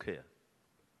lot of care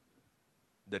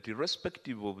that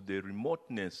irrespective of the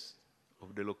remoteness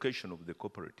of the location of the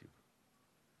cooperative,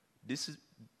 this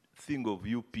thing of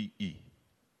UPE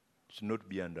should not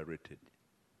be underrated.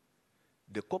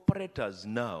 The cooperators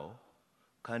now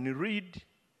can read,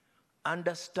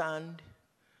 understand,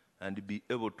 and be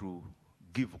able to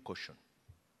give caution.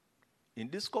 In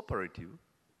this cooperative,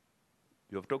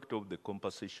 you have talked of the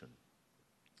compensation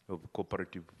of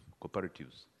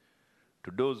cooperatives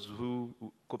to those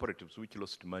cooperatives which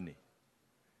lost money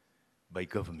by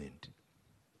government.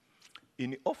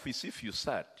 In office, if you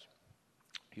sat,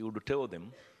 you would tell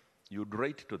them, you would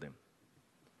write to them,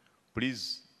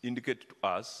 please indicate to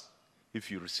us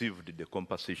if you received the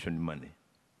compensation money.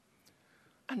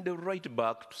 And they'll write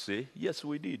back to say, yes,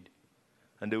 we did.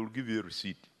 And they will give you a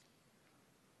receipt.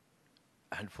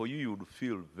 And for you, you would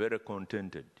feel very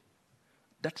contented.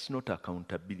 That's not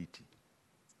accountability.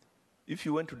 If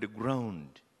you went to the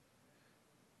ground,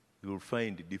 you will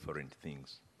find different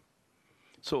things.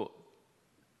 So,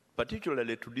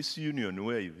 particularly to this union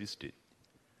where I visited,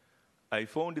 I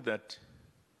found that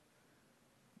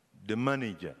the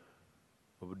manager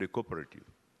of the cooperative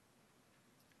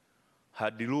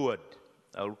had lured,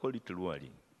 I will call it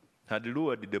luring, had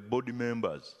lured the board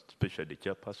members, especially the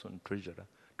chairperson, treasurer,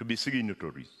 to be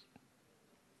signatories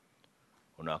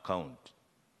on account.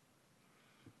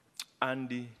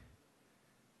 And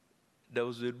there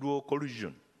was a dual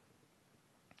collusion.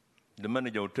 The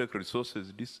manager would take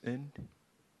resources this end,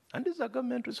 and these are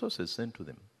government resources sent to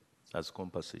them as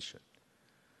compensation.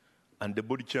 And the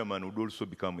board chairman would also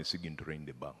become a signatory in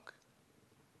the bank.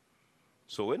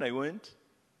 So when I went,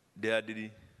 they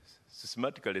had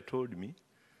systematically told me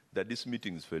that this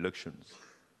meeting is for elections.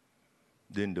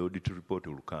 Then the audit report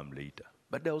will come later.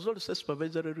 But there was also a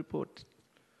supervisory report.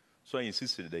 So I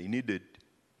insisted that I needed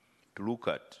to look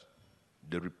at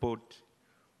the report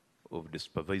of the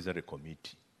supervisory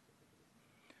committee.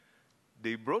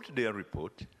 They brought their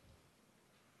report,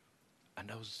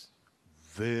 and I was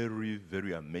very,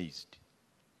 very amazed.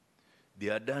 They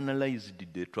had analyzed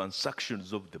the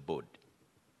transactions of the board,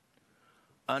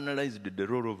 analyzed the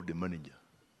role of the manager,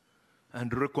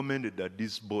 and recommended that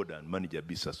this board and manager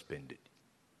be suspended.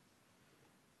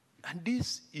 And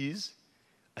this is,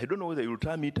 I don't know whether you will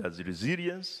term it as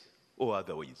resilience or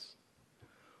otherwise.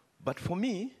 But for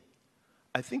me,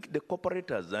 I think the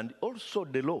cooperators and also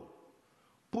the law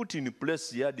put in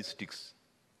place yardsticks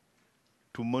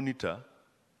to monitor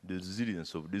the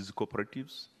resilience of these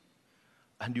cooperatives,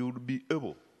 and you would be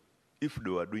able, if they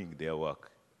were doing their work.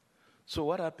 So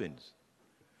what happens?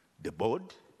 The board,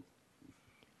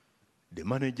 the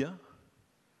manager,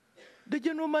 the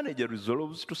general manager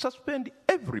resolves to suspend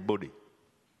everybody.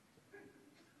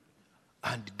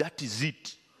 And that is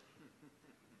it.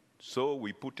 So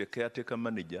we put a caretaker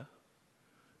manager.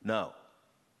 Now,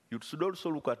 you should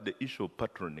also look at the issue of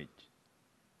patronage.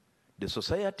 The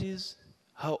societies,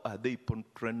 how are they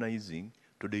patronizing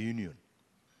to the union?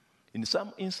 In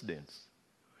some incidents,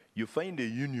 you find a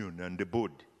union and the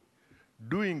board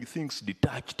doing things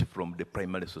detached from the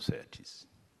primary societies.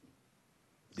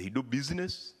 They do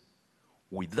business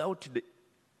without the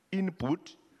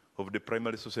input of the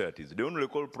primary societies. They only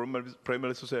call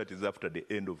primary societies after the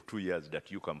end of 2 years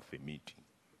that you come for a meeting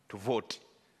to vote.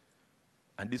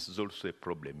 And this is also a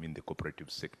problem in the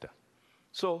cooperative sector.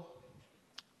 So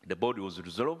the board was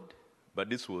resolved, but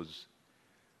this was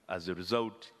as a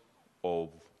result of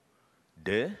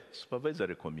the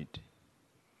supervisory committee.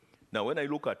 Now, when I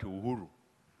look at Uhuru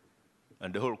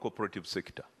and the whole cooperative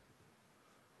sector,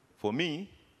 for me,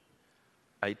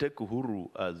 I take Uhuru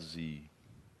as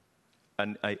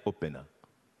an eye-opener.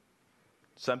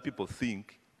 Some people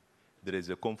think there is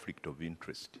a conflict of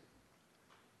interest.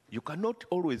 You cannot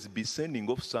always be sending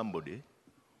off somebody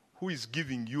who is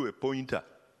giving you a pointer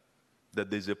that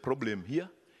there's a problem here,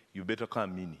 you better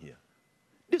come in here.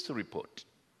 This report,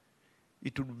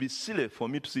 it would be silly for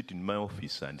me to sit in my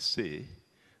office and say,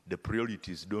 the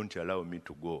priorities don't allow me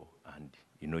to go and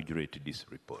inaugurate this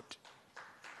report.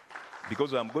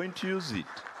 Because I'm going to use it.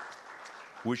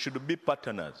 We should be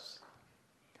partners.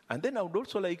 And then I would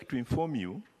also like to inform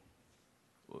you,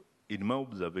 in my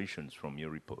observations from your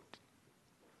report,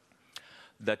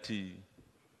 that the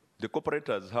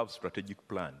cooperators have strategic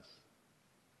plans.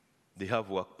 They have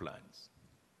work plans.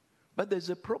 But there's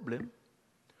a problem.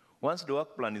 Once the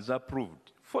work plan is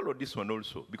approved, follow this one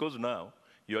also, because now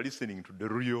you are listening to the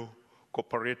real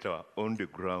cooperator on the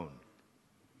ground.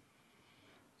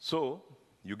 So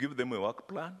you give them a work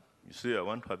plan. You say, I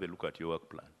want to have a look at your work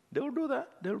plan. They will do that.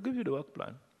 They will give you the work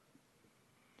plan.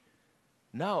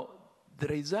 Now,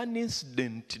 there is an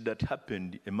incident that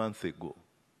happened a month ago.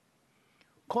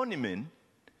 Connymen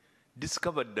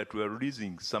discovered that we are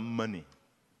releasing some money.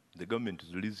 The government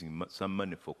is releasing some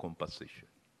money for compensation.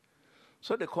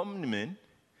 So the Connymen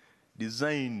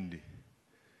designed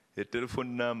a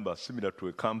telephone number similar to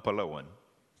a Kampala one,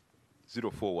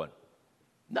 041.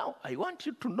 Now, I want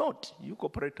you to note, you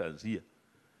cooperators here,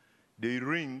 they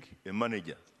ring a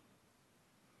manager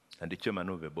and the chairman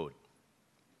of the board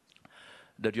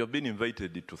that you have been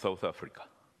invited to South Africa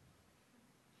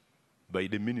by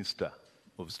the Minister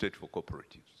of State for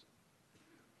Cooperatives.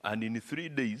 And in 3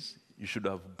 days, you should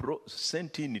have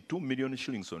sent in 2 million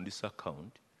shillings on this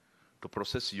account to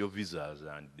process your visas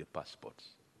and the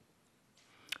passports.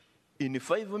 In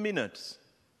 5 minutes,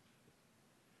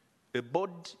 a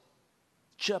board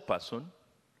chairperson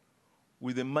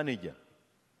with a manager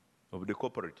of the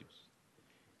cooperatives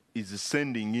is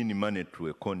sending in money to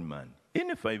a con man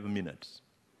in 5 minutes.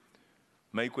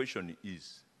 My question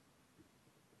is,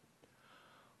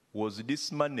 was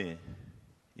this money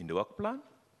in the work plan?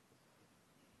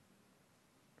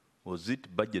 Was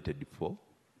it budgeted for?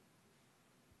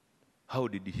 How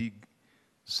did he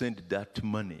send that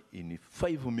money in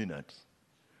 5 minutes?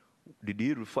 Did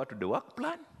he refer to the work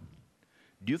plan?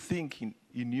 Do you think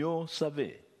in your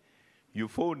survey, you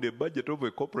found a budget of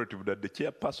a cooperative that the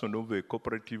chairperson of a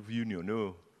cooperative union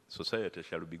or society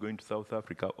shall be going to South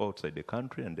Africa outside the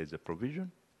country and there's a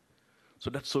provision? So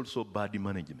that's also bad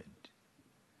management.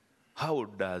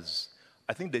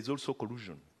 I think there's also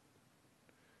collusion.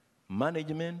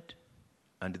 Management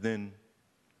and then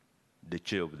the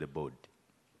chair of the board.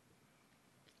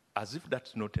 As if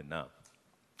that's not enough,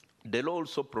 the law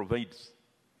also provides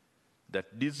that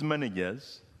these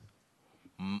managers,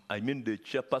 the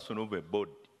chairperson of a board,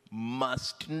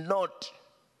 must not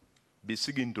be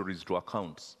signatories to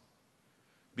accounts.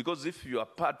 Because if you are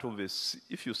part of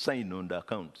if you sign on the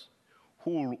accounts,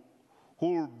 who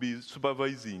will be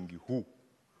supervising who?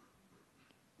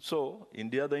 So, in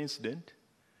the other incident,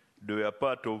 they were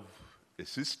part of a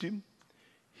system.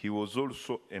 He was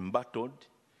also embattled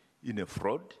in a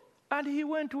fraud, and he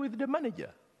went with the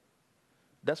manager.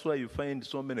 That's why you find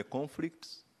so many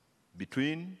conflicts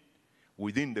within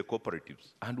the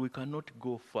cooperatives, and we cannot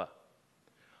go far.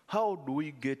 How do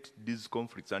we get these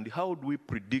conflicts, and how do we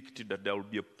predict that there will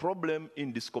be a problem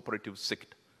in this cooperative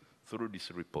sector through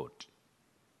this report?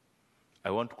 I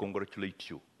want to congratulate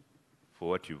you for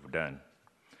what you've done.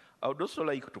 I would also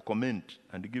like to comment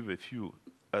and give a few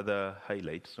other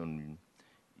highlights on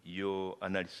your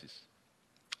analysis.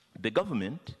 The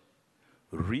government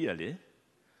really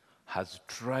has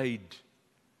tried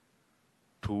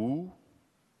to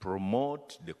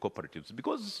promote the cooperatives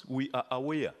because we are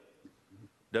aware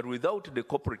that without the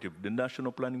cooperative, the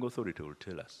National Planning Authority will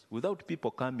tell us, without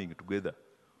people coming together,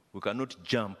 we cannot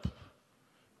jump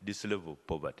this level of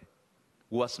poverty.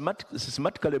 We were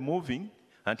systematically moving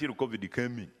until COVID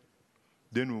came in.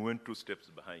 Then we went 2 steps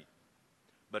behind.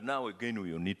 But now again,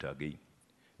 we will need again.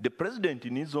 The president,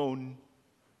 in his own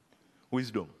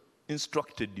wisdom,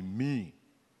 instructed me,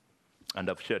 and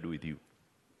I've shared with you,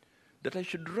 that I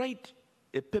should write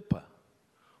a paper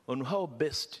on how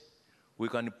best we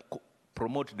can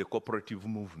promote the cooperative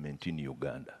movement in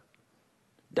Uganda.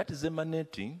 That is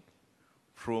emanating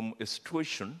from a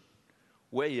situation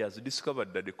where he has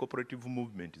discovered that the cooperative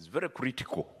movement is very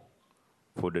critical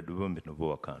for the development of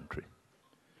our country.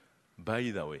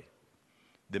 By the way,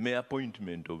 the mere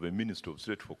appointment of a Minister of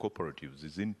State for Cooperatives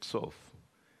is in itself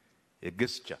a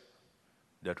gesture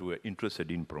that we're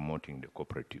interested in promoting the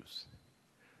cooperatives.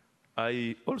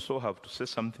 I also have to say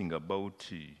something about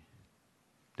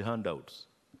the handouts,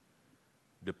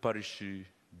 the parish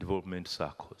development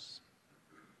circles,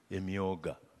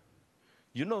 Emioga.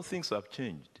 You know, things have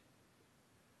changed.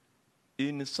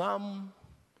 In some,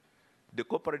 the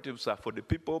cooperatives are for the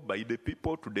people, by the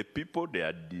people, to the people.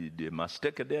 They must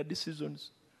take their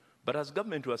decisions. But as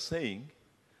government was saying,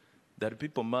 that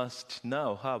people must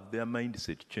now have their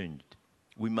mindset changed.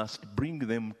 We must bring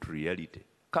them to reality.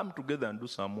 Come together and do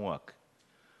some work.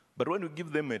 But when we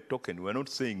give them a token, we're not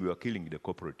saying we are killing the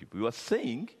cooperative. We are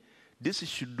saying this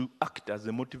should act as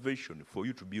a motivation for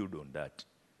you to build on that.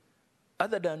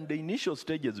 Other than the initial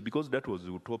stages, because that was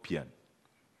utopian.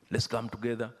 Let's come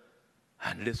together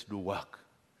and let's do work.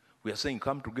 We are saying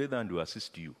come together and we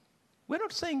assist you. We're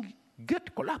not saying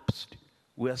get collapsed.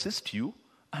 We assist you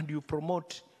and you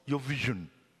promote your vision.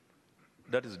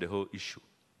 That is the whole issue.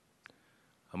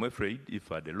 I'm afraid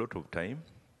if I had a lot of time,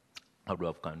 I would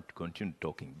have continued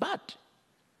talking. But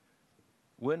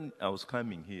when I was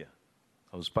coming here,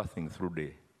 I was passing through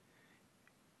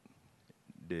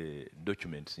the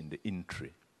documents in the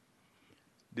entry.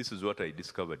 This is what I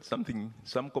discovered.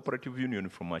 Some cooperative union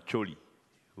from Acholi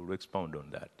will expound on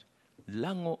that.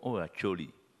 Lango or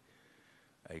Acholi,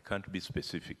 I can't be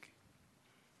specific.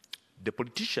 The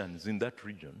politicians in that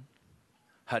region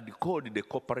had called the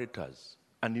cooperators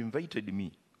and invited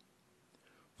me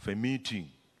for a meeting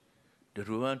that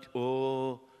we want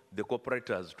all the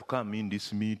cooperators to come in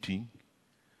this meeting.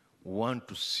 We want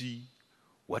to see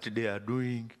what they are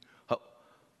doing,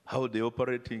 how they're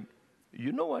operating.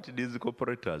 You know what these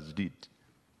cooperators did?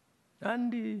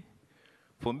 And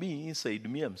for me, inside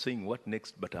me, I'm saying, what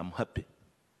next? But I'm happy.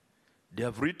 They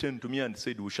have written to me and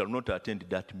said, we shall not attend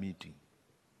that meeting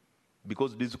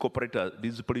because these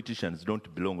politicians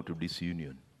don't belong to this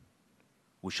union.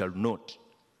 We shall not.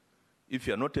 If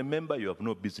you are not a member, you have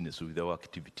no business with our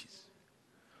activities.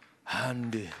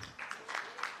 And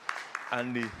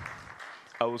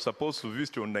I was supposed to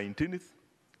visit on 19th.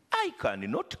 I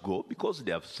cannot go because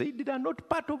they have said they are not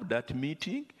part of that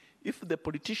meeting. If the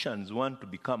politicians want to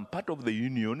become part of the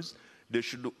unions, they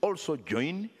should also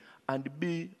join and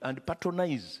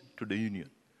patronize to the union.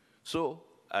 So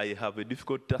I have a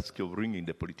difficult task of bringing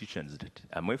the politicians that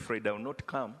I'm afraid I will not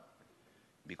come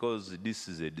because this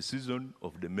is a decision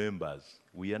of the members.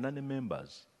 We are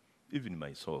non-members, even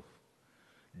myself.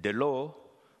 The law,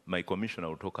 my commissioner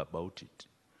will talk about it.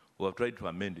 We have tried to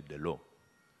amend the law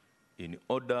in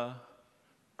order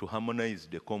to harmonize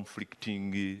the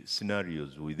conflicting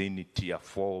scenarios within Tier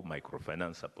 4,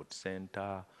 Microfinance Support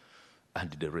Center,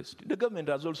 and the rest. The government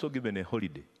has also given a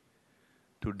holiday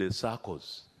to the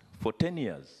circles for 10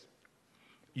 years.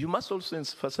 You must also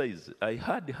emphasize, I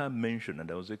heard her mention and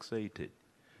I was excited.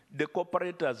 The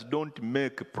cooperators don't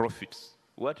make profits.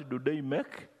 What do they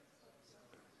make?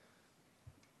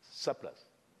 Surplus.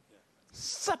 Yeah.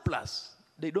 Surplus.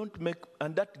 They don't make,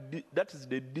 and that is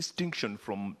the distinction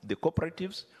from the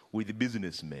cooperatives with the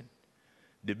businessmen.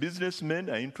 The businessmen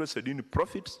are interested in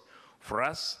profits. For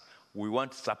us, we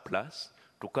want surplus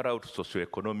to carry out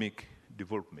socioeconomic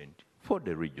development for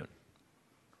the region.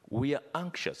 We are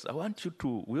anxious. I want you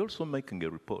to, we're also making a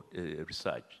report,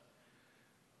 research.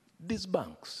 These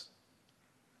banks,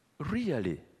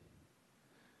 really,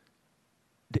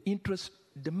 the interest,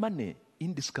 the money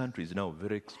in this country is now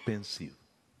very expensive.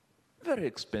 Very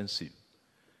expensive.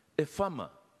 A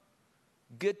farmer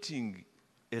getting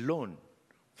a loan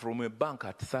from a bank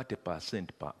at 30%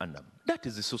 per annum, that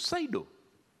is suicidal.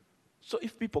 So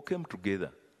if people came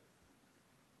together,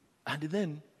 and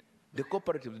then the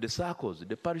cooperatives, the circles,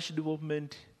 the parish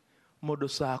development model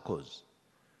circles,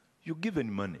 you give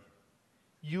them money,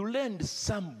 you lend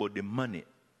somebody money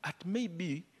at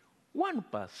maybe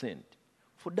 1%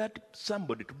 for that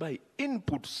somebody to buy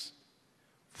inputs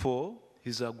for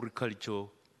his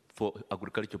agricultural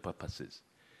purposes.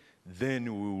 then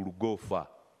we will go far.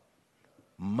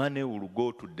 Money will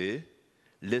go to the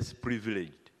less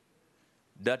privileged.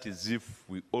 That is if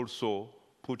we also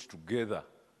put together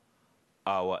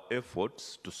our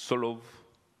efforts to solve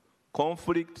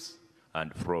conflicts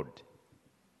and fraud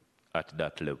at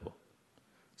that level.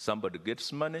 Somebody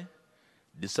gets money,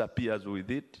 disappears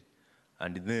with it,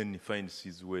 and then finds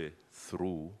his way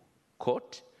through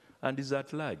court and is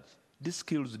at large. This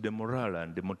kills the morale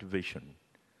and the motivation.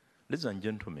 Ladies and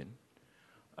gentlemen,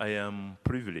 I am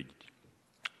privileged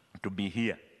to be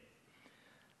here,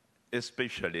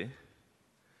 especially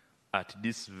at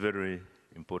this very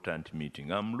important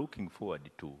meeting. I'm looking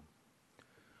forward to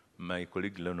my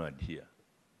colleague Leonard here.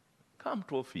 Come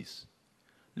to office.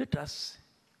 Let us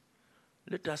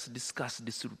discuss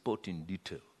this report in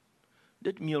detail.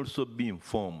 Let me also be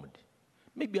informed.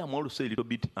 Maybe I'm also a little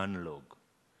bit analog.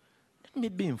 Let me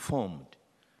be informed.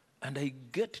 And I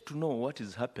get to know what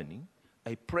is happening.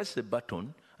 I press a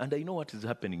button, and I know what is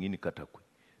happening in Katakwi.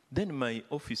 Then my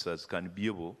officers can be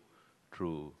able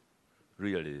to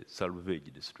really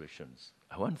salvage the situations.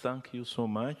 I want to thank you so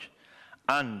much.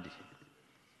 And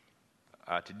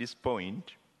at this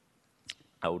point,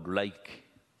 I would like,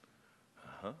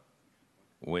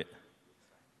 wait.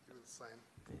 You will sign.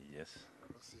 Yes.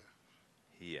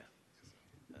 Here. Yes.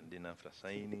 And then after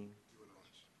signing,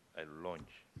 I'll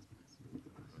launch.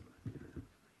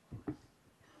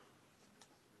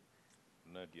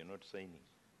 No, you're not signing.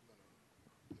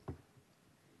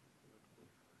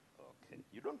 Okay.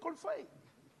 You don't qualify.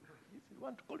 If you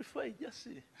want to qualify, just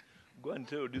go and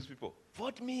tell these people,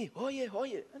 vote me, oh yeah,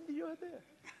 and you are there.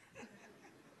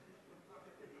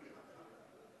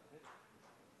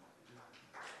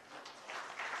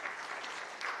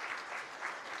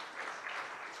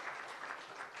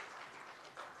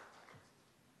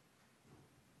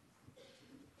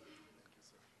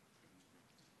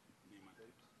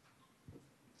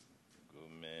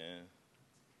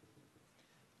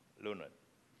 Leonard,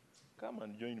 come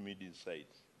and join me this side.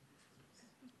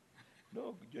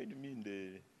 No, join me in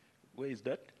the, where is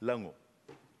that? Lango.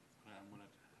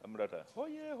 Amrata. Oh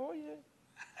yeah.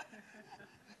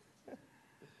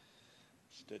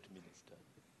 State Minister.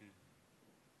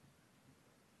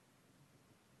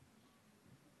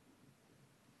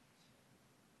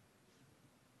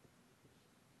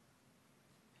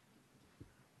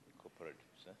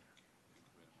 Cooperatives, huh?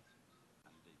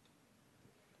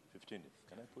 15th.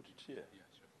 Can I put it here? Yeah,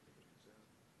 sure.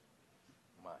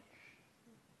 March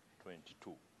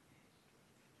 22.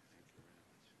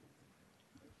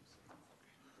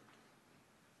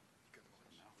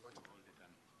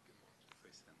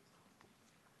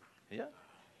 Yeah.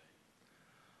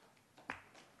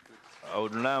 I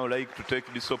would now like to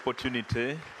take this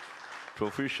opportunity to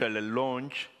officially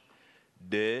launch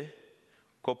the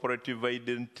cooperative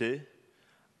identity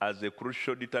as a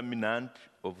crucial determinant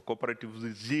of cooperative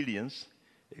resilience,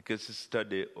 a case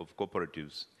study of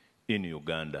cooperatives in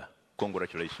Uganda.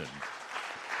 Congratulations.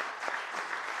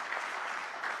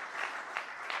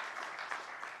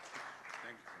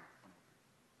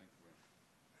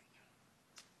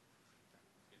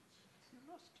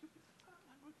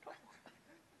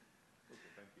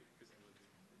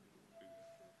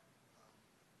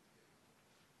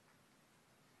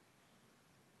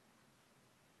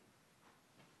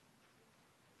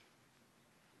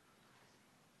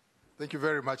 Thank you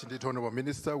very much indeed, Honorable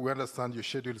Minister. We understand your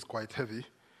schedule is quite heavy,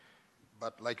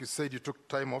 but like you said, you took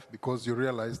time off because you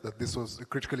realized that this was a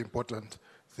critically important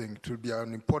thing. It will be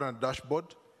an important dashboard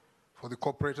for the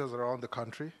cooperators around the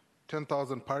country,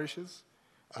 10,000 parishes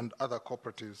and other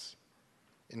cooperatives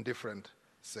in different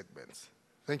segments.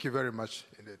 Thank you very much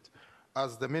indeed.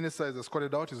 As the Minister is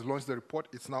escorted out, he's launched the report.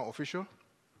 It's now official.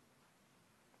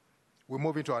 We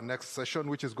move into our next session,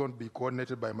 which is going to be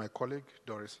coordinated by my colleague,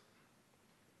 Doris.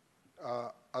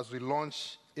 As we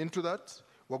launch into that,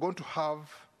 we're going to have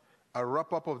a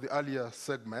wrap-up of the earlier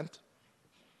segment.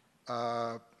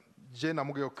 Jane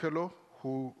Amuge-Okello,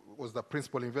 who was the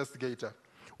principal investigator,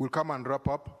 will come and wrap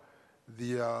up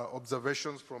the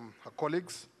observations from her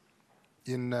colleagues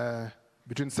in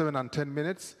between 7 and 10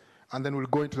 minutes, and then we'll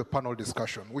go into the panel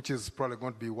discussion, which is probably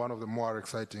going to be one of the more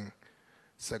exciting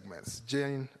segments.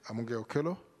 Jane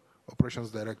Amuge-Okello,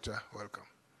 Operations Director, welcome.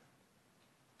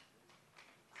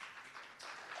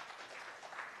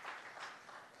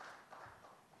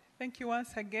 Thank you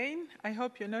once again. I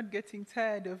hope you're not getting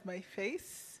tired of my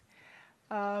face.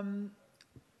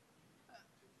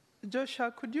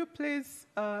 Joshua, could you please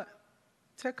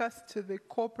take us to the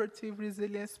Cooperative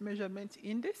Resilience Measurement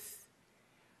Index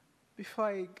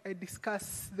before I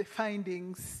discuss the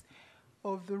findings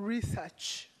of the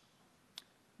research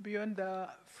beyond the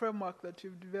framework that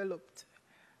you've developed?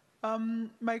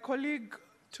 My colleague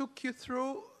took you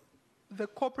through the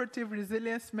Cooperative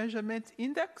Resilience Measurement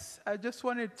Index. I just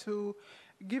wanted to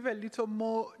give a little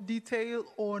more detail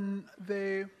on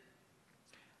the,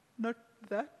 not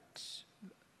that,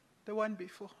 the one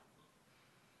before.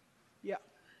 Yeah.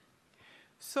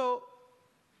 So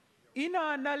in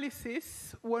our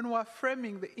analysis, when we're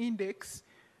framing the index,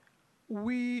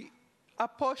 we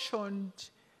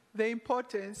apportioned the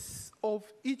importance of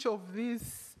each of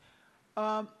these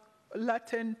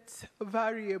latent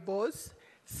variables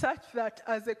such that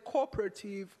as a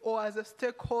cooperative or as a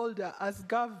stakeholder, as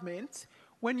government,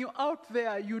 when you're out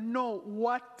there, you know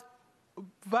what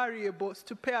variables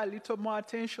to pay a little more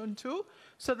attention to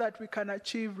so that we can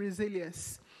achieve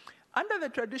resilience. Under the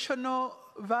traditional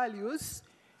values,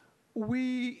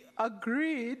 we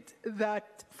agreed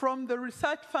that from the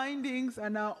research findings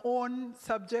and our own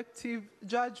subjective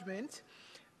judgment,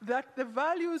 that the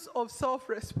values of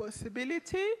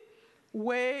self-responsibility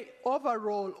weigh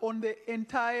overall on the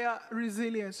entire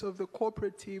resilience of the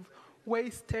cooperative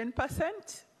weighs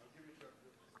 10%.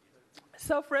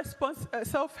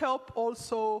 Self-help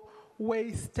also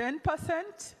weighs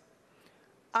 10%.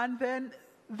 And then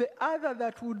the other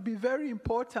that would be very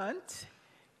important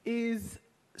is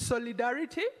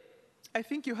solidarity. I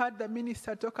think you heard the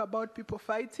minister talk about people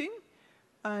fighting.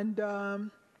 And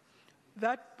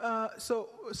so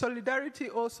solidarity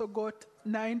also got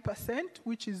 9%,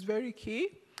 which is very key.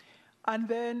 And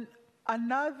then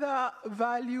another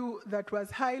value that was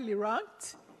highly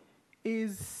ranked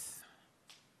is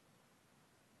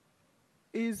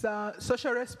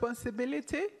social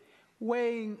responsibility,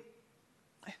 weighing,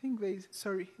 I think there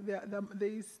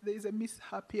is a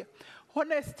mishap here.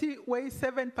 Honesty weighs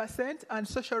 7% and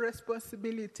social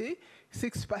responsibility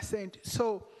 6%.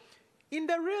 So in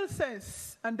the real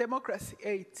sense, and democracy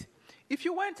 8, if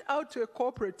you went out to a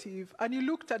cooperative and you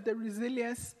looked at the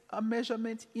resilience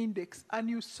measurement index and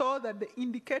you saw that the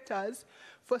indicators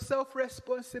for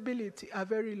self-responsibility are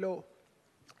very low,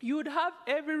 you would have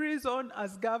every reason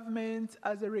as government,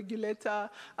 as a regulator,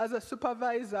 as a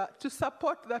supervisor to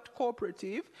support that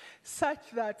cooperative such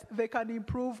that they can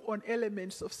improve on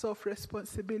elements of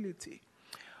self-responsibility.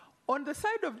 On the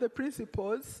side of the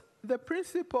principles, the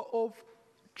principle of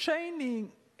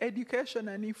training, education,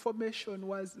 and information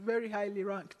was very highly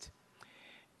ranked.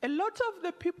 A lot of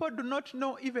the people do not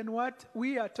know even what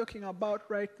we are talking about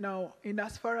right now in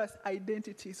as far as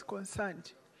identity is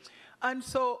concerned. And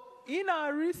so in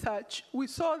our research, we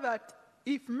saw that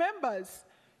if members,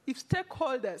 if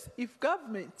stakeholders, if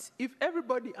government, if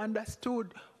everybody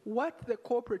understood what the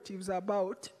cooperatives are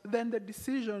about, then the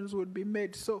decisions would be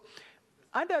made. So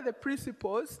under the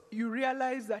principles, you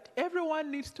realize that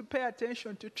everyone needs to pay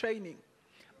attention to training.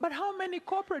 But how many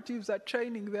cooperatives are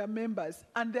training their members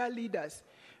and their leaders?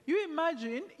 You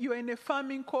imagine you're in a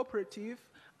farming cooperative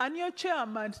and your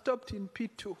chairman stopped in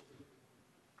P2.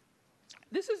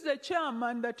 This is the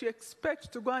chairman that you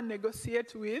expect to go and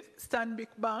negotiate with Stanbic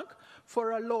Bank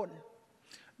for a loan.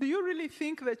 Do you really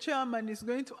think the chairman is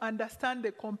going to understand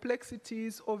the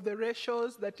complexities of the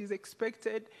ratios that is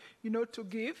expected, to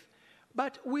give?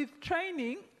 But with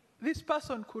training, this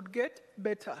person could get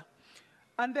better.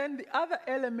 And then the other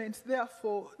elements,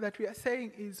 therefore, that we are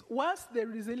saying is once the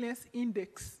resilience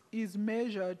index is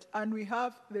measured and we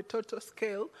have the total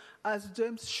scale, as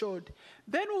James showed,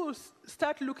 then we'll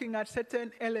start looking at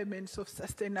certain elements of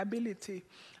sustainability.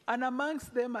 And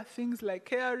amongst them are things like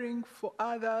caring for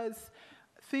others,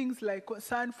 things like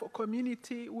concern for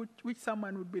community, which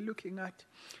someone would be looking at.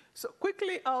 So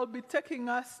quickly, I'll be taking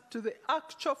us to the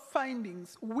actual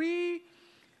findings.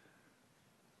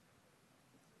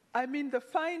 The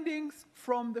findings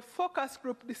from the focus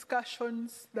group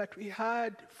discussions that we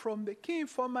had, from the key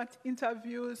informant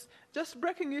interviews, just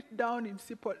breaking it down in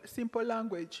simple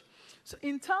language. So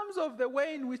in terms of the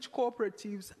way in which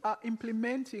cooperatives are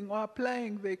implementing or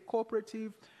applying the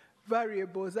cooperative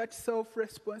variables, that's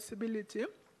self-responsibility,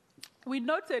 we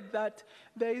noted that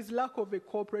there is lack of a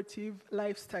cooperative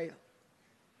lifestyle.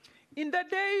 In the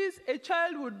days, a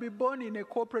child would be born in a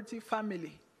cooperative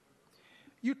family.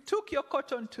 You took your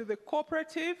cotton to the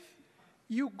cooperative,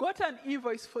 you got an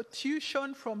invoice for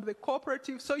tuition from the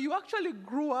cooperative, so you actually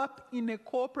grew up in a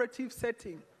cooperative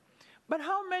setting. But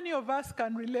how many of us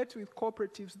can relate with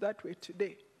cooperatives that way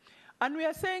today? And we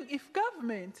are saying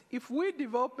if we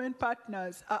development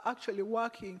partners are actually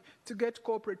working to get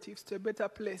cooperatives to a better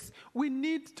place, we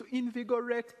need to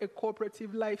invigorate a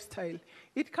cooperative lifestyle.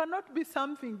 It cannot be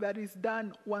something that is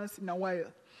done once in a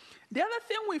while. The other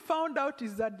thing we found out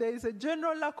is that there is a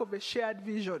general lack of a shared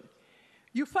vision.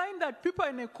 You find that people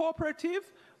in a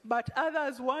cooperative, but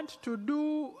others want to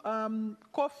do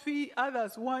coffee,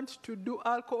 others want to do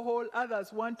alcohol,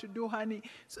 others want to do honey.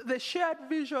 So the shared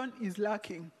vision is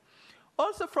lacking.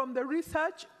 Also from the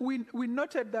research, we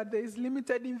noted that there is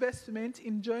limited investment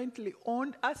in jointly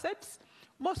owned assets.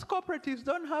 Most cooperatives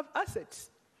don't have assets.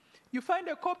 You find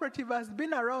a cooperative has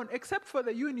been around, except for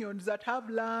the unions that have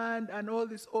land and all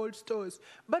these old stores.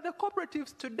 But the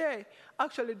cooperatives today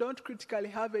actually don't critically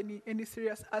have any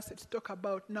serious assets to talk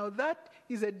about. Now that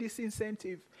is a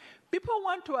disincentive. People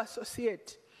want to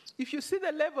associate. If you see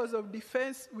the levels of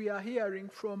defense we are hearing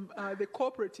from the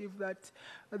cooperative that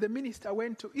the minister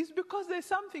went to, it's because there's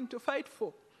something to fight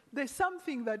for. There's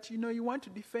something that you want to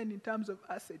defend in terms of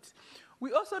assets.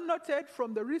 We also noted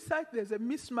from the research there's a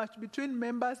mismatch between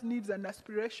members' needs and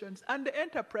aspirations and the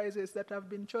enterprises that have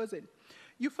been chosen.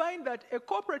 You find that a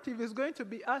cooperative is going to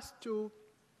be asked to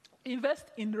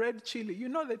invest in red chili. You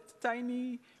know the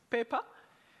tiny pepper?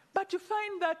 But you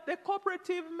find that the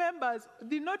cooperative members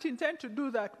did not intend to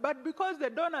do that. But because the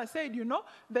donor said,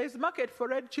 there's market for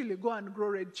red chili, go and grow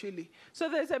red chili. So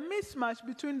there's a mismatch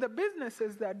between the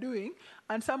businesses they're doing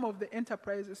and some of the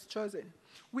enterprises chosen.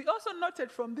 We also noted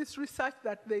from this research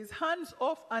that there's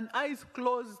hands-off and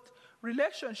eyes-closed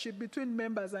relationship between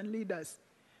members and leaders.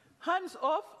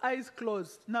 Hands-off, eyes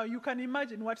closed. Now you can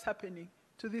imagine what's happening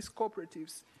to these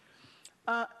cooperatives.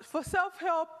 For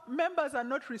self-help, members are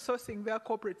not resourcing their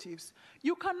cooperatives.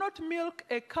 You cannot milk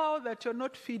a cow that you're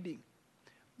not feeding.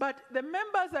 But the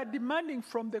members are demanding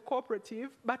from the cooperative,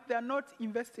 but they're not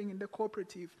investing in the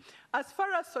cooperative. As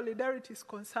far as solidarity is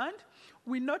concerned,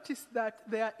 we noticed that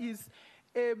there is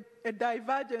a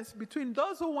divergence between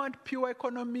those who want pure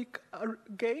economic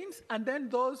gains and then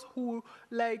those who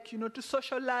like, to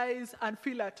socialize and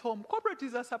feel at home.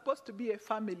 Cooperatives are supposed to be a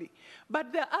family.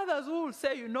 But there are others who will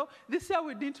say, this year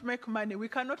we didn't make money, we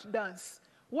cannot dance.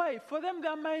 Why? For them,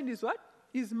 their mind is what?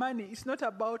 Is money. It's not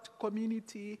about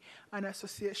community and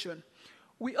association.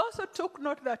 We also took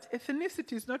note that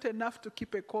ethnicity is not enough to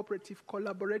keep a cooperative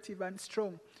collaborative and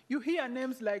strong. You hear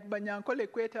names like Banyankole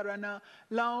Kwetarana,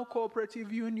 Lao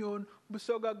Cooperative Union,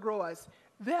 Busoga Growers.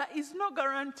 There is no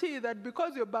guarantee that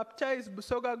because you baptize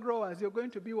Busoga Growers, you're going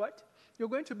to be what? You're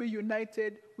going to be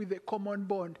united with a common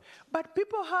bond. But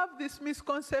people have this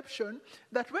misconception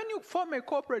that when you form a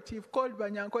cooperative called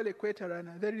Banyankole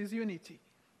Kwetarana, there is unity.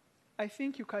 I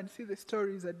think you can see the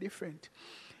stories are different.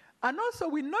 And also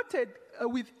we noted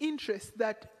with interest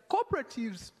that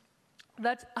cooperatives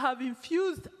that have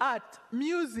infused art,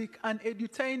 music, and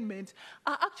edutainment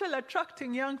are actually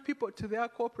attracting young people to their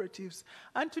cooperatives.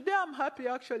 And today I'm happy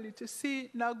actually to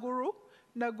see Naguru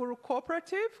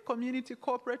Cooperative, community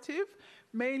cooperative,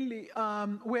 mainly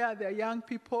where they're young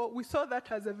people. We saw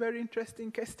that as a very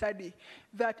interesting case study,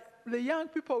 that the young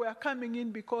people were coming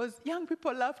in because young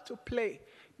people love to play.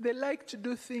 They like to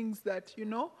do things that,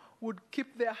 would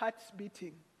keep their hearts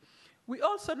beating. We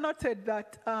also noted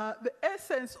that the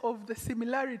essence of the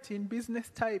similarity in business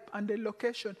type and the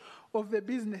location of the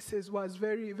businesses was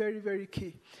very, very, very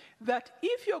key. That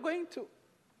if you're going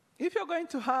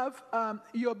to have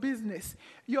your business,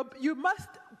 your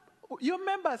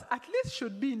members at least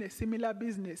should be in a similar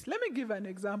business. Let me give an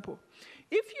example.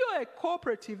 If you're a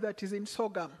cooperative that is in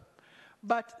sorghum,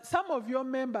 but some of your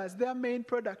members, their main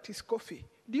product is coffee,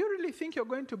 do you really think you're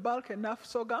going to bulk enough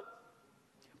sorghum?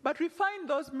 But we find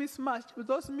those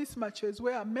mismatches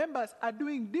where members are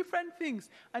doing different things,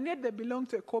 and yet they belong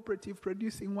to a cooperative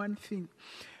producing one thing.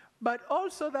 But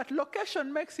also that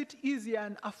location makes it easier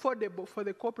and affordable for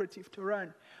the cooperative to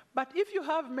run. But if you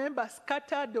have members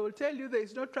scattered, they will tell you there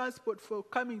is no transport for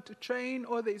coming to train,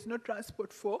 or there is no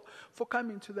transport for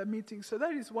coming to the meeting. So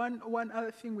that is one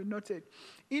other thing we noted.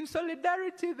 In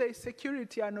solidarity, there is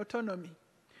security and autonomy.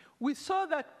 We saw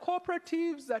that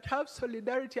cooperatives that have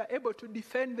solidarity are able to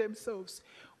defend themselves.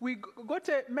 We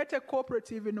met a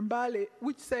cooperative in Mbale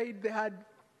which said they had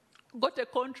got a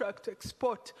contract to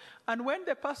export, and when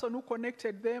the person who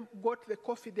connected them got the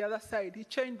coffee the other side, he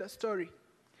changed the story.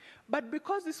 But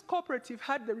because this cooperative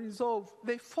had the resolve,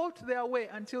 they fought their way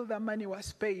until the money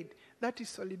was paid. That is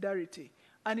solidarity.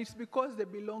 And it's because they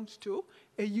belonged to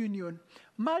a union.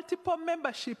 Multiple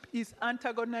membership is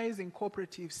antagonizing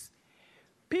cooperatives.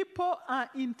 People are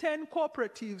in 10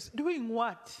 cooperatives doing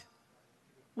what?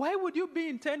 Why would you be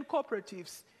in 10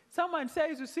 cooperatives? Someone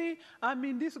says, you see, I'm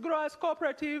in this growers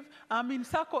cooperative, I'm in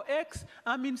Circle X,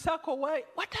 I'm in Circle Y.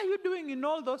 What are you doing in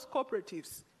all those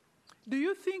cooperatives? Do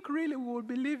you think really we will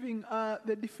be leaving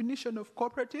the definition of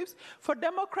cooperatives? For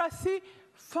democracy,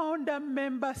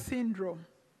 founder-member syndrome.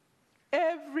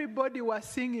 Everybody was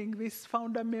singing this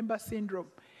founder-member syndrome.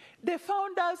 The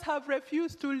founders have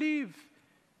refused to leave.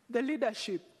 the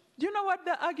leadership. Do you know what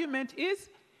the argument is?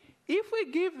 If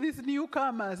we give these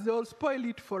newcomers, they'll spoil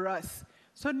it for us.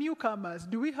 So newcomers,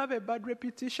 do we have a bad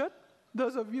reputation?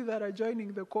 Those of you that are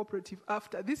joining the cooperative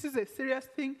after. This is a serious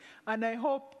thing, and I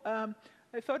hope,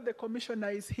 I thought the commissioner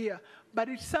is here, but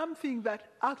it's something that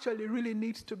actually really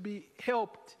needs to be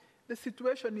helped. The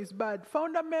situation is bad.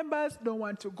 Founder members don't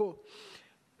want to go.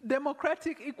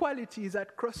 Democratic equality is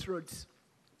at crossroads.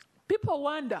 People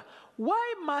wonder,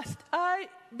 why must I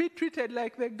be treated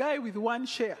like the guy with one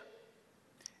share?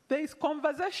 There is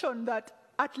conversation that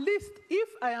at least if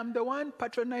I am the one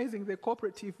patronizing the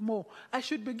cooperative more, I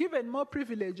should be given more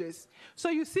privileges. So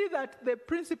you see that the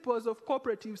principles of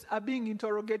cooperatives are being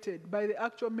interrogated by the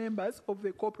actual members of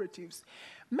the cooperatives.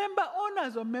 Member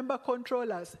owners or member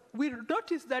controllers, we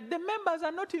notice that the members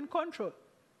are not in control.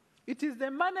 It is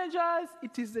the managers,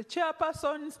 it is the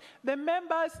chairpersons, the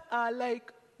members are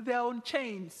like they're on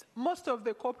chains. Most of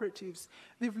the cooperatives,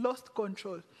 they've lost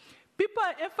control. People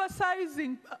are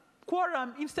emphasizing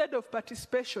quorum instead of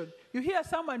participation. You hear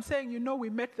someone saying, we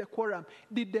met the quorum.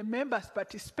 Did the members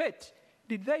participate?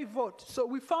 Did they vote? So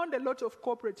we found a lot of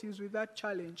cooperatives with that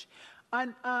challenge.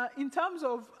 And in terms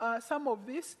of some of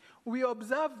this, we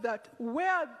observed that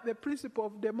where the principle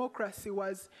of democracy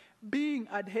was being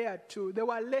adhered to, there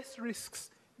were less risks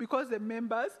because the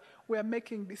members were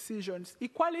making decisions.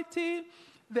 Equality,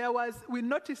 we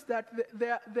noticed that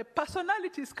the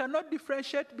personalities cannot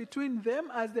differentiate between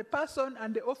them as the person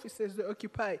and the offices they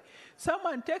occupy.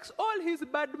 Someone takes all his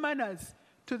bad manners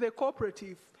to the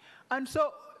cooperative. And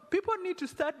so people need to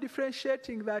start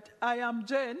differentiating that I am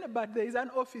Jen, but there is an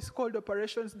office called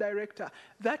Operations Director.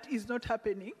 That is not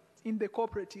happening in the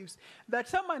cooperatives. That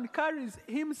someone carries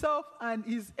himself and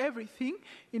his everything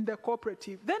in the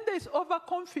cooperative. Then there's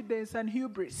overconfidence and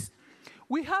hubris.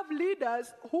 We have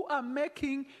leaders who are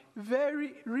making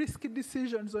very risky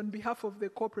decisions on behalf of the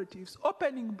cooperatives.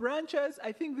 Opening branches,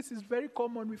 I think this is very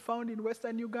common, we found in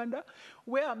Western Uganda,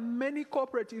 where many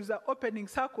cooperatives are opening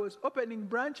circles, opening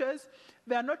branches.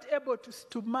 They are not able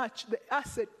to match the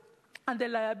asset and the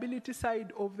liability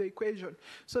side of the equation.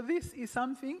 So this is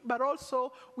something, but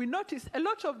also we noticed a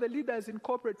lot of the leaders in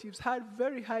cooperatives had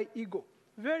very high ego.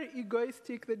 Very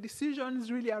egoistic, the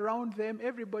decisions really around them,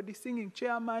 everybody singing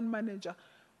chairman, manager.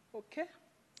 Okay,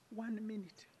 1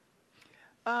 minute.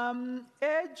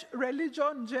 Age,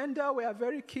 religion, gender were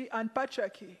very key, and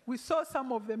patriarchy. We saw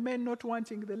some of the men not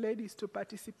wanting the ladies to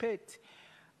participate.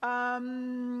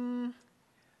 I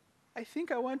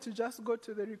think I want to just go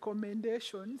to the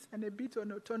recommendations and a bit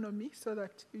on autonomy so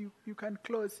that you can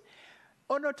close.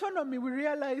 On autonomy, we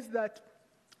realized that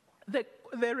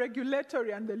the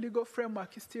regulatory and the legal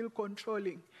framework is still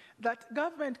controlling. That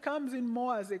government comes in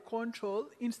more as a control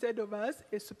instead of as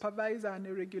a supervisor and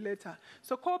a regulator.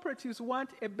 So cooperatives want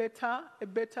a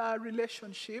better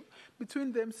relationship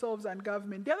between themselves and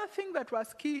government. The other thing that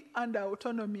was key under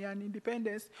autonomy and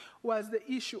independence was the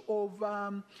issue of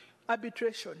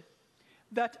arbitration.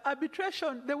 That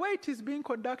arbitration, the way it is being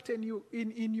conducted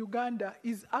in Uganda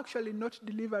is actually not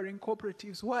delivering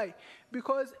cooperatives. Why?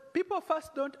 Because people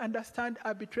first don't understand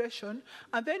arbitration,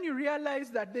 and then you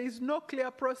realize that there is no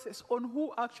clear process on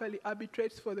who actually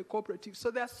arbitrates for the cooperative.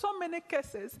 So there are so many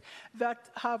cases that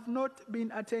have not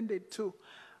been attended to.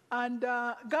 And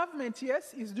government,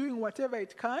 yes, is doing whatever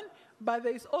it can, but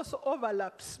there is also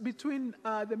overlaps between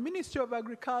the Ministry of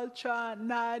Agriculture,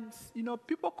 NADS.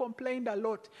 People complained a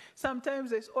lot.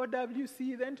 Sometimes there's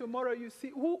OWC, then tomorrow you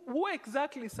see who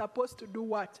exactly is supposed to do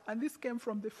what. And this came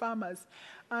from the farmers.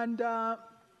 And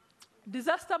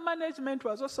disaster management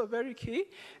was also very key,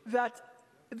 that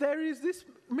there is this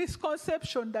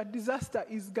misconception that disaster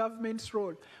is government's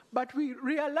role. But we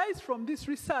realize from this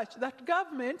research that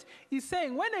government is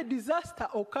saying when a disaster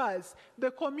occurs,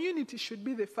 the community should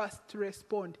be the first to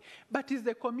respond. But it's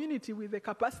the community with the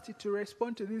capacity to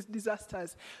respond to these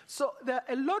disasters. So there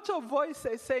are a lot of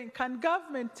voices saying, can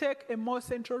government take a more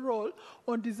central role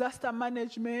on disaster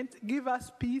management, give us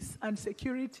peace and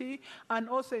security, and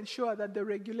also ensure that the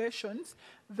regulations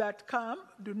that come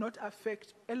do not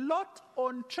affect. A lot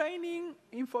on training,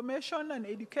 information, and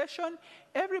education.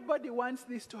 Everybody wants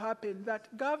this to happen,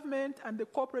 that government and the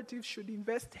cooperatives should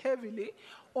invest heavily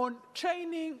on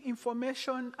training,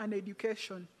 information, and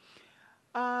education.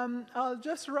 I'll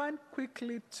just run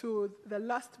quickly to the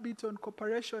last bit on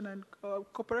cooperation and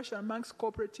cooperation amongst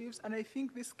cooperatives, and I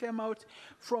think this came out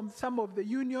from some of the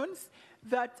unions,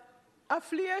 that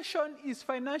affiliation is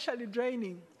financially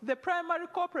draining. The primary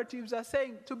cooperatives are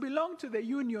saying, to belong to the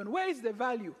union, where is the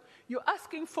value? You're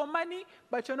asking for money,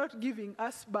 but you're not giving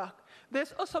us back.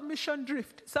 There's also mission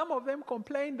drift. Some of them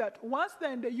complain that once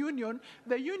they're in the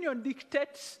union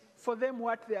dictates for them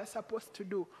what they are supposed to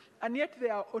do. And yet they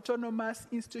are autonomous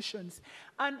institutions.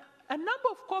 And a number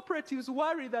of cooperatives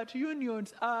worry that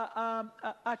unions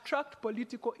attract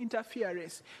political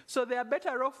interference. So they are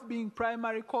better off being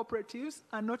primary cooperatives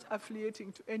and not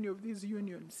affiliating to any of these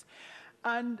unions.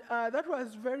 And that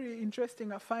was very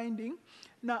interesting, a finding.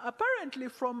 Now, apparently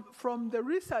from the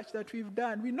research that we've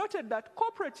done, we noted that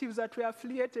cooperatives that were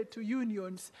affiliated to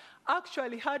unions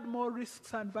actually had more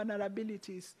risks and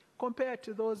vulnerabilities compared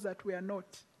to those that were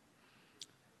not.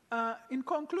 In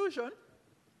conclusion,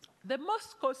 the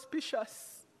most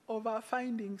conspicuous of our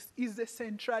findings is the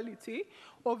centrality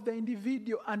of the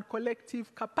individual and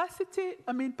collective capacity,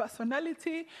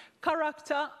 personality,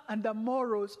 character, and the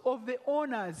morals of the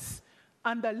owners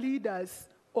and the leaders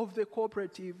of the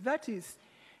cooperative. That is,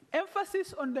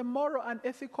 emphasis on the moral and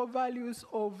ethical values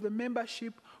of the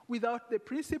membership without the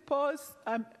principles,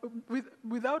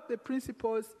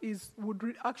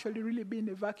 would actually really be in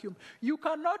a vacuum. You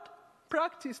cannot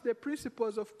practice the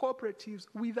principles of cooperatives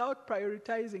without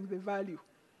prioritizing the value,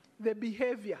 the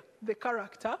behavior, the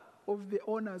character of the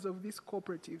owners of these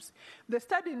cooperatives. The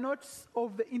study notes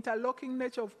of the interlocking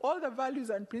nature of all the values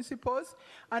and principles,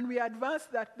 and we advance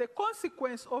that the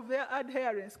consequence of their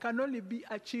adherence can only be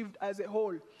achieved as a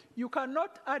whole. You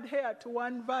cannot adhere to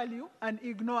one value and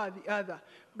ignore the other,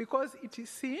 because it is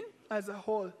seen as a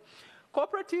whole.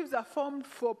 Cooperatives are formed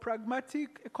for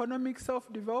pragmatic economic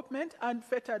self-development and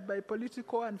fettered by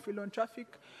political and philanthropic,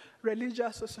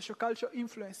 religious or sociocultural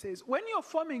influences. When you're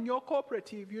forming your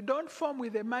cooperative, you don't form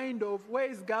with the mind of where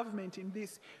is government in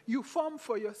this. You form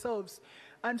for yourselves.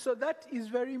 And so that is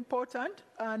very important.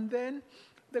 And then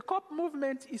the COP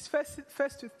movement is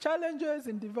faced with challenges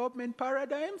in development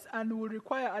paradigms and will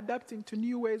require adapting to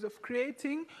new ways of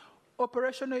creating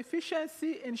operational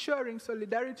efficiency, ensuring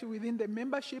solidarity within the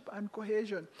membership and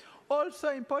cohesion. Also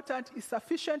important is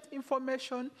sufficient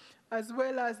information as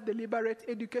well as deliberate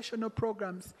educational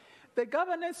programs. The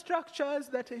governance structures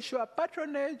that ensure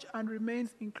patronage and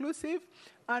remains inclusive,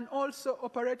 and also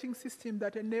operating systems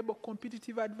that enable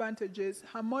competitive advantages,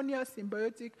 harmonious,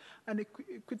 symbiotic, and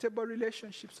equitable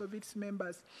relationships of its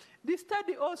members. This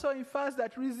study also infers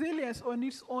that resilience on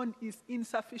its own is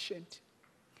insufficient.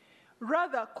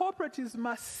 Rather, cooperatives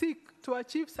must seek to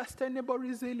achieve sustainable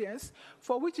resilience,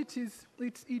 for which its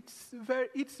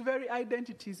very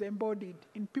identity is embodied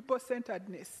in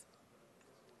people-centeredness.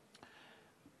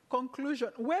 Conclusion: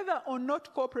 whether or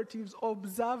not cooperatives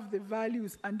observe the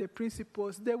values and the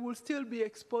principles, they will still be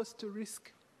exposed to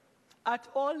risk. At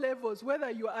all levels,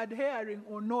 whether you are adhering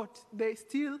or not, there is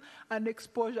still an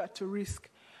exposure to risk.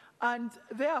 And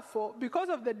therefore, because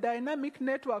of the dynamic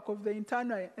network of the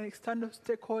internal and external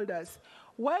stakeholders,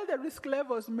 while the risk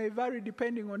levels may vary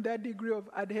depending on their degree of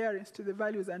adherence to the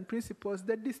values and principles,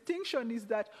 the distinction is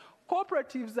that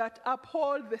cooperatives that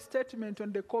uphold the statement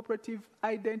on the cooperative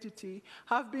identity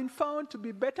have been found to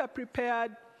be better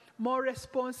prepared, more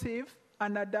responsive,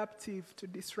 and adaptive to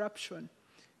disruption.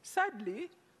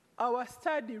 Sadly, our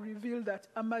study revealed that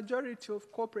a majority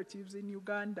of cooperatives in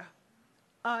Uganda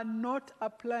are not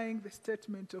applying the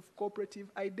statement of cooperative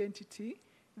identity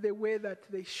the way that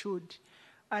they should.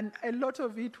 And a lot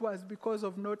of it was because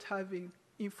of not having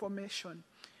information.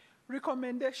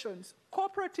 Recommendations: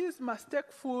 cooperatives must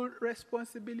take full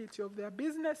responsibility of their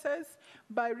businesses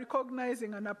by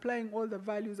recognizing and applying all the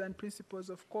values and principles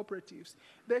of cooperatives.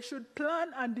 They should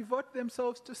plan and devote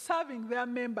themselves to serving their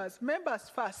members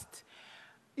first,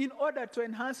 in order to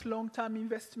enhance long-term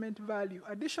investment value.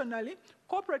 Additionally,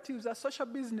 cooperatives are social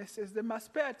businesses. They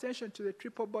must pay attention to the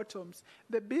triple bottoms: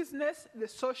 the business, the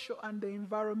social, and the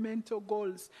environmental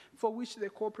goals for which the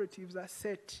cooperatives are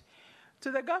set.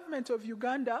 To the government of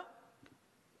Uganda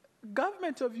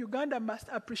must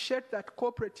appreciate that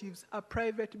cooperatives are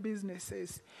private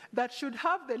businesses that should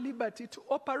have the liberty to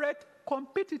operate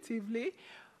competitively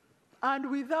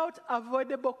and without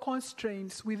avoidable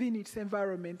constraints within its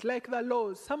environment, like the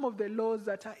laws. Some of the laws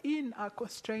that are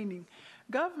constraining.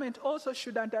 Government also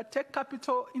should undertake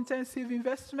capital-intensive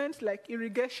investments like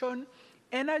irrigation,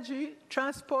 energy,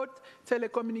 transport,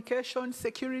 telecommunications,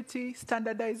 security,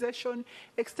 standardization,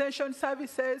 extension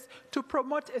services to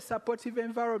promote a supportive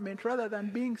environment rather than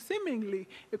being seemingly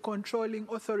a controlling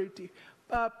authority.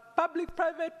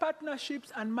 Public-private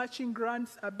partnerships and matching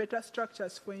grants are better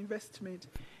structures for investment.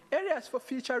 Areas for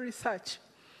future research: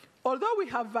 although we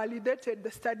have validated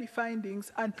the study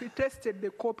findings and pre-tested the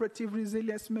Cooperative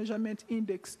Resilience Measurement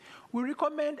Index, we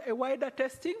recommend a wider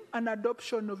testing and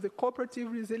adoption of the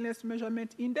Cooperative Resilience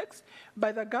Measurement Index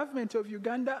by the government of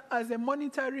Uganda as a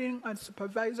monitoring and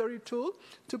supervisory tool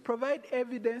to provide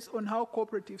evidence on how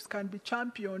cooperatives can be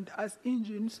championed as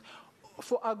engines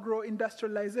for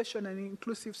agro-industrialization and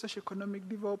inclusive socio-economic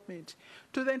development.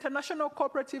 To the International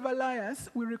Cooperative Alliance,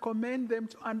 we recommend them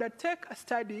to undertake a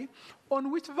study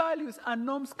on which values and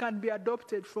norms can be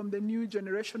adopted from the new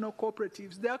generational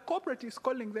cooperatives. There are cooperatives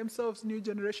calling themselves new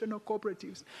generational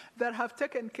cooperatives that have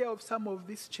taken care of some of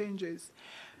these changes.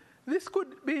 This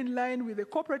could be in line with the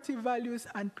cooperative values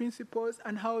and principles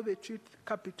and how they treat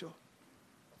capital.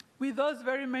 With those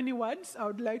very many words, I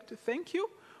would like to thank you.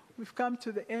 We've come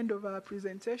to the end of our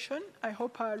presentation. I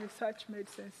hope our research made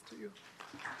sense to you.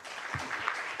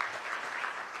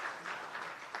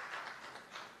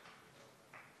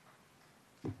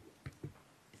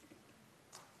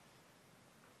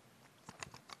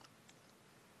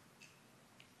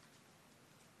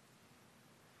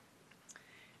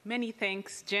 Many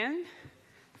thanks, Jen,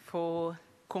 for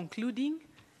concluding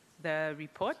the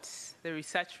report, the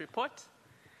research report.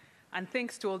 And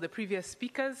thanks to all the previous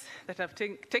speakers that have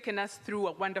taken us through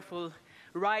a wonderful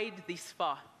ride this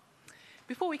far.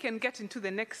 Before we can get into the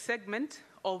next segment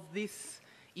of this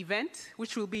event,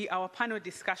 which will be our panel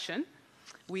discussion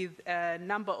with a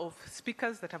number of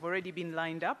speakers that have already been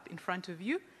lined up in front of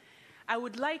you, I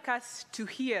would like us to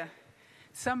hear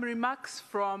some remarks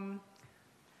from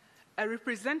a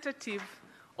representative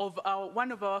of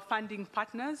one of our funding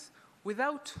partners,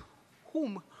 without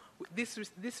whom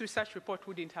this research report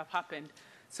wouldn't have happened.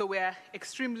 So we're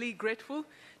extremely grateful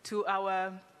to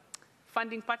our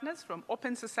funding partners from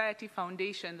Open Society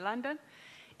Foundation London.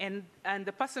 And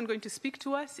the person going to speak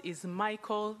to us is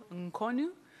Michael Nkonu.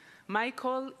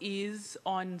 Michael is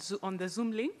on the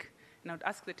Zoom link, and I would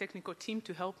ask the technical team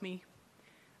to help me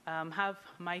have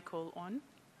Michael on.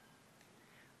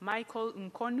 Michael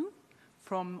Nkonu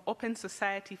from Open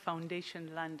Society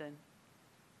Foundation London.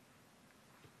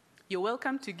 You're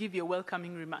welcome to give your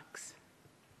welcoming remarks.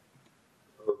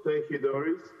 Well, thank you,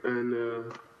 Doris, and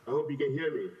I hope you can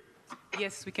hear me.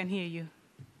 Yes, we can hear you.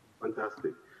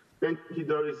 Fantastic. Thank you,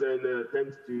 Doris, and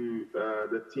thanks to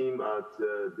the team at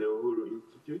the Uhuru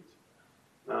Institute.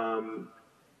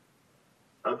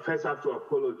 I first have to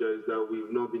apologize that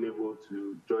we've not been able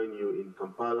to join you in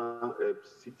Kampala, a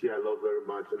city I love very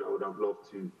much, and I would have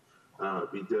loved to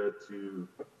be there to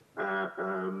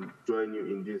join you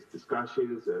in these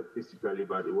discussions physically,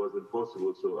 but it wasn't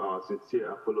possible, so our sincere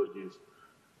apologies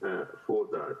for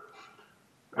that.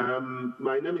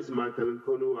 My name is Michael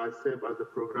Nkonu. I serve as the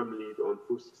program lead on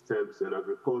food systems and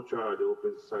agriculture at the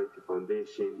Open Society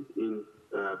Foundation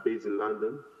based in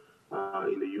London,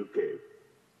 in the UK.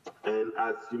 And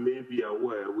as you may be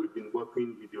aware, we've been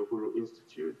working with the Uhuru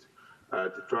Institute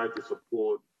to try to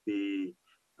support the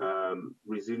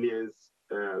resilience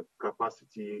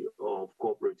capacity of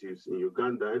cooperatives in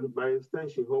Uganda, and by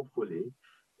extension, hopefully,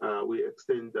 we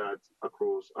extend that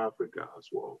across Africa as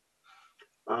well.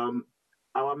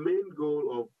 Our main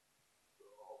goal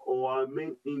or our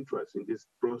main interest in this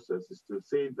process is to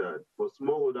say that for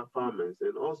smallholder farmers,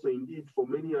 and also indeed for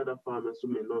many other farmers who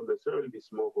may not necessarily be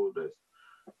smallholders,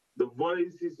 the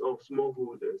voices of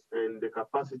smallholders and the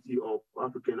capacity of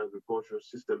African agricultural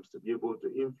systems to be able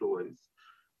to influence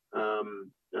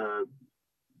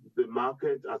the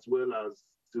market, as well as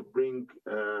to bring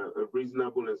a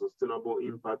reasonable and sustainable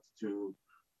impact to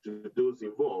those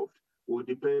involved, will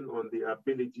depend on the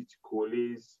ability to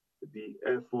coalesce the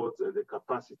efforts and the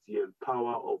capacity and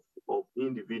power of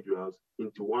individuals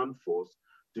into one force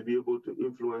to be able to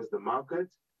influence the market,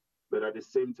 but at the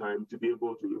same time to be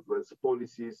able to influence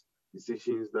policies,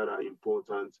 decisions that are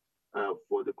important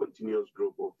for the continuous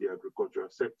growth of the agricultural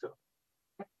sector.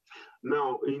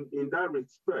 Now, in that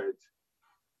respect,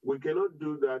 we cannot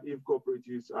do that if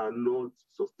cooperatives are not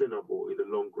sustainable in the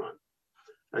long run.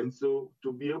 And so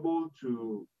to be able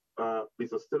to be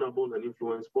sustainable and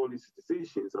influence policy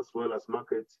decisions as well as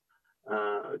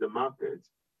the market,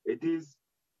 it is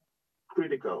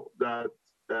critical that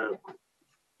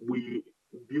we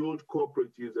build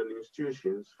cooperatives and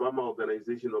institutions, farmer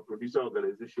organizations or producer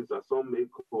organizations, as some may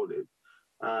call it,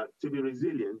 to be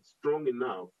resilient, strong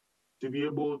enough to be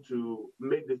able to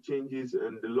make the changes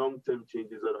and the long-term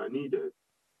changes that are needed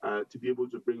to be able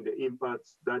to bring the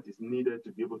impacts that is needed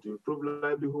to be able to improve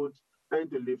livelihoods and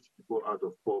to lift people out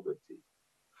of poverty.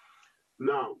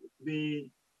 Now, the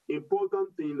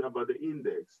important thing about the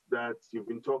index that you've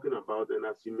been talking about, and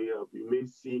as you may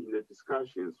see in the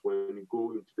discussions when we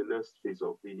go into the next phase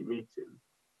of the meeting,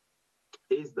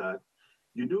 is that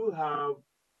you do have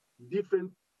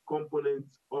different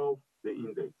components of the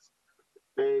index.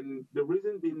 And the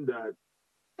reason being that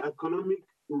economic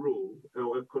role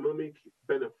or economic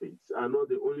benefits are not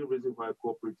the only reason why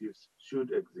cooperatives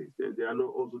should exist, and they are not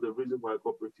also the reason why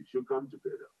cooperatives should come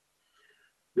together.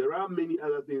 There are many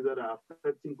other things that are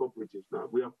affecting cooperatives now.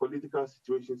 We have political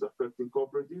situations affecting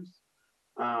cooperatives,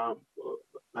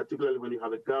 particularly when you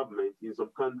have a government in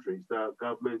some countries that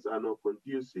governments are not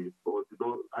conducive or do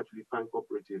not actually find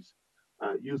cooperatives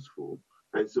useful.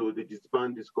 And so they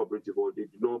disband this cooperative or they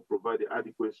do not provide the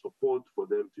adequate support for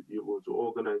them to be able to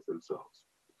organize themselves.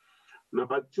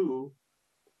 Number two,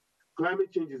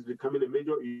 climate change is becoming a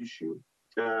major issue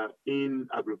in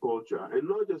agriculture, and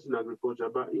not just in agriculture,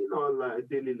 but in our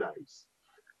daily lives.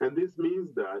 And this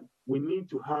means that we need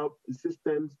to have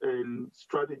systems and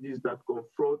strategies that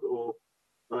confront or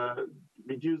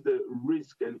reduce the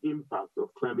risk and impact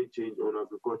of climate change on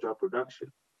agricultural production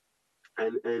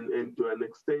and to an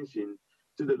extension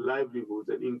to the livelihoods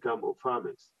and income of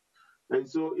farmers. And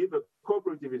so if a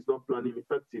cooperative is not planning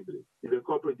effectively, if a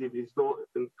cooperative is not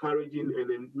encouraging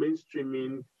and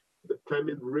mainstreaming the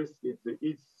climate risk into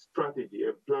its strategy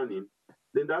and planning,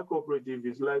 then that cooperative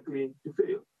is likely to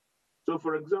fail. So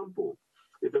for example,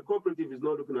 if a cooperative is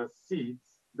not looking at seeds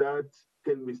that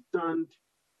can withstand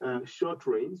short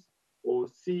rains or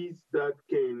seeds that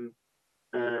can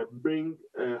bring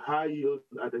high yield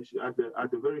at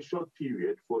a very short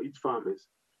period for its farmers,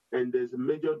 and there's a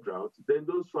major drought, then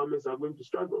those farmers are going to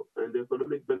struggle, and the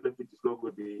economic benefit is not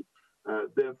going to be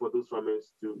there for those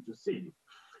farmers to see.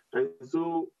 And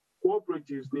so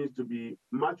cooperatives need to be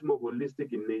much more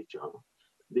holistic in nature.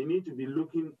 They need to be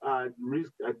looking at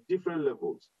risk at different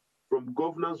levels, from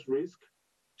governance risk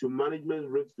to management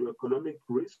risk to economic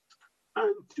risk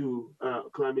and to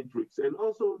climate risks, and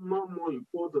also more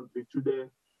importantly to the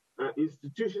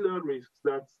institutional risks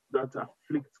that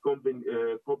afflict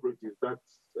cooperatives that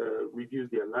reduce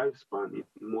their lifespan in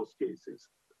most cases.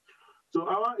 So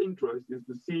our interest is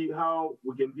to see how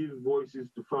we can give voices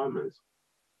to farmers.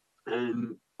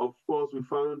 And of course, we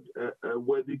found a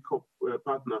worthy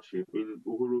partnership in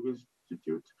Uhuru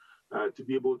Institute to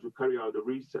be able to carry out the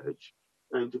research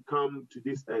and to come to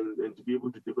this end and to be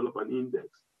able to develop an index.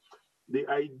 The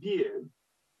idea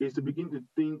is to begin to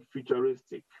think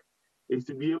futuristic, is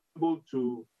to be able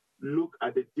to look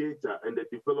at the data and the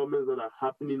developments that are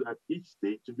happening at each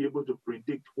stage to be able to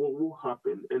predict what will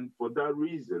happen. And for that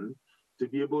reason, to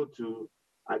be able to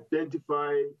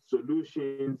identify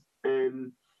solutions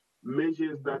and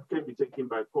measures that can be taken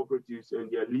by cooperatives and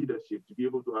their leadership to be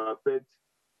able to affect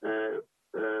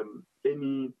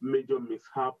any major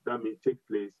mishap that may take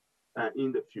place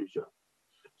in the future.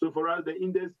 So for us, the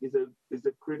index is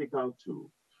a critical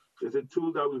tool. It's a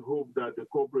tool that we hope that the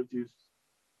cooperatives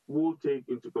will take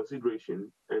into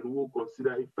consideration and will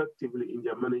consider effectively in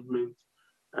their management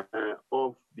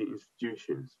of the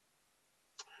institutions.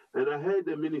 And I heard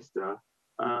the minister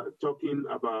talking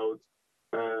about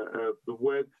the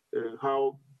work,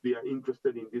 how they are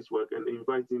interested in this work, and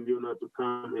inviting Leonard to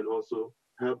come and also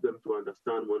help them to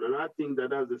understand more. And I think that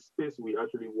that's the space we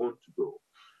actually want to go.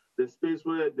 The space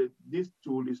where this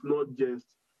tool is not just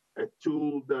a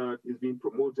tool that is being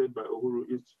promoted by Uhuru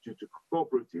Institute to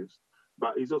cooperatives,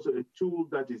 but it's also a tool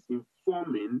that is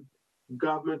informing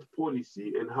government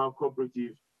policy and how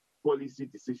cooperative policy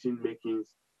decision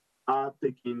makings are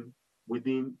taken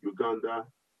within Uganda,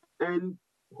 and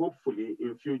hopefully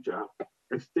in future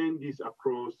extend this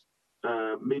across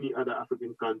many other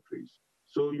African countries.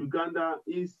 So Uganda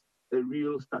is a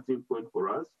real starting point for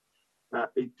us.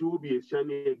 It will be a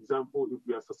shining example if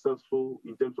we are successful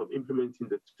in terms of implementing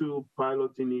the tool,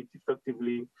 piloting it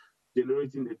effectively,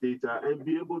 generating the data, and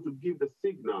be able to give the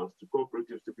signals to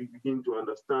cooperatives to begin to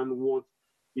understand what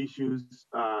issues,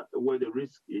 where the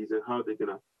risk is, and how they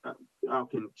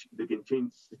can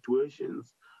change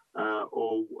situations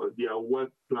or their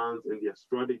work plans and their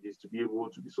strategies to be able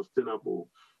to be sustainable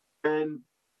and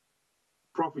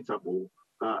profitable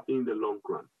in the long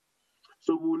run.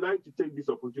 So we would like to take this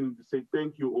opportunity to say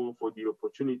thank you all for the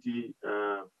opportunity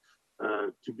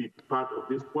to be part of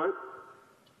this work.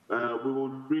 We will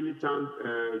really thank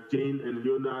Jane and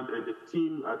Leonard and the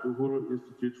team at Uhuru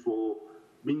Institute for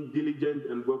being diligent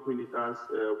and working with us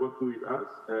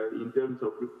in terms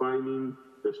of refining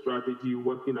the strategy,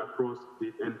 working across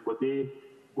it, and for they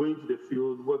going to the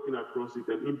field, working across it,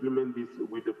 and implement this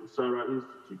with the Busara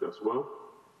Institute as well.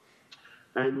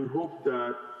 And we hope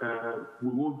that we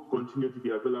will continue to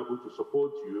be available to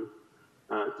support you,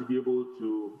 to be able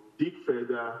to dig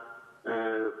further,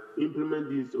 implement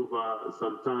this over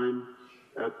some time,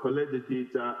 collect the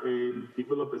data, and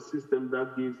develop a system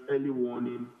that gives early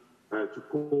warning to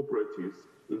cooperatives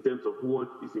in terms of what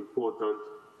is important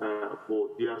for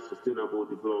their sustainable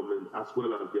development as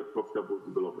well as their profitable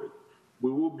development.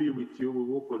 We will be with you, we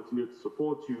will continue to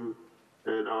support you,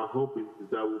 and our hope is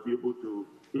that we'll be able to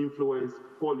influence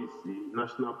policy,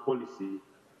 national policy,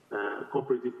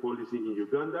 cooperative policy in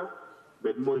Uganda,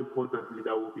 but more importantly,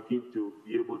 that will begin to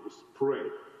be able to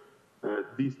spread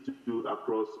these two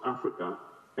across Africa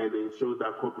and ensure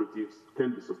that cooperatives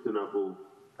can be sustainable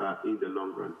in the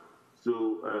long run.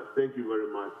 So thank you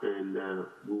very much, and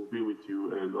we'll be with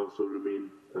you and also remain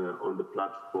on the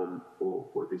platform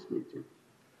for this meeting.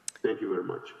 Thank you very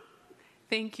much.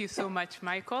 Thank you so much,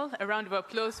 Michael. A round of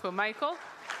applause for Michael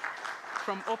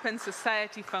from Open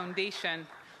Society Foundation.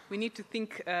 We need to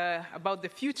think about the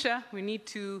future. We need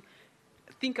to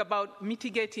think about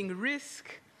mitigating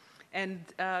risk, and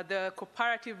the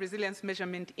Cooperative Resilience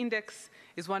Measurement Index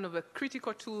is one of the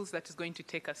critical tools that is going to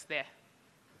take us there.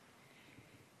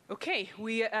 Okay,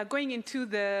 we are going into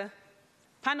the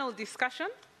panel discussion.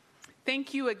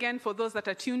 Thank you again for those that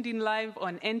are tuned in live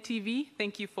on NTV.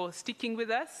 Thank you for sticking with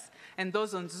us. And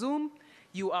those on Zoom,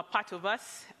 you are part of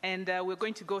us. And we're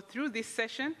going to go through this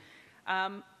session.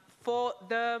 For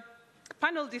the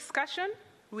panel discussion,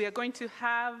 we are going to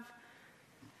have,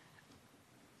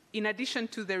 in addition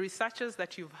to the researchers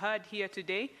that you've heard here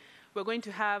today, we're going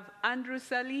to have Andrew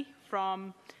Sully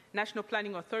from National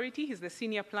Planning Authority. He's the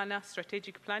Senior Planner,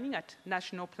 Strategic Planning at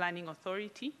National Planning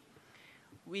Authority.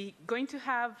 We're going to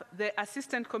have the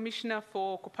Assistant Commissioner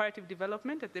for Cooperative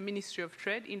Development at the Ministry of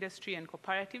Trade, Industry and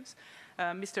Cooperatives,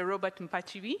 Mr. Robert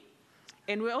Mpachibi.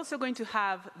 And we're also going to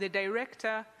have the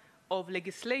Director of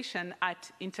Legislation at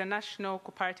International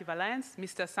Cooperative Alliance,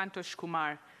 Mr. Santosh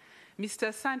Kumar.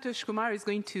 Mr. Santosh Kumar is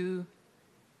going to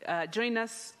join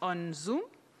us on Zoom,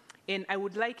 and I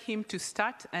would like him to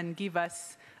start and give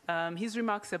us his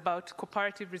remarks about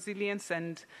cooperative resilience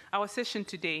and our session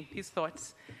today, his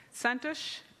thoughts.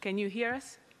 Santosh, can you hear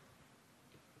us?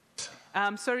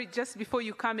 Sorry, just before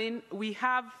you come in, we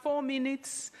have 4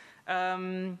 minutes,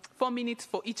 4 minutes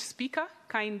for each speaker.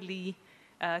 Kindly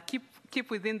keep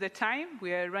within the time.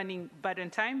 We are running bad on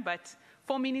time, but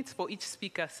 4 minutes for each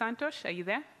speaker. Santosh, are you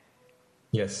there?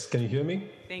 Yes, can you hear me?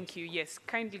 Thank you, yes.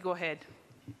 Kindly go ahead.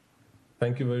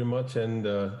 Thank you very much, and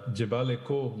Jebale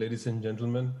Ko, ladies and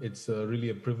gentlemen, it's really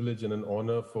a privilege and an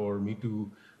honor for me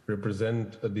to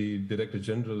represent the Director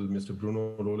General, Mr.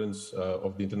 Bruno Rollins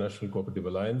of the International Cooperative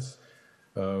Alliance,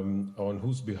 on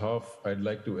whose behalf I'd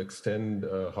like to extend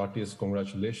heartiest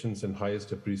congratulations and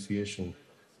highest appreciation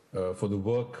for the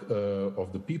work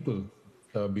of the people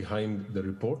behind the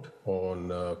report on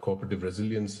Cooperative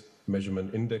Resilience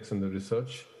Measurement Index and the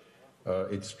research.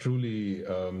 It's truly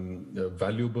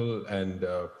valuable, and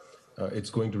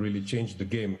it's going to really change the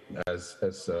game, as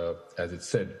it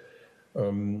said.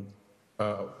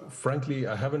 Frankly,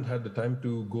 I haven't had the time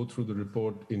to go through the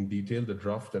report in detail, the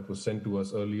draft that was sent to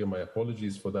us earlier. My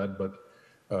apologies for that, but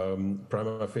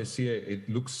prima facie, it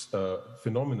looks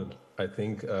phenomenal, I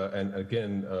think. And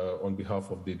again, on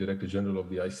behalf of the Director General of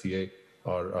the ICA,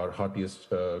 our heartiest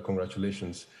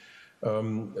congratulations.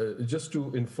 Just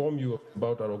to inform you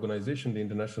about our organization, the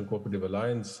International Cooperative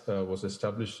Alliance was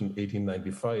established in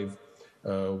 1895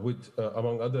 with,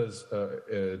 among others,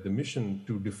 the mission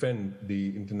to defend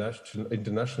the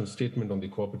international statement on the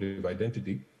cooperative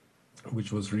identity,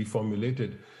 which was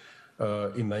reformulated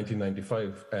in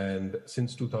 1995, and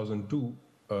since 2002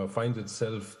 finds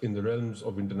itself in the realms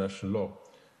of international law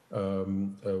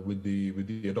with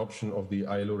the adoption of the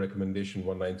ILO recommendation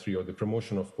 193, or the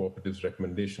promotion of cooperatives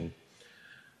recommendation.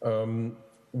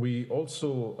 We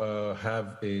also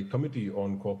have a committee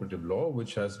on cooperative law,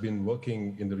 which has been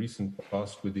working in the recent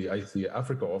past with the ICA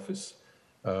Africa office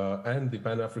and the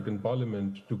Pan-African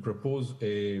Parliament to propose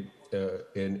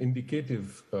an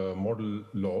indicative model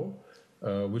law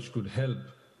which could help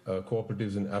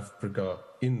cooperatives in Africa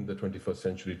in the 21st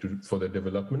century for their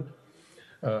development.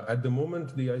 At the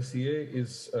moment, the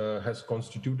ICA has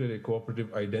constituted a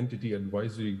cooperative identity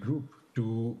advisory group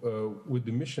with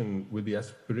the mission, with the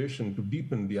aspiration to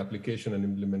deepen the application and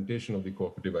implementation of the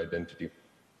cooperative identity.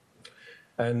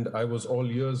 And I was all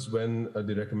ears when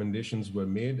the recommendations were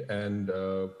made, and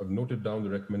I've noted down the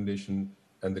recommendation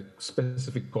and the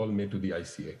specific call made to the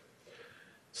ICA.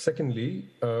 Secondly,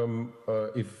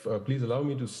 please allow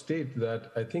me to state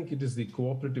that I think it is the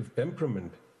cooperative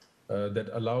temperament that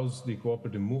allows the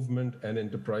cooperative movement and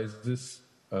enterprises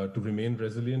to remain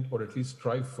resilient, or at least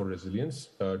strive for resilience,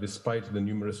 despite the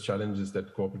numerous challenges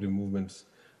that cooperative movements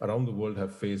around the world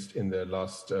have faced in the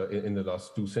last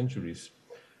 2 centuries.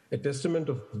 A testament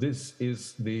of this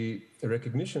is the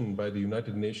recognition by the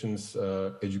United Nations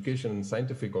Education and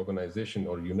Scientific Organization,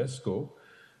 or UNESCO,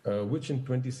 which in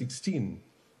 2016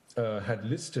 had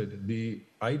listed the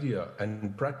idea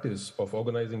and practice of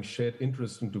organizing shared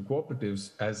interest into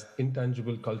cooperatives as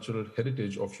intangible cultural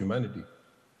heritage of humanity.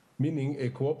 Meaning a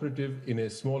cooperative in a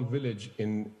small village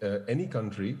in any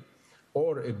country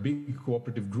or a big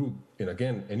cooperative group in,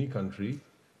 again, any country,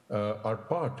 are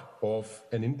part of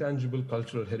an intangible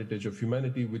cultural heritage of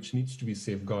humanity which needs to be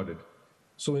safeguarded.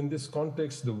 So in this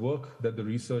context, the work that the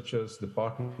researchers, the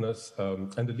partners,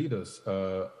 and the leaders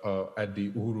at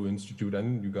the Uhuru Institute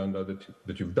and in Uganda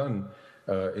that you've done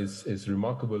is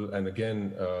remarkable and,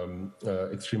 again,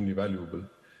 extremely valuable.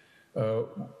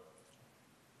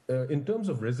 In terms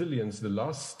of resilience, the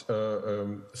last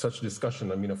such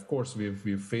discussion, I mean, of course, we're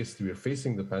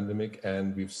facing the pandemic,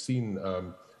 and we've seen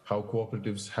how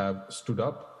cooperatives have stood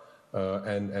up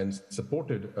and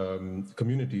supported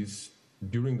communities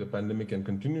during the pandemic and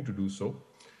continue to do so,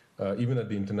 even at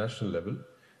the international level.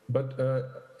 But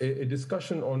a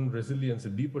discussion on resilience, a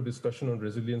deeper discussion on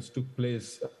resilience took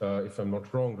place, if I'm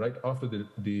not wrong, right after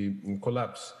the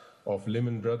collapse of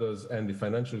Lehman Brothers and the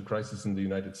financial crisis in the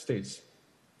United States.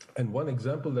 And one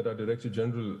example that our Director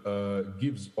General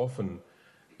gives often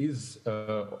is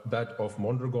that of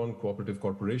Mondragon Cooperative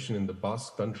Corporation in the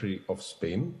Basque Country of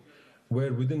Spain,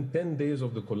 where within 10 days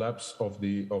of the collapse of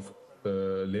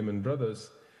Lehman Brothers,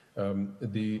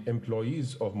 the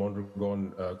employees of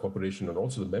Mondragon Corporation and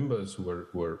also the members who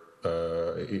were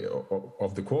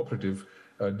of the cooperative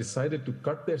decided to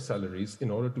cut their salaries in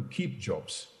order to keep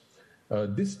jobs.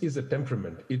 This is a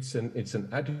temperament. It's an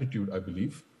attitude, I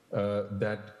believe,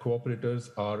 that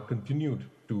cooperators are continued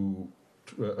to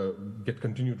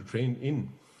train in.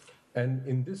 And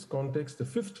in this context, the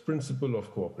fifth principle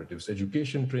of cooperatives,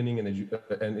 education, training,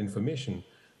 and information,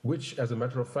 which, as a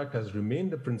matter of fact, has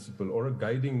remained a principle or a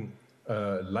guiding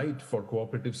light for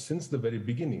cooperatives since the very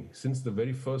beginning, since the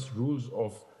very first rules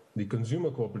of the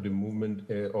consumer cooperative movement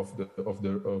of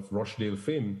Rochdale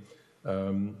fame.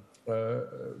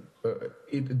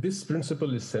 This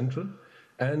principle is central.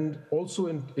 And also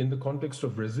in the context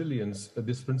of resilience,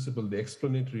 this principle, the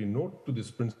explanatory note to this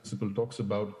principle talks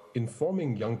about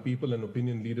informing young people and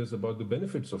opinion leaders about the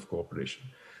benefits of cooperation.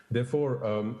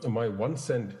 Therefore, my 1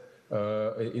 cent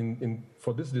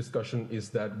for this discussion is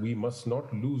that we must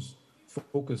not lose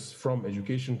focus from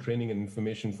education, training, and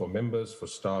information for members, for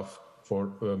staff, for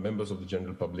members of the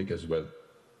general public as well.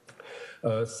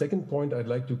 Second point I'd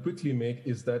like to quickly make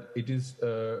is that it is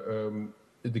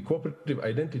the cooperative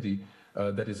identity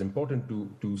that is important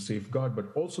to safeguard, but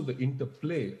also the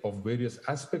interplay of various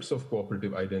aspects of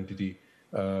cooperative identity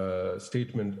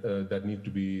statement that need to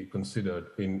be considered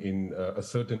in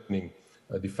ascertaining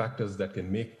the factors that can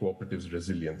make cooperatives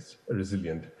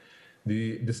resilient.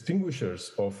 The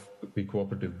distinguishers of the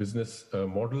cooperative business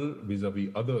model vis-a-vis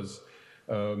others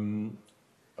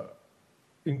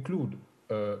include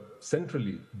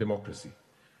centrally democracy,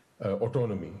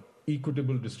 autonomy,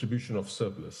 equitable distribution of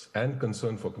surplus, and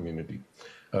concern for community.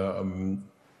 And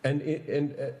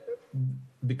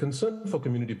the concern for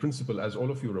community principle, as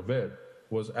all of you are aware,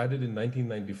 was added in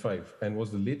 1995 and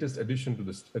was the latest addition to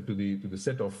the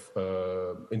set of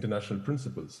international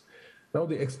principles. Now,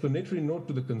 the explanatory note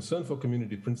to the concern for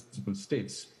community principle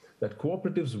states that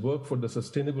cooperatives work for the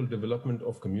sustainable development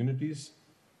of communities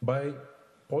by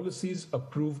policies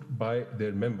approved by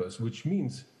their members, which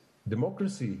means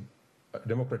democratic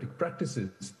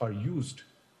practices are used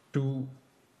to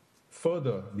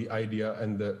further the idea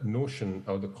and the notion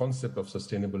or the concept of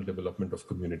sustainable development of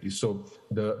communities. So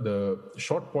the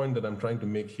short point that I'm trying to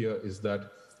make here is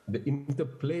that the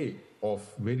interplay of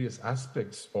various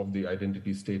aspects of the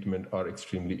identity statement are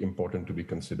extremely important to be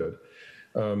considered.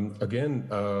 Again,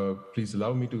 please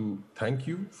allow me to thank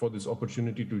you for this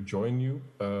opportunity to join you,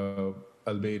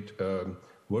 albeit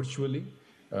virtually,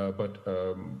 but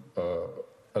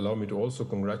allow me to also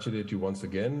congratulate you once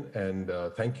again and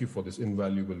thank you for this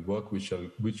invaluable work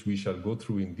which we shall go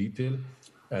through in detail.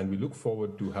 And we look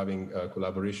forward to having a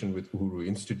collaboration with Uhuru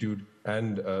Institute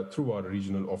and through our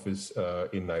regional office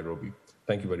in Nairobi.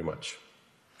 Thank you very much.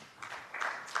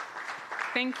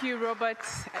 Thank you, Robert.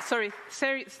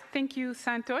 Thank you,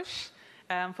 Santosh,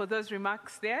 for those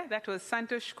remarks there. That was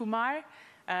Santosh Kumar,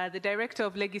 the Director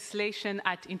of Legislation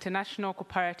at International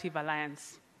Cooperative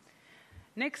Alliance.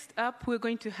 Next up, we're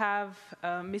going to have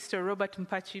Mr. Robert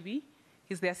Mpachibi.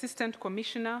 He's the Assistant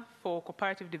Commissioner for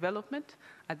Cooperative Development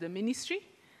at the Ministry.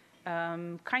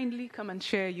 Kindly come and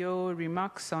share your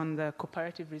remarks on the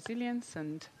cooperative resilience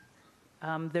and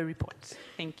the reports.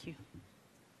 Thank you.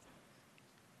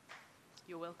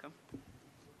 You're welcome.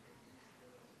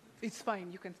 It's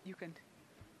fine. You can.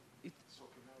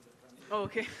 Oh,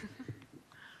 okay.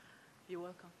 You're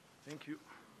welcome. Thank you.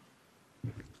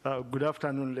 Good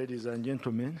afternoon, ladies and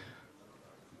gentlemen.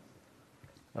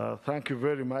 Thank you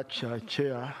very much,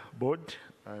 Chair, Board,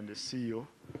 and the CEO,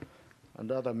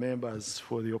 and other members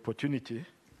for the opportunity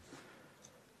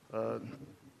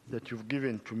that you've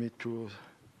given to me to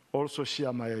also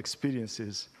share my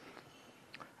experiences.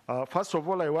 First of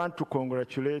all, I want to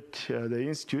congratulate the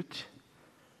Institute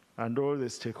and all the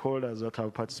stakeholders that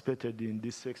have participated in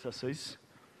this exercise.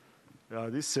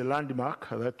 This is a landmark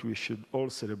that we should all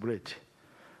celebrate.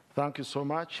 Thank you so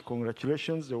much.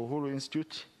 Congratulations, the Uhuru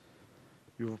Institute.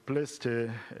 You've placed a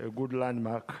good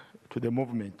landmark to the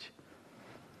movement.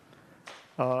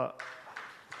 I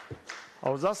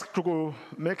was asked to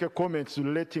make a comment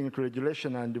relating to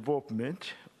regulation and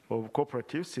development of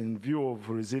cooperatives in view of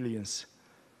resilience.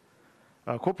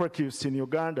 Cooperatives in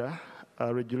Uganda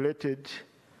are regulated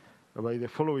by the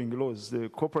following laws: the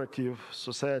Cooperative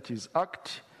Societies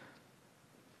Act,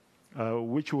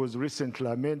 which was recently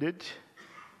amended,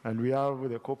 and we have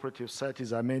the Cooperative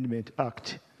Societies Amendment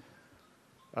Act.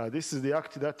 This is the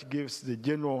act that gives the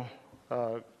general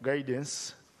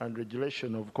guidance and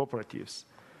regulation of cooperatives.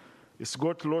 It's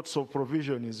got lots of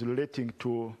provisions relating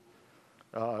to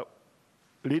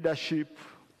leadership,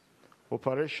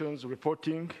 operations,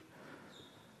 reporting,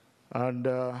 and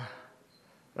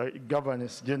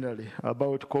governance generally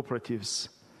about cooperatives.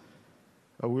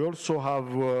 We also have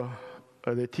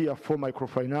the Tier 4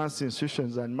 Microfinance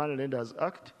Institutions and Money Lenders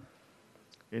Act,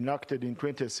 enacted in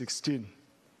 2016.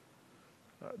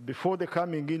 Before the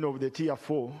coming in of the Tier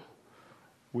 4,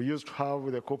 we used to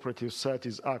have the Cooperative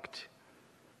Societies Act.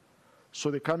 So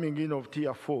the coming in of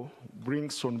Tier 4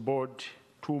 brings on board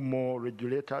 2 more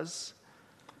regulators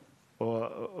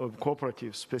of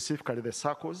cooperatives, specifically the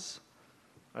SACCOs.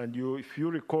 And if you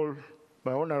recall,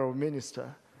 my Honourable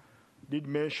Minister did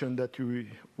mention that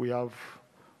we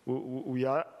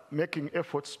are making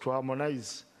efforts to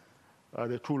harmonize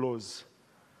the 2 laws.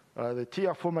 The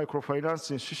Tier 4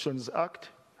 Microfinance Institutions Act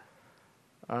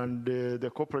and the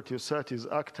Cooperative Societies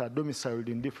Act are domiciled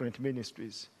in different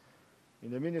ministries. In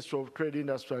the Ministry of Trade,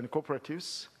 Industry and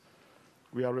Cooperatives,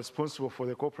 we are responsible for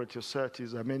the Cooperative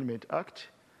Societies Amendment Act,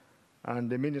 and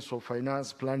the Ministry of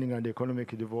Finance, Planning and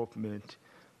Economic Development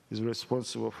is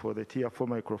responsible for the Tier 4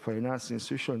 Microfinance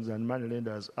Institutions and Money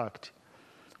Lenders Act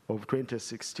of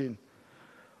 2016.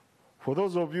 For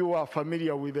those of you who are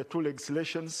familiar with the 2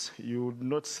 legislations, you would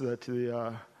notice that there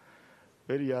are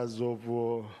areas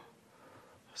of,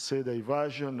 say,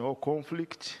 diversion or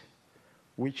conflict,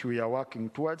 which we are working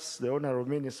towards. The Honourable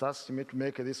Minister asked me to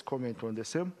make this comment on the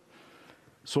same.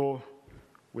 So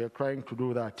we are trying to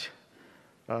do that.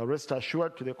 Rest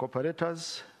assured to the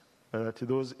cooperators that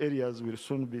those areas will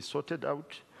soon be sorted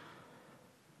out,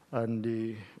 and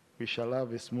we shall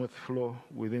have a smooth flow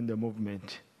within the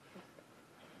movement.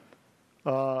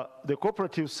 The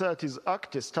Cooperative Societies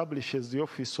Act establishes the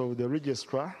office of the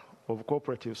Registrar of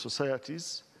Cooperative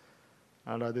Societies,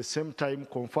 and at the same time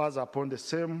confers upon the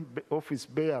same office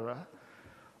bearer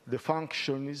the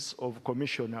functions of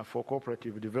Commissioner for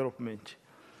Cooperative Development.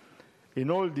 In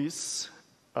all this,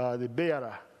 the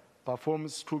bearer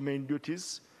performs 2 main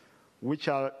duties, which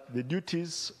are the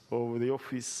duties of the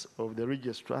office of the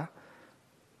registrar.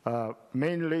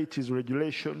 Mainly it is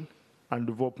regulation and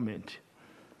development.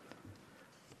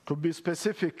 To be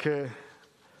specific,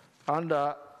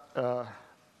 under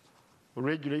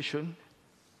regulation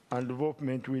and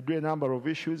development, we do a number of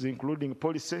issues, including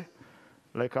policy,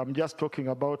 like I'm just talking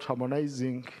about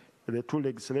harmonizing the 2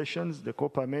 legislations, the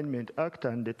COP Amendment Act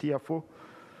and the Tier 4.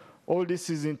 All this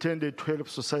is intended to help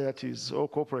societies or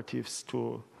cooperatives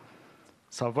to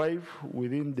survive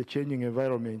within the changing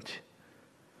environment.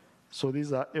 So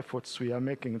these are efforts we are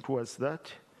making towards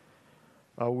that.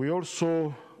 We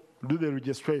also do the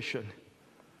registration.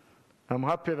 I'm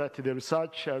happy that the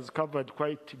research has covered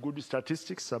quite good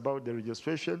statistics about the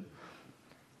registration,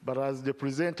 but as the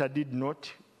presenter did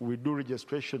note, we do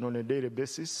registration on a daily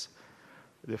basis.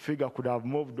 The figure could have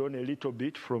moved on a little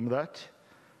bit from that,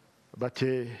 but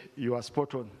you are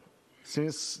spot on.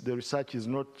 Since the research is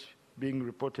not being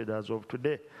reported as of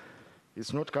today,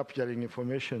 it's not capturing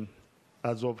information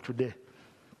as of today.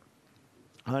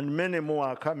 And many more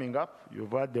are coming up.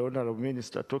 You've heard the Honourable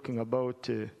Minister talking about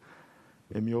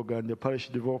Emyoga and the parish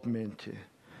development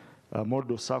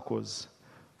model SACCOs.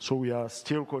 So we are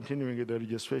still continuing with the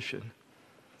registration.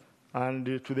 And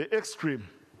to the extreme,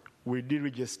 we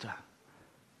deregister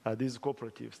these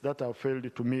cooperatives that have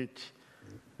failed to meet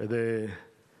the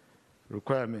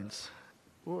requirements.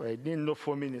 Oh, I didn't know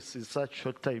 4 minutes is such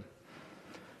short time.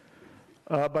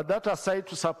 But that aside,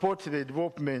 to support the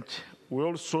development, we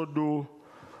also do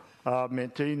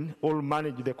maintain or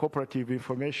manage the cooperative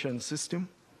information system,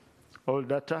 all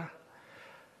data.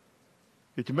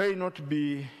 It may not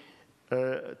be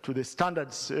to the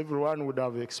standards everyone would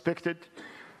have expected,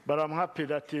 but I'm happy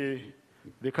that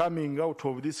the coming out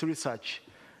of this research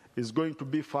is going to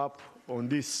beef up on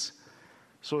this.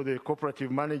 So the cooperative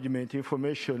management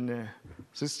information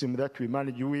system that we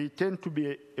manage, we tend to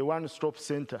be a one-stop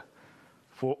center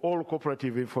for all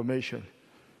cooperative information.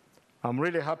 I'm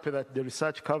really happy that the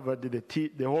research covered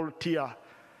the whole tier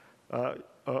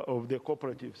of the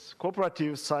cooperatives.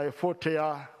 Cooperatives are a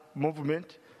four-tier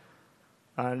movement,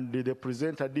 and the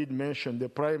presenter did mention the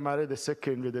primary, the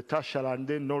secondary, the tertiary, and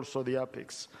then also the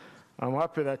apex. I'm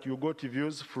happy that you got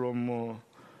views from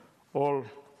all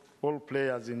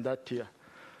players in that tier.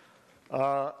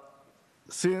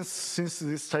 Since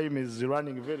this time is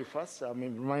running very fast, I'm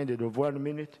reminded of 1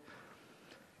 minute.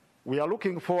 We are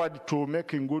looking forward to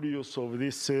making good use of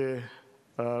this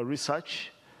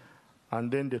research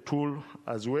and then the tool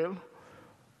as well.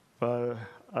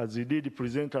 As he did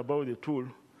present about the tool,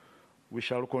 we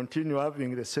shall continue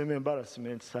having the same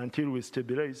embarrassments until we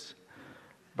stabilize.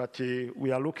 But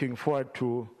we are looking forward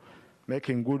to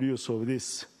making good use of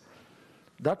this.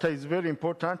 Data is very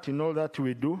important in all that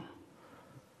we do.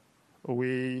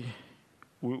 We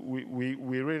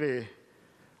really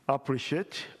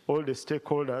appreciate all the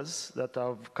stakeholders that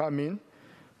have come in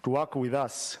to work with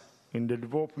us in the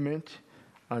development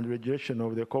and regulation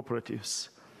of the cooperatives.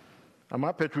 I'm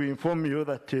happy to inform you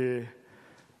that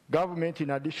government,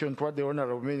 in addition to what the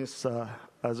Honorable Minister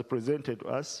has presented to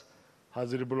us,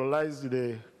 has liberalized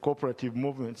the cooperative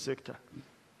movement sector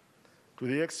to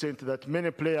the extent that many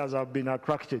players have been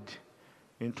attracted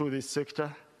into this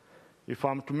sector. If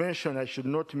I'm to mention, I should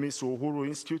not miss Uhuru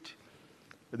Institute,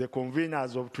 the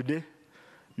conveners of today.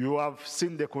 You have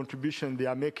seen the contribution they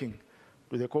are making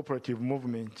to the cooperative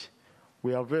movement.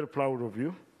 We are very proud of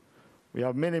you. We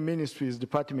have many ministries,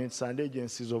 departments, and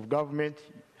agencies of government.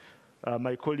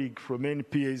 My colleague from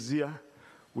NPA is here.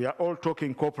 We are all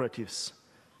talking cooperatives.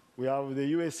 We have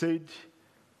the USAID,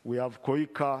 we have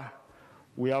COICA,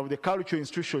 we have the cultural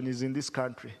institutions in this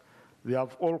country. They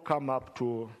have all come up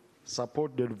to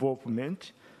support the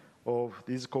development of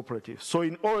these cooperatives. So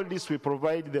in all this, we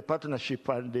provide the partnership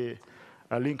and the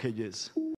linkages.